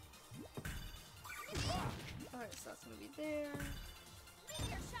 Alright, so that's gonna be there.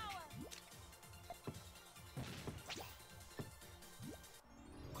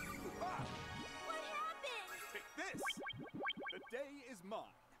 Take this! The day is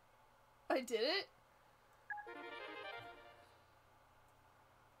mine. I did it?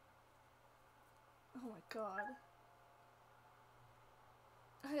 Oh my god.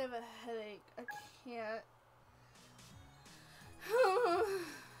 I have a headache. I can't.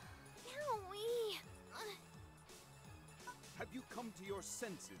 Have you come to your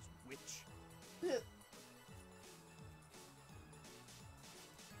senses, witch? Yeah,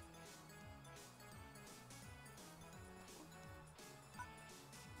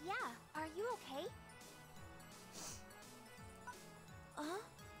 are you okay?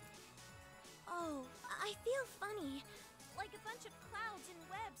 Oh, I feel funny. Like a bunch of clouds and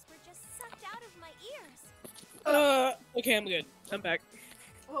webs were just sucked out of my ears. Okay, I'm good. I'm back.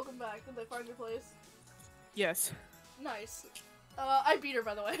 Welcome back. Did they find your place? Yes. Nice. I beat her,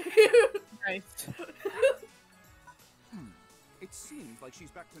 by the way. Nice. It seems like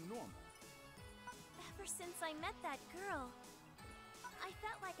she's back to normal. Ever since I met that girl, I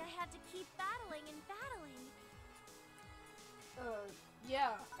felt like I had to keep battling and battling.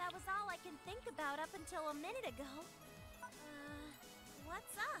 Yeah. That was all I can think about up until a minute ago.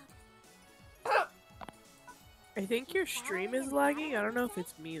 What's up? I think your stream is lagging. I don't know if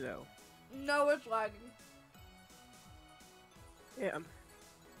it's me though. No, it's lagging. Yeah.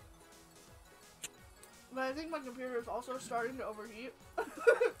 But I think my computer is also starting to overheat.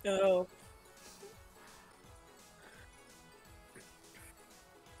 Oh.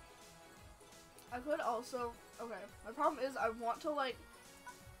 I could also, okay, my problem is I want to like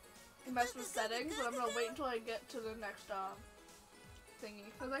mess with settings, but I'm gonna wait until I get to the next thingy,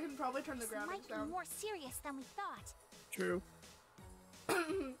 because I can probably turn the This graphics might be down. more serious than we thought. True.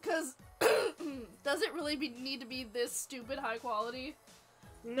 Because does it really need to be this stupid high quality?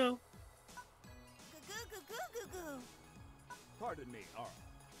 No. Pardon me, Arl.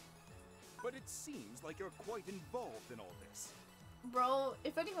 But it seems like you're quite involved in all this. Bro,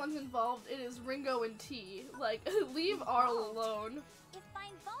 if anyone's involved, it is Ringo and T. Like, leave Arl alone. If by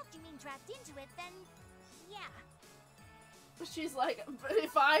involved you mean dragged into it, then yeah. She's like,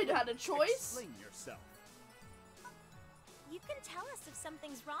 if I had a choice. Explain yourself. You can tell us if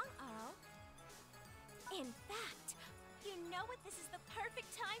something's wrong, Arl. In fact, you know what this is the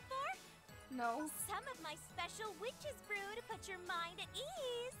perfect time for? No. Some of my special witch's brew to put your mind at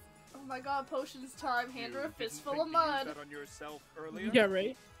ease. Oh my god, potions time. Hand her a You fistful didn't of think to mud. use that on yourself earlier? Yeah,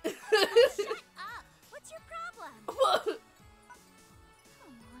 right. Shut up! What's your problem? Come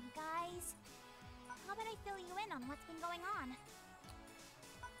on, guys. How about I fill you in on what's been going on?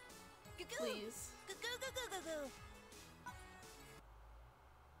 Please.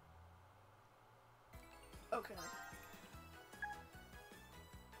 Okay.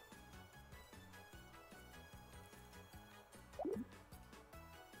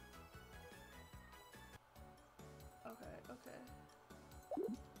 Okay.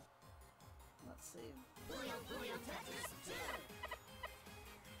 Let's see. PuyoPuyo Tetris 2!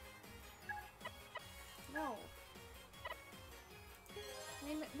 No.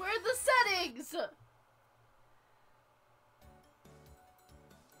 Where are the settings?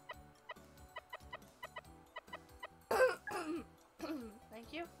 Thank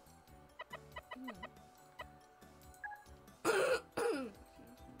you.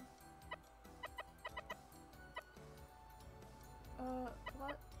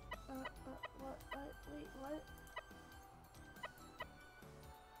 What? Wait, what?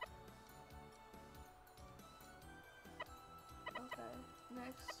 Okay,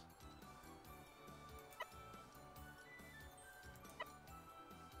 next.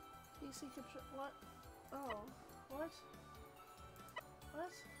 PC control, what? Oh, what?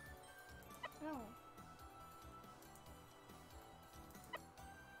 What? No.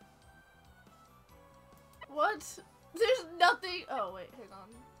 What? There's nothing. Oh wait, hang on.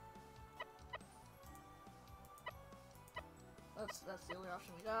 That's the only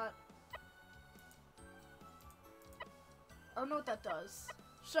option we got. I don't know what that does.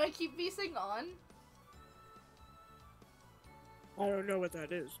 Should I keep VSync on? I don't know what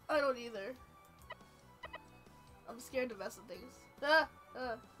that is. I don't either. I'm scared to mess with things.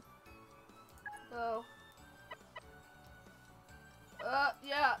 Oh.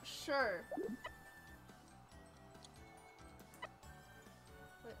 Yeah, sure.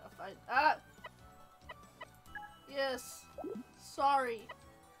 Wait, I'll find. Yes. Sorry.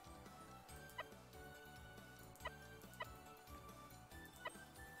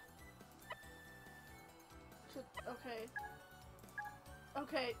 Okay.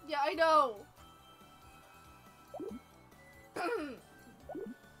 Okay, yeah, I know.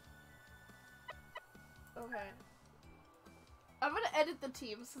 Okay. I'm gonna edit the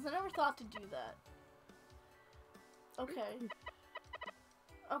teams since I never thought to do that. Okay.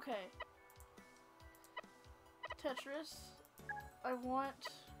 Okay. Tetris. I want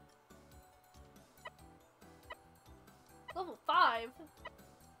level 5? What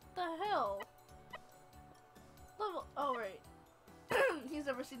the hell? Level, oh right. He's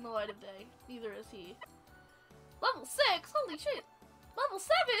never seen the light of day. Neither is he. Level 6? Holy shit! Level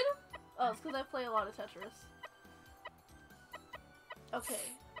 7? Oh, it's because I play a lot of Tetris.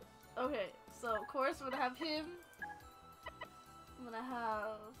 Okay. Okay, so of course I'm gonna have him. I'm gonna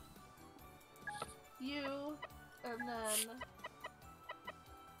have you, and then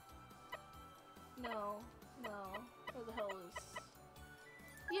no. Where the hell is?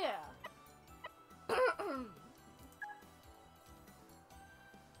 Yeah.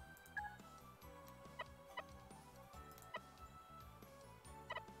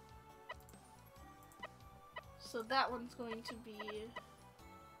 So that one's going to be.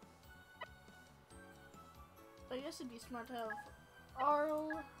 I guess it'd be smart to have Arl,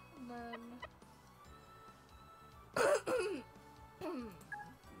 and then.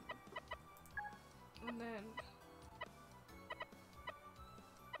 And then.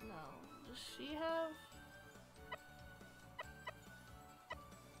 No. Does she have.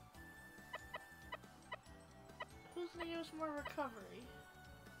 Who's gonna use more recovery?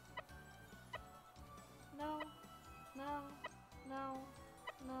 No.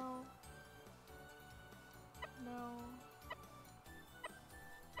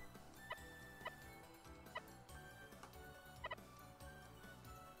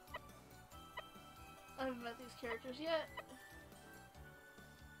 haven't met these characters yet.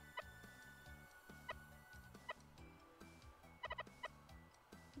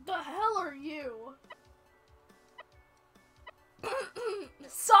 The hell are you?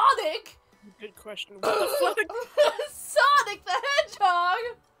 Sonic? Good question. What the fuck? Sonic the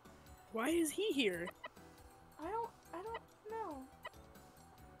Hedgehog! Why is he here? I don't know.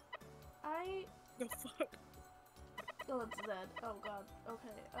 The fuck? Oh, it's Zed. Oh god. Okay.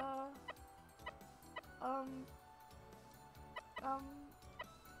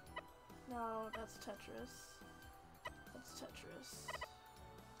 No, that's Tetris. That's Tetris.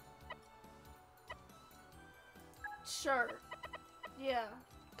 Sure. Yeah.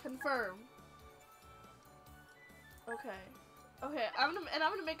 Confirm. Okay. Okay, I'm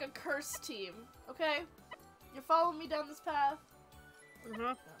gonna make a curse team. Okay? You're following me down this path?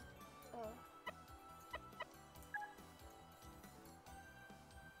 Uh-huh. Oh.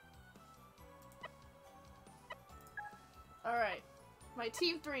 Alright. My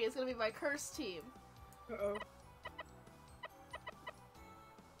team 3 is gonna be my curse team. Uh-oh.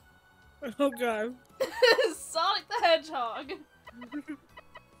 Oh god. Sonic the Hedgehog!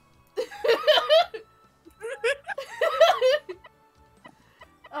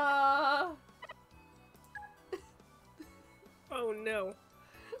 Oh no.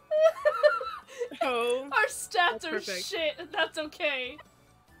 Oh. Our stats are perfect. shit, and that's okay.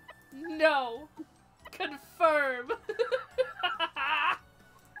 No. Confirm.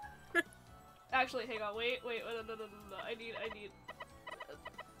 Actually, hang on, wait, no. I need,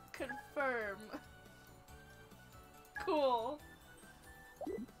 confirm. Cool.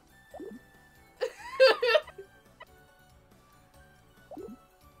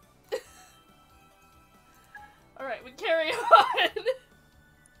 Alright, we carry on.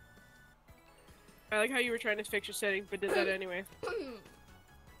 I like how you were trying to fix your setting, but did that anyway.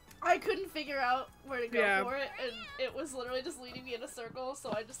 I couldn't figure out where to go Yeah. for it, and it was literally just leading me in a circle,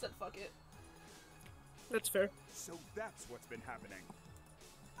 so I just said fuck it. That's fair. So that's what's been happening.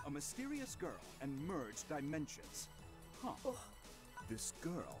 A mysterious girl and merged dimensions. Huh. Ugh. This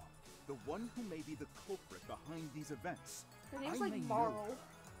girl, the one who may be the culprit behind these events. Her name's I like may know Marl. her.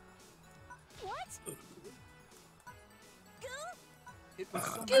 What? It was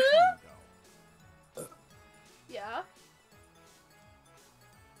some Goo? time ago. Yeah?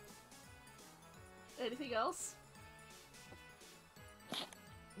 Anything else?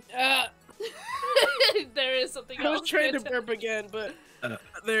 There is something else. I was trying to Fantastic. burp again, but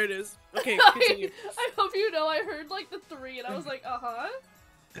there it is. Okay, I continue. hope you know I heard like the 3 and I was like, uh-huh.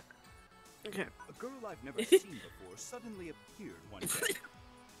 Okay. A girl I've never seen before suddenly appeared one day.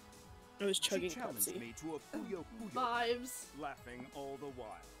 I was She chugging challenged Pepsi. me to a PuyoPuyo, Vibes. laughing all the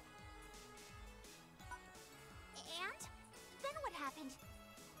while. And? Then what happened?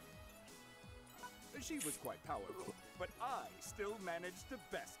 She was quite powerful, but I still managed to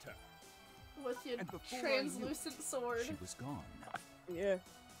best her. With your And before I knew translucent it, sword. She was gone. Yeah.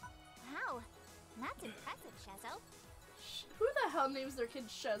 Wow. That's impressive, Shezo. Who the hell names their kid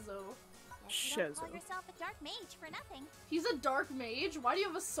Shezo? Guess you don't call Shezo. yourself a dark mage for nothing. He's a dark mage? Why do you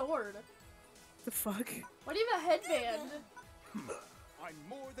have a sword? The fuck? Why do you have a headband? I'm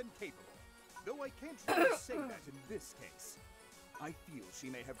more than capable, though I can't really say that in this case. I feel she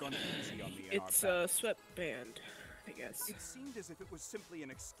may have gone easy on me in It's our a battle. sweatband, I guess. It seemed as if it was simply an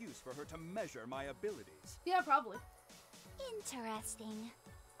excuse for her to measure my abilities. Yeah, probably. Interesting.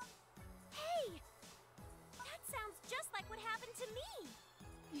 Hey! That sounds just like what happened to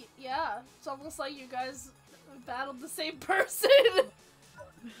me! Yeah, it's almost like you guys battled the same person.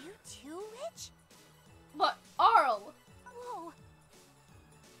 You too, Witch? But Arl. Whoa.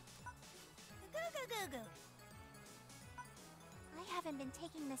 Goo-goo-goo-goo. I haven't been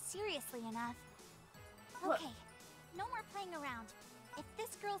taking this seriously enough. What? Okay, no more playing around. If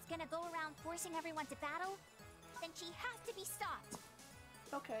this girl's gonna go around forcing everyone to battle, then she has to be stopped.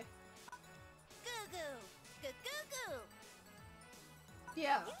 Okay. Goo-goo! Goo-goo-goo!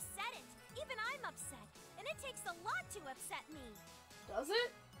 Yeah. You said it! Even I'm upset, and it takes a lot to upset me. Does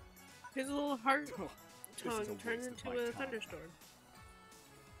it? His little heart This tongue is a turned waste of into my a time. thunderstorm.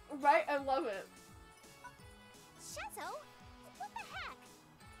 Right? I love it. Shezo, what the heck?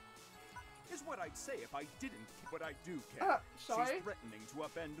 Is what I'd say if I didn't, but I do care. Sorry? She's threatening to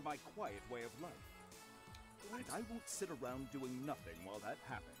upend my quiet way of life. And I won't sit around doing nothing while that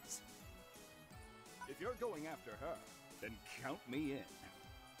happens. If you're going after her, then count me in.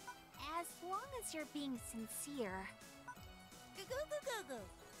 As long as you're being sincere. Goo-goo-goo-goo-goo.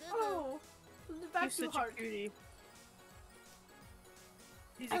 Goo-goo. Oh, back He's to such heart. a cutie.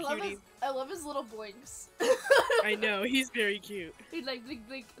 He's a I love cutie. his little blinks. I know, he's very cute. He's like blink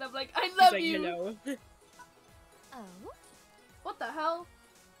blink, and I'm like, I He's love like, you. hello. Oh? What the hell?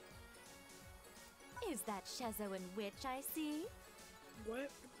 Is that Shezo and Witch I see?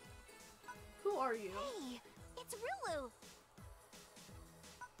 What? Who are you? Hey, it's Rulu.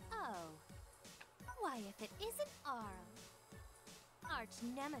 Oh. Why, if it isn't Arl. Arch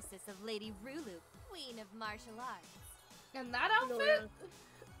nemesis of Lady Rulu, Queen of Martial Arts. And that outfit?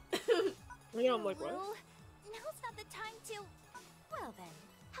 Yeah, I'm like, what? Rule, now's not the time to... Well then,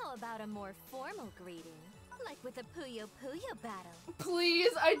 how about a more formal greeting? Like with a Puyo battle.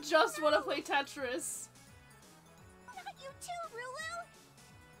 Please, I just want to play Tetris. Not you too,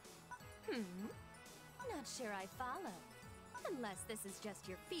 Rulu! Not sure I follow. Unless this is just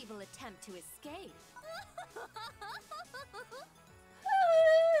your feeble attempt to escape.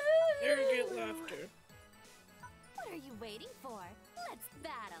 Arrogant laughter. What are you waiting for? Let's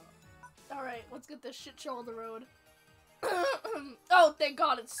battle. Alright, let's get this shit show on the road. Oh, thank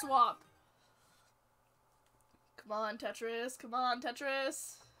God it's swap. Come on, Tetris. Come on,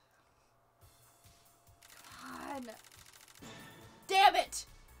 Tetris. Come on. Damn it!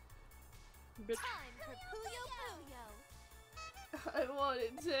 Time for Puyo Puyo! I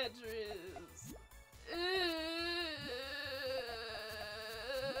wanted Tetris.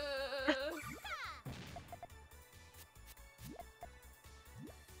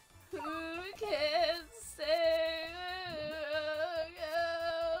 Who can say?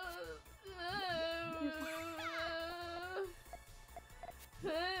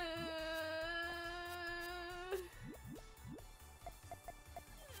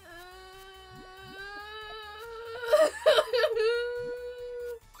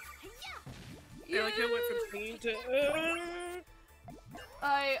 Yeah, like I went from singing to.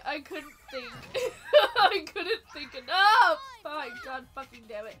 I couldn't think. I couldn't think enough. My God, fucking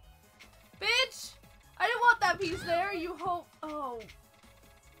damn it, bitch! I didn't want that piece there. You hope. Oh.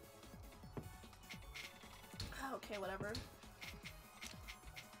 Okay, whatever.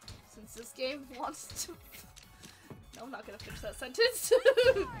 Since this game wants to. No, I'm not gonna finish that sentence.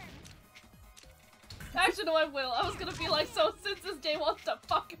 Actually, no, I will. I was gonna be like, so since this game wants to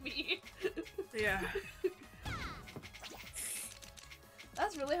fuck me. Yeah.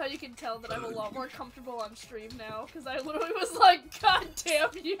 That's really how you can tell that I'm a lot more comfortable on stream now, because I literally was like, God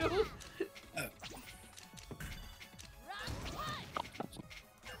damn you!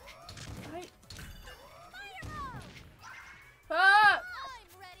 Ah!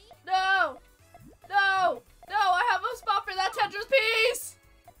 No! No! No! I have a spot for that Tetris piece!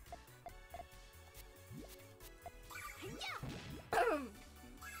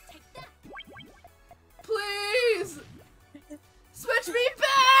 Please! Switch me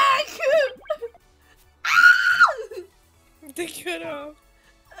back! They could have.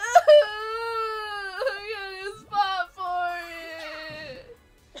 I got a spot for it!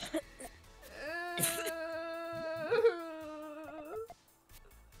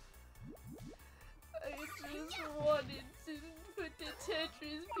 I just wanted to put the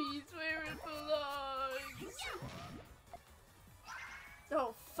Tetris piece where it belongs.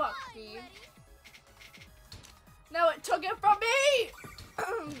 Oh, fuck me. No, it took it from me!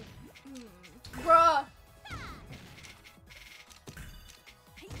 Bruh.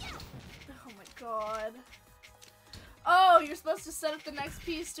 Oh my God. Oh, you're supposed to set up the next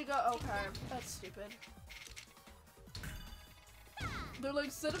piece to go. Okay, that's stupid. They're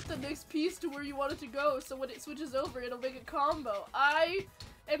like, set up the next piece to where you want it to go, so when it switches over, it'll make a combo. I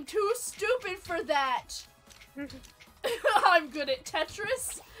am too stupid for that. I'm good at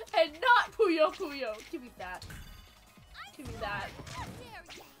Tetris and not Puyo Puyo. Give me that. Give me that.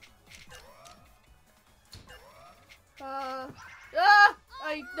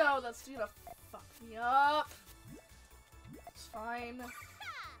 I know that's gonna fuck me up. It's fine.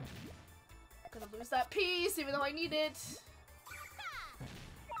 I'm gonna lose that piece even though I need it.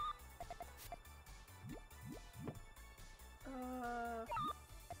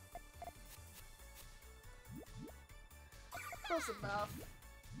 Close enough.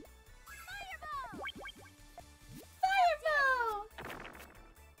 Fireball!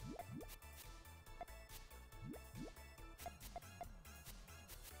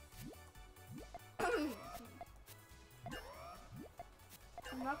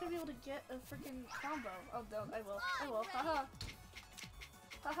 I'm not gonna be able to get a freaking combo. Oh no, I will. I will. Haha.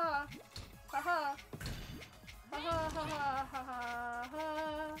 Haha. Haha. Haha. Haha.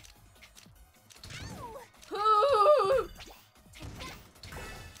 Haha. Ha.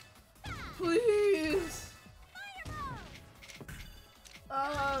 Please.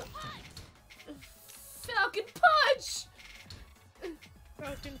 Falcon punch.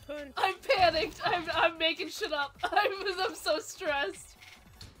 Falcon punch. I'm panicked. I'm making shit up. I'm so stressed.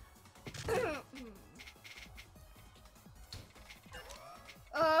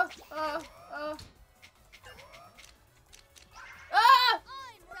 Ah!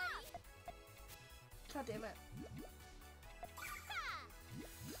 God damn it.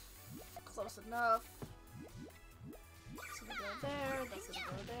 Close enough. That's gonna go there, that's gonna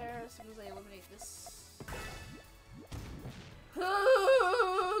go there, as soon as I eliminate this.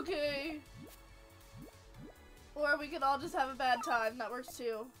 Okay. Or we could all just have a bad time, that works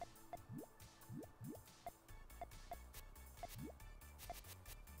too.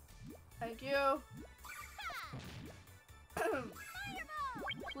 Thank you.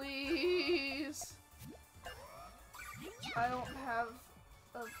 Please. I don't have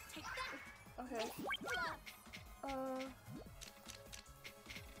a... Okay.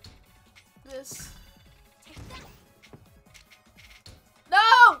 This.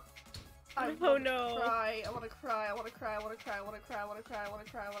 No! Oh no. Cry. I wanna cry. I wanna cry. I wanna cry. I wanna cry. I wanna cry. I wanna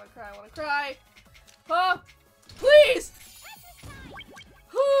cry. I wanna cry. I wanna cry. Huh? Please!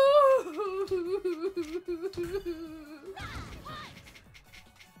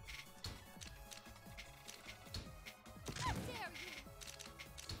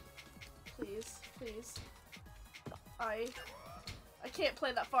 Please, please. I can't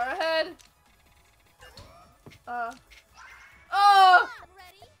play that far ahead.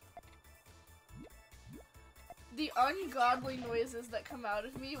 The ungodly noises that come out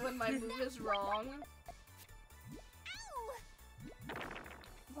of me when my move is wrong.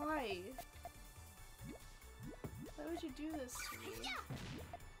 Why? Why would you do this to me?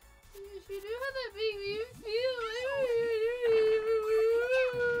 If you knew how that made me feel.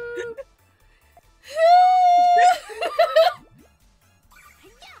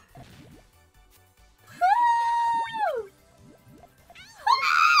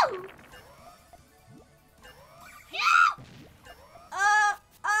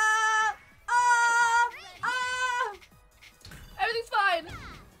 Everything's fine.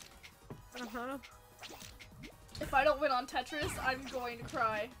 If I don't win on Tetris, I'm going to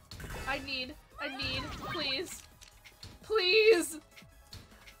cry. I need, please. Please!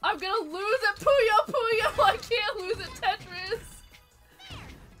 I'm gonna lose at PuyoPuyo! I can't lose at Tetris!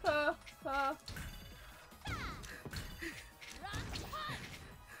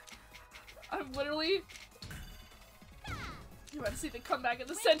 I'm literally... You're about to see the comeback of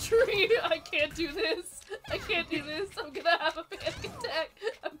the century! I can't do this! I can't do this! I'm gonna have a panic attack!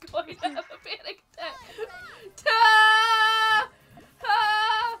 I'm going to have a panic attack!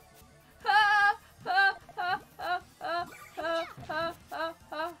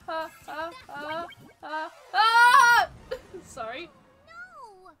 Sorry.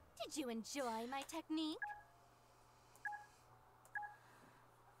 No! Did you enjoy my technique?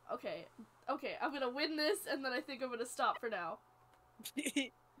 Okay, I'm gonna win this, and then I think I'm gonna stop for now.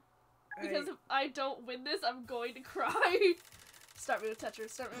 Because if I don't win this, I'm going to cry. Start me with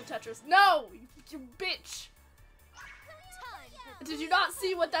Tetris, No! You bitch! Did you not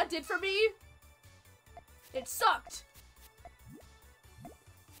see what that did for me? It sucked!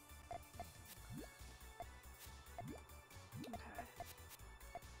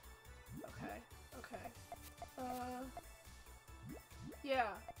 Okay. Yeah.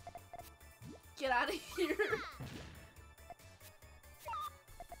 Get out of here.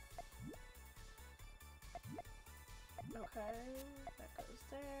 Okay, that goes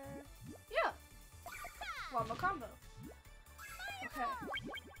there. Yeah! Wombo combo. Okay.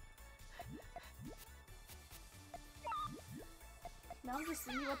 Now I'm just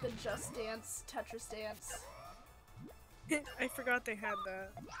thinking about the Just Dance Tetris dance. I forgot they had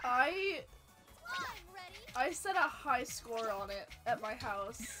that. I set a high score on it at my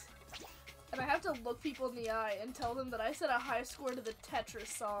house. And I have to look people in the eye and tell them that I set a high score to the Tetris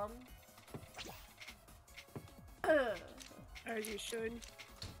song. As you should.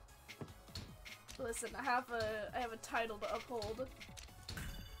 Listen, I have a title to uphold.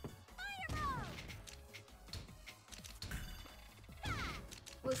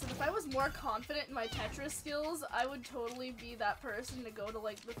 Listen, if I was more confident in my Tetris skills, I would totally be that person to go to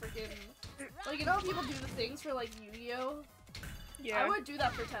like the freaking, like, you know how people do the things for like Yu-Gi-Oh? Yeah. I would do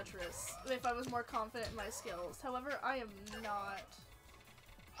that for Tetris if I was more confident in my skills. However, I am not.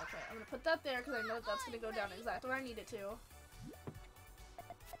 Okay, I'm gonna put that there because I know that that's gonna go down exactly where I need it to.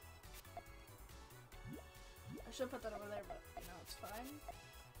 I should put that over there, but you know, it's fine.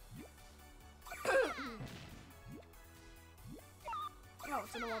 Oh,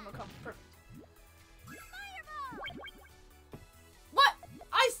 it's in a Wombo combo. Perfect. What?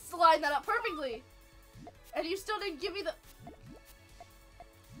 I lined that up perfectly! And you still didn't give me the...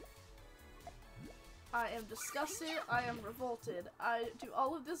 I am disgusted. I am revolted. I do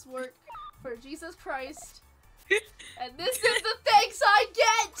all of this work for Jesus Christ, And this is the thanks I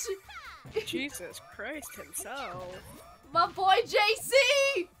get! Jesus Christ himself. My boy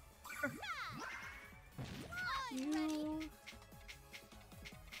JC! You...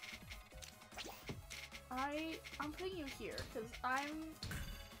 I'm putting you here, because I'm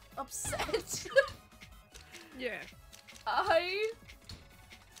upset. Yeah. I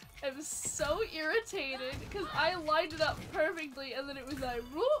am so irritated, because I lined it up perfectly, and then it was like,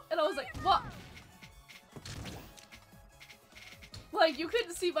 whoop, and I was like, what? Like, you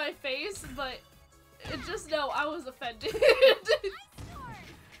couldn't see my face, but just know I was offended.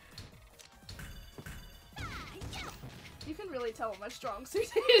 You can really tell what my strong suit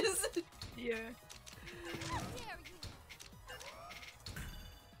is. Yeah.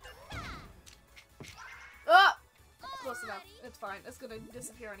 Ah! Close enough. It's fine. It's gonna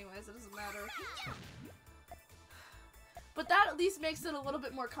disappear anyways. It doesn't matter. But that at least makes it a little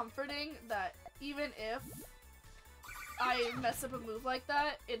bit more comforting that even if I mess up a move like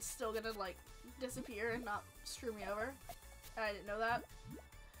that, it's still gonna, like, disappear and not screw me over. I didn't know that.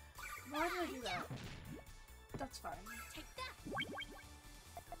 Why did I do that? That's fine. Take that.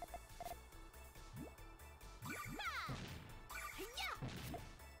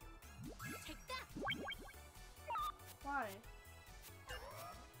 Take that. Why?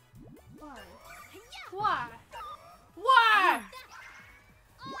 Why? Why? Why?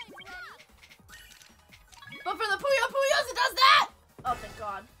 But for the PuyoPuyos, it does that! Oh, thank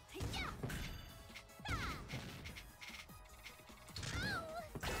God.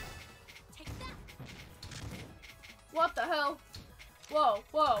 What the hell? Whoa,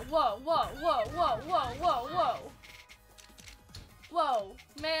 whoa, whoa, whoa, whoa, whoa, whoa, whoa, whoa. Whoa,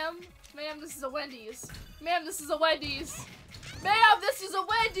 ma'am. Ma'am, this is a Wendy's. Ma'am, this is a Wendy's. Ma'am, this is a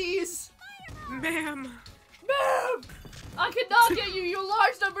Wendy's. Ma'am. Ma'am! I cannot get you, you're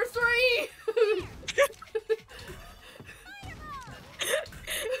large number 3!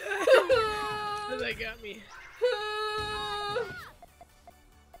 That got me.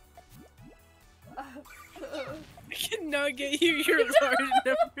 I cannot get you your large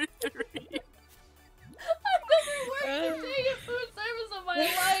number 3. I've never worked a day in food service in my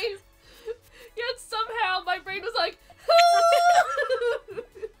life. Yet somehow my brain was like,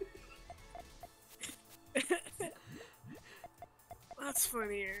 That's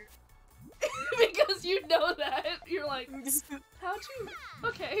funnier. because you know that. You're like, how'd you?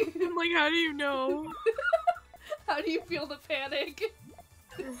 Okay. I'm like, how do you know? How do you feel the panic?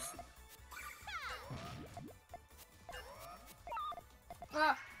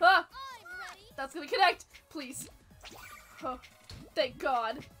 Ah! That's gonna connect! Please. Oh, thank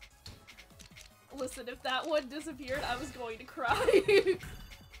God. Listen, if that one disappeared, I was going to cry.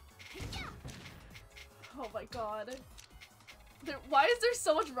 Oh my God. Why is there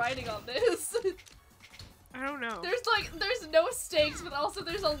so much writing on this? I don't know. There's no stakes, but also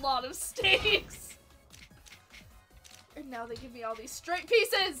there's a lot of stakes. And now they give me all these straight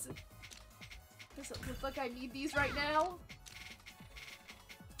pieces! Does it look like I need these right now?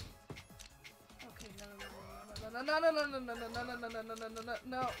 Okay, no,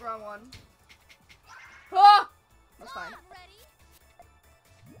 wrong one. Ah! That's fine.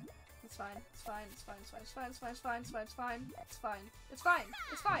 It's fine, it's fine, it's fine, it's fine, it's fine, it's fine, it's fine, it's fine, it's fine, it's fine, it's fine,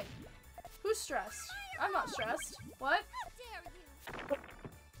 it's fine. Who's stressed? I'm not stressed. What?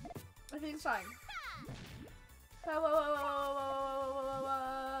 I think it's fine.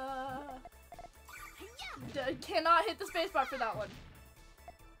 Cannot hit the spacebar for that one.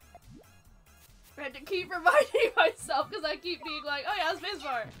 I have to keep reminding myself because I keep being like, oh yeah,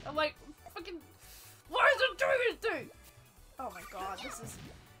 spacebar. I'm like, fucking, why is it doing this thing? Oh my God,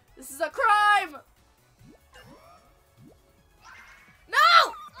 this is a crime!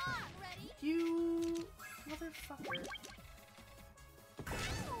 No! You motherfucker.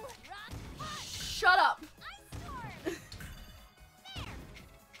 Shut up!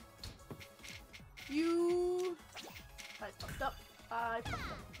 You... I fucked up. I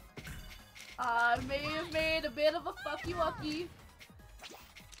fucked up. I may have made a bit of a fucky-wucky.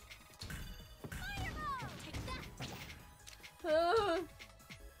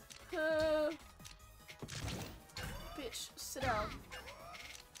 Bitch, sit down.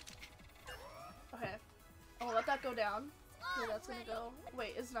 Okay. I'll let that go down. Where that's gonna go.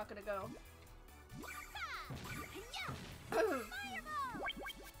 Wait, it's not gonna go.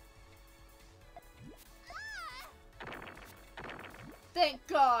 Thank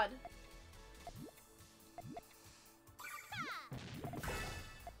God!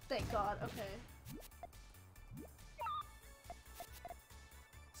 Thank God, okay.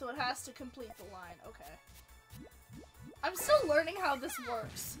 So it has to complete the line, okay. I'm still learning how this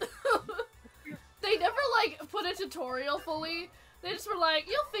works. They never, like, put a tutorial fully. They just were like,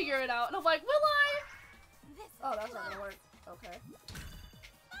 you'll figure it out. And I'm like, will I? Oh, that's not gonna work. Okay.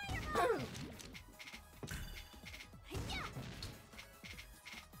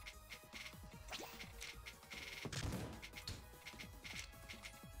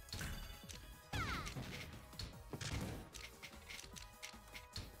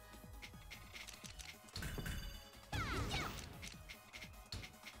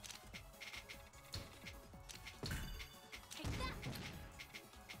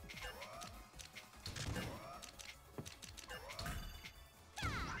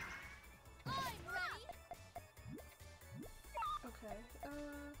 Okay, oh,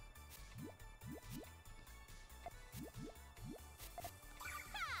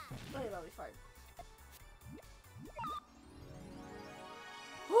 yeah, that'll be fine.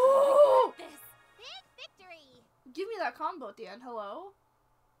 Oh! This big victory. Give me that combo at the end, hello?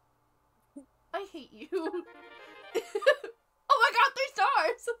 I hate you. Oh my god, 3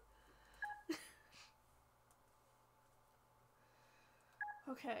 stars!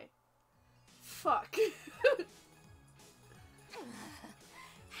 Okay. Fuck.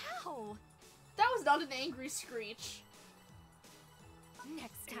 How? That was not an angry screech.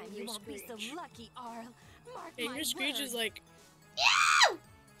 Next time Angry you won't be so Screech. lucky, Arl. Mark my Angry Screech words. is like, Yeah!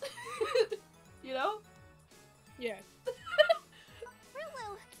 You know? yeah.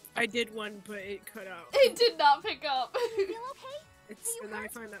 Rulu, I did one, but it cut out. It did not pick up. you feel okay? It's, Are you and I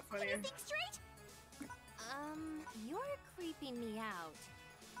hurt? find that Can funnier. you think straight? You're creeping me out.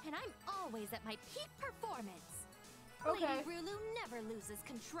 And I'm always at my peak performance. Okay. Lady Rulu never loses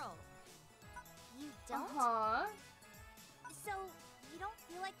control. You don't? Uh-huh. So, you don't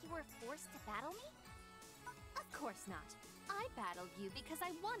feel like you were forced to battle me? Of course not. I battled you because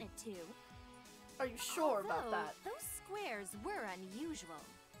I wanted to. Are you sure about Although, that? those squares were unusual.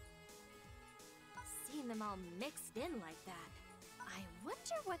 Seeing them all mixed in like that, I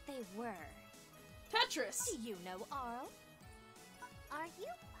wonder what they were. Tetris! Do you know, Arl? Are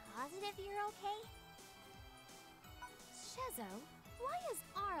you positive you're okay? Shezo, why is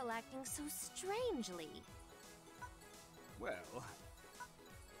Arl acting so strangely? Well,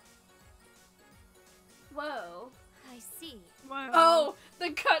 Whoa. I see. Wow. Oh,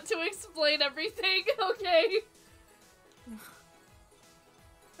 the cut to explain everything. Okay.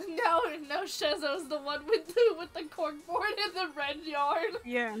 Now Shezo's the one with the corkboard in the red yard.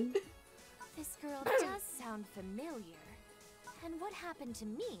 Yeah. This girl does sound familiar. And what happened to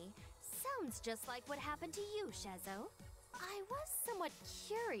me sounds just like what happened to you, Shezo. I was somewhat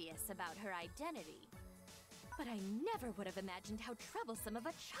curious about her identity. But I never would have imagined how troublesome of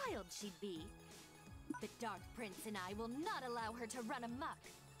a child she'd be. The Dark Prince and I will not allow her to run amok.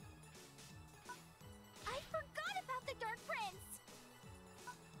 I forgot about the Dark Prince!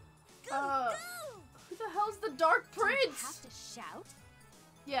 Go, go! Who the hell's the Dark Do you Prince? have to shout?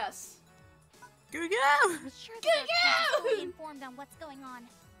 Yes. Go go! I'm sure the Dark Prince is Go! fully informed on what's going on.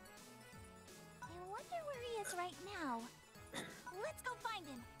 I wonder where he is right now. Let's go find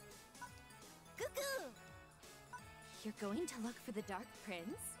him. Goo-goo! You're going to look for the Dark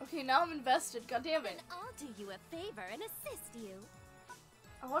Prince? Okay, now I'm invested. God damn Then it. I'll do you a favor and assist you.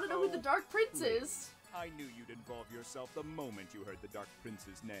 I want to know who the Dark Prince is. I knew you'd involve yourself the moment you heard the Dark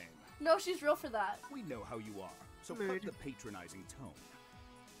Prince's name. No, she's real for that. We know how you are, so Mood. cut the patronizing tone.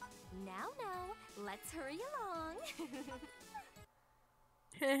 Now, let's hurry along.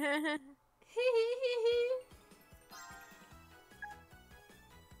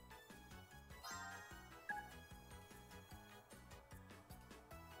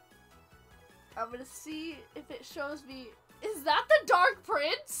 I'm gonna see if it shows me. Is that the Dark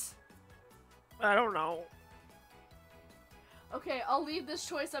Prince? I don't know. Okay, I'll leave this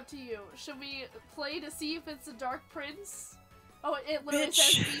choice up to you. Should we play to see if it's the Dark Prince? Oh, it literally Bitch.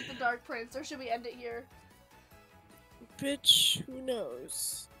 says beat the Dark Prince, or should we end it here? Bitch, who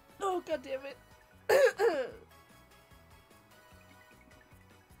knows? Oh, god damn it.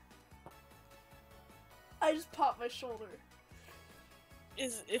 I just popped my shoulder.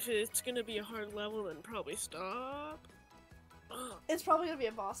 If it's gonna be a hard level, then probably stop. It's probably gonna be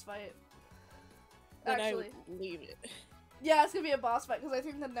a boss fight. Then Actually. I would leave it. Yeah, it's gonna be a boss fight, because I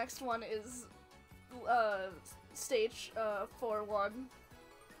think the next one is, stage, 4-1.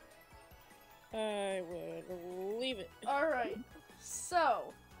 I would leave it. Alright,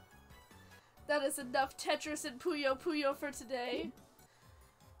 so, that is enough Tetris and PuyoPuyo for today.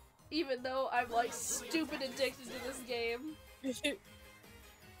 Even though I'm, like, stupid addicted to this game.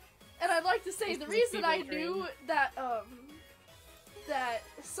 And I'd like to say, the reason I knew that, that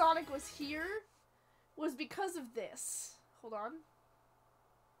Sonic was here was because of this. Hold on.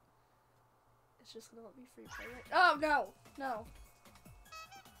 It's just gonna let me free play it. Oh no! No.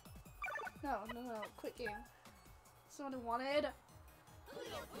 No, no, no. Quit game. Someone who wanted.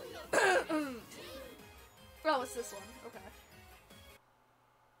 Oh, it's this one. Okay.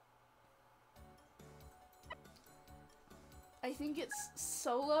 I think it's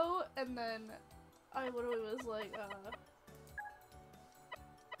solo, and then I literally was like,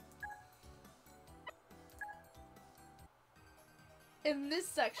 in this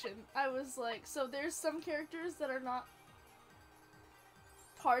section, I was like, so there's some characters that are not.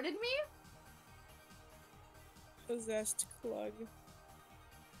 Pardon me? Possessed Clug.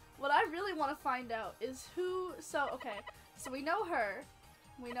 What I really want to find out is who. So, okay. So we know her.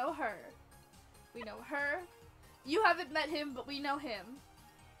 We know her. We know her. You haven't met him, but we know him.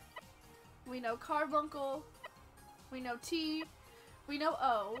 We know Carbuncle. We know T. We know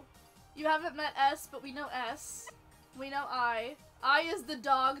O. You haven't met S, but we know S. We know I. I is the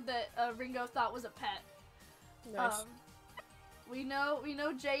dog that Ringo thought was a pet. Nice. We know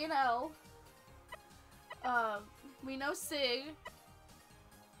J and L. We know Sig.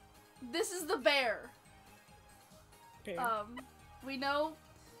 This is the bear. Okay. We know.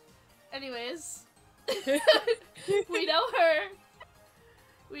 Anyways, we know her.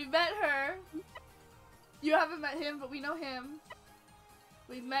 We met her. You haven't met him, but we know him.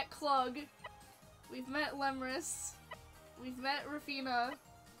 We've met Clug. We've met Lemris. We've met Rafina.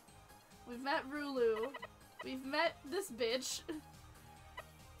 We've met Rulu. We've met this bitch.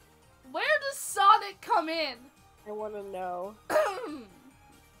 Where does Sonic come in? I want to know.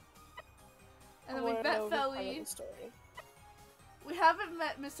 And then we've met Felly. We haven't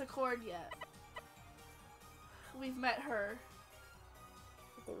met Miss Accord yet. We've met her.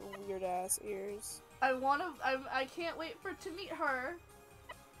 With their weird ass ears. I can't wait to meet her.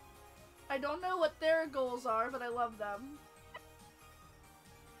 I don't know what their goals are, but I love them.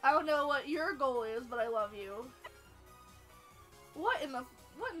 I don't know what your goal is, but I love you. What in the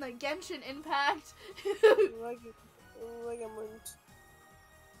Genshin Impact? Ligament.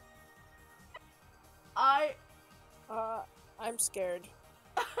 I'm scared.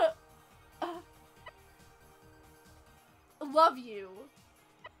 Love you.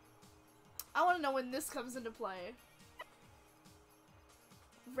 I want to know when this comes into play.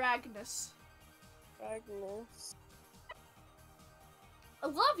 Ragnus. Ragnus. I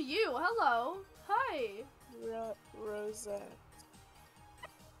love you. Hello. Hi. Rosette.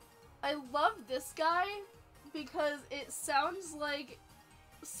 I love this guy because it sounds like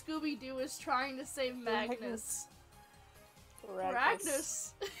Scooby-Doo is trying to save Magnus.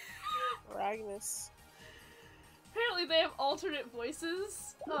 Ragnus. Ragnus. Apparently they have alternate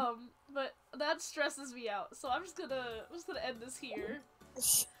voices, but that stresses me out. So I'm just gonna end this here.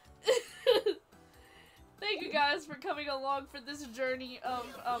 Thank you guys for coming along for this journey of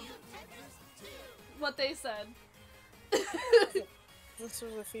what they said. This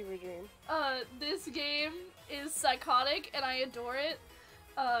was a fever dream. This game is psychotic and I adore it.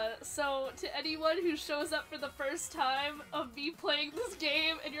 So to anyone who shows up for the first time of me playing this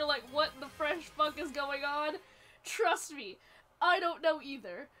game and you're like, what the fresh fuck is going on? Trust me, I don't know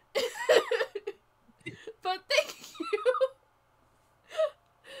either. But thank you.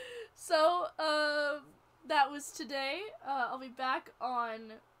 So, that was today. I'll be back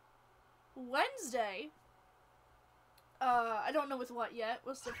on Wednesday. I don't know with what yet.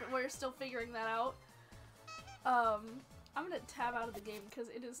 We're still figuring that out. I'm gonna tab out of the game because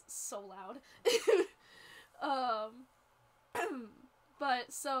it is so loud.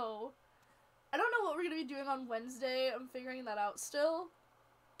 But so, I don't know what we're gonna be doing on Wednesday. I'm figuring that out still.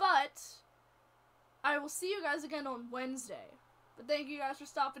 But I will see you guys again on Wednesday. But thank you guys for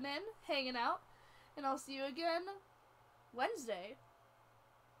stopping in, hanging out, and I'll see you again Wednesday.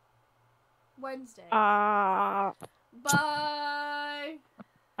 Bye.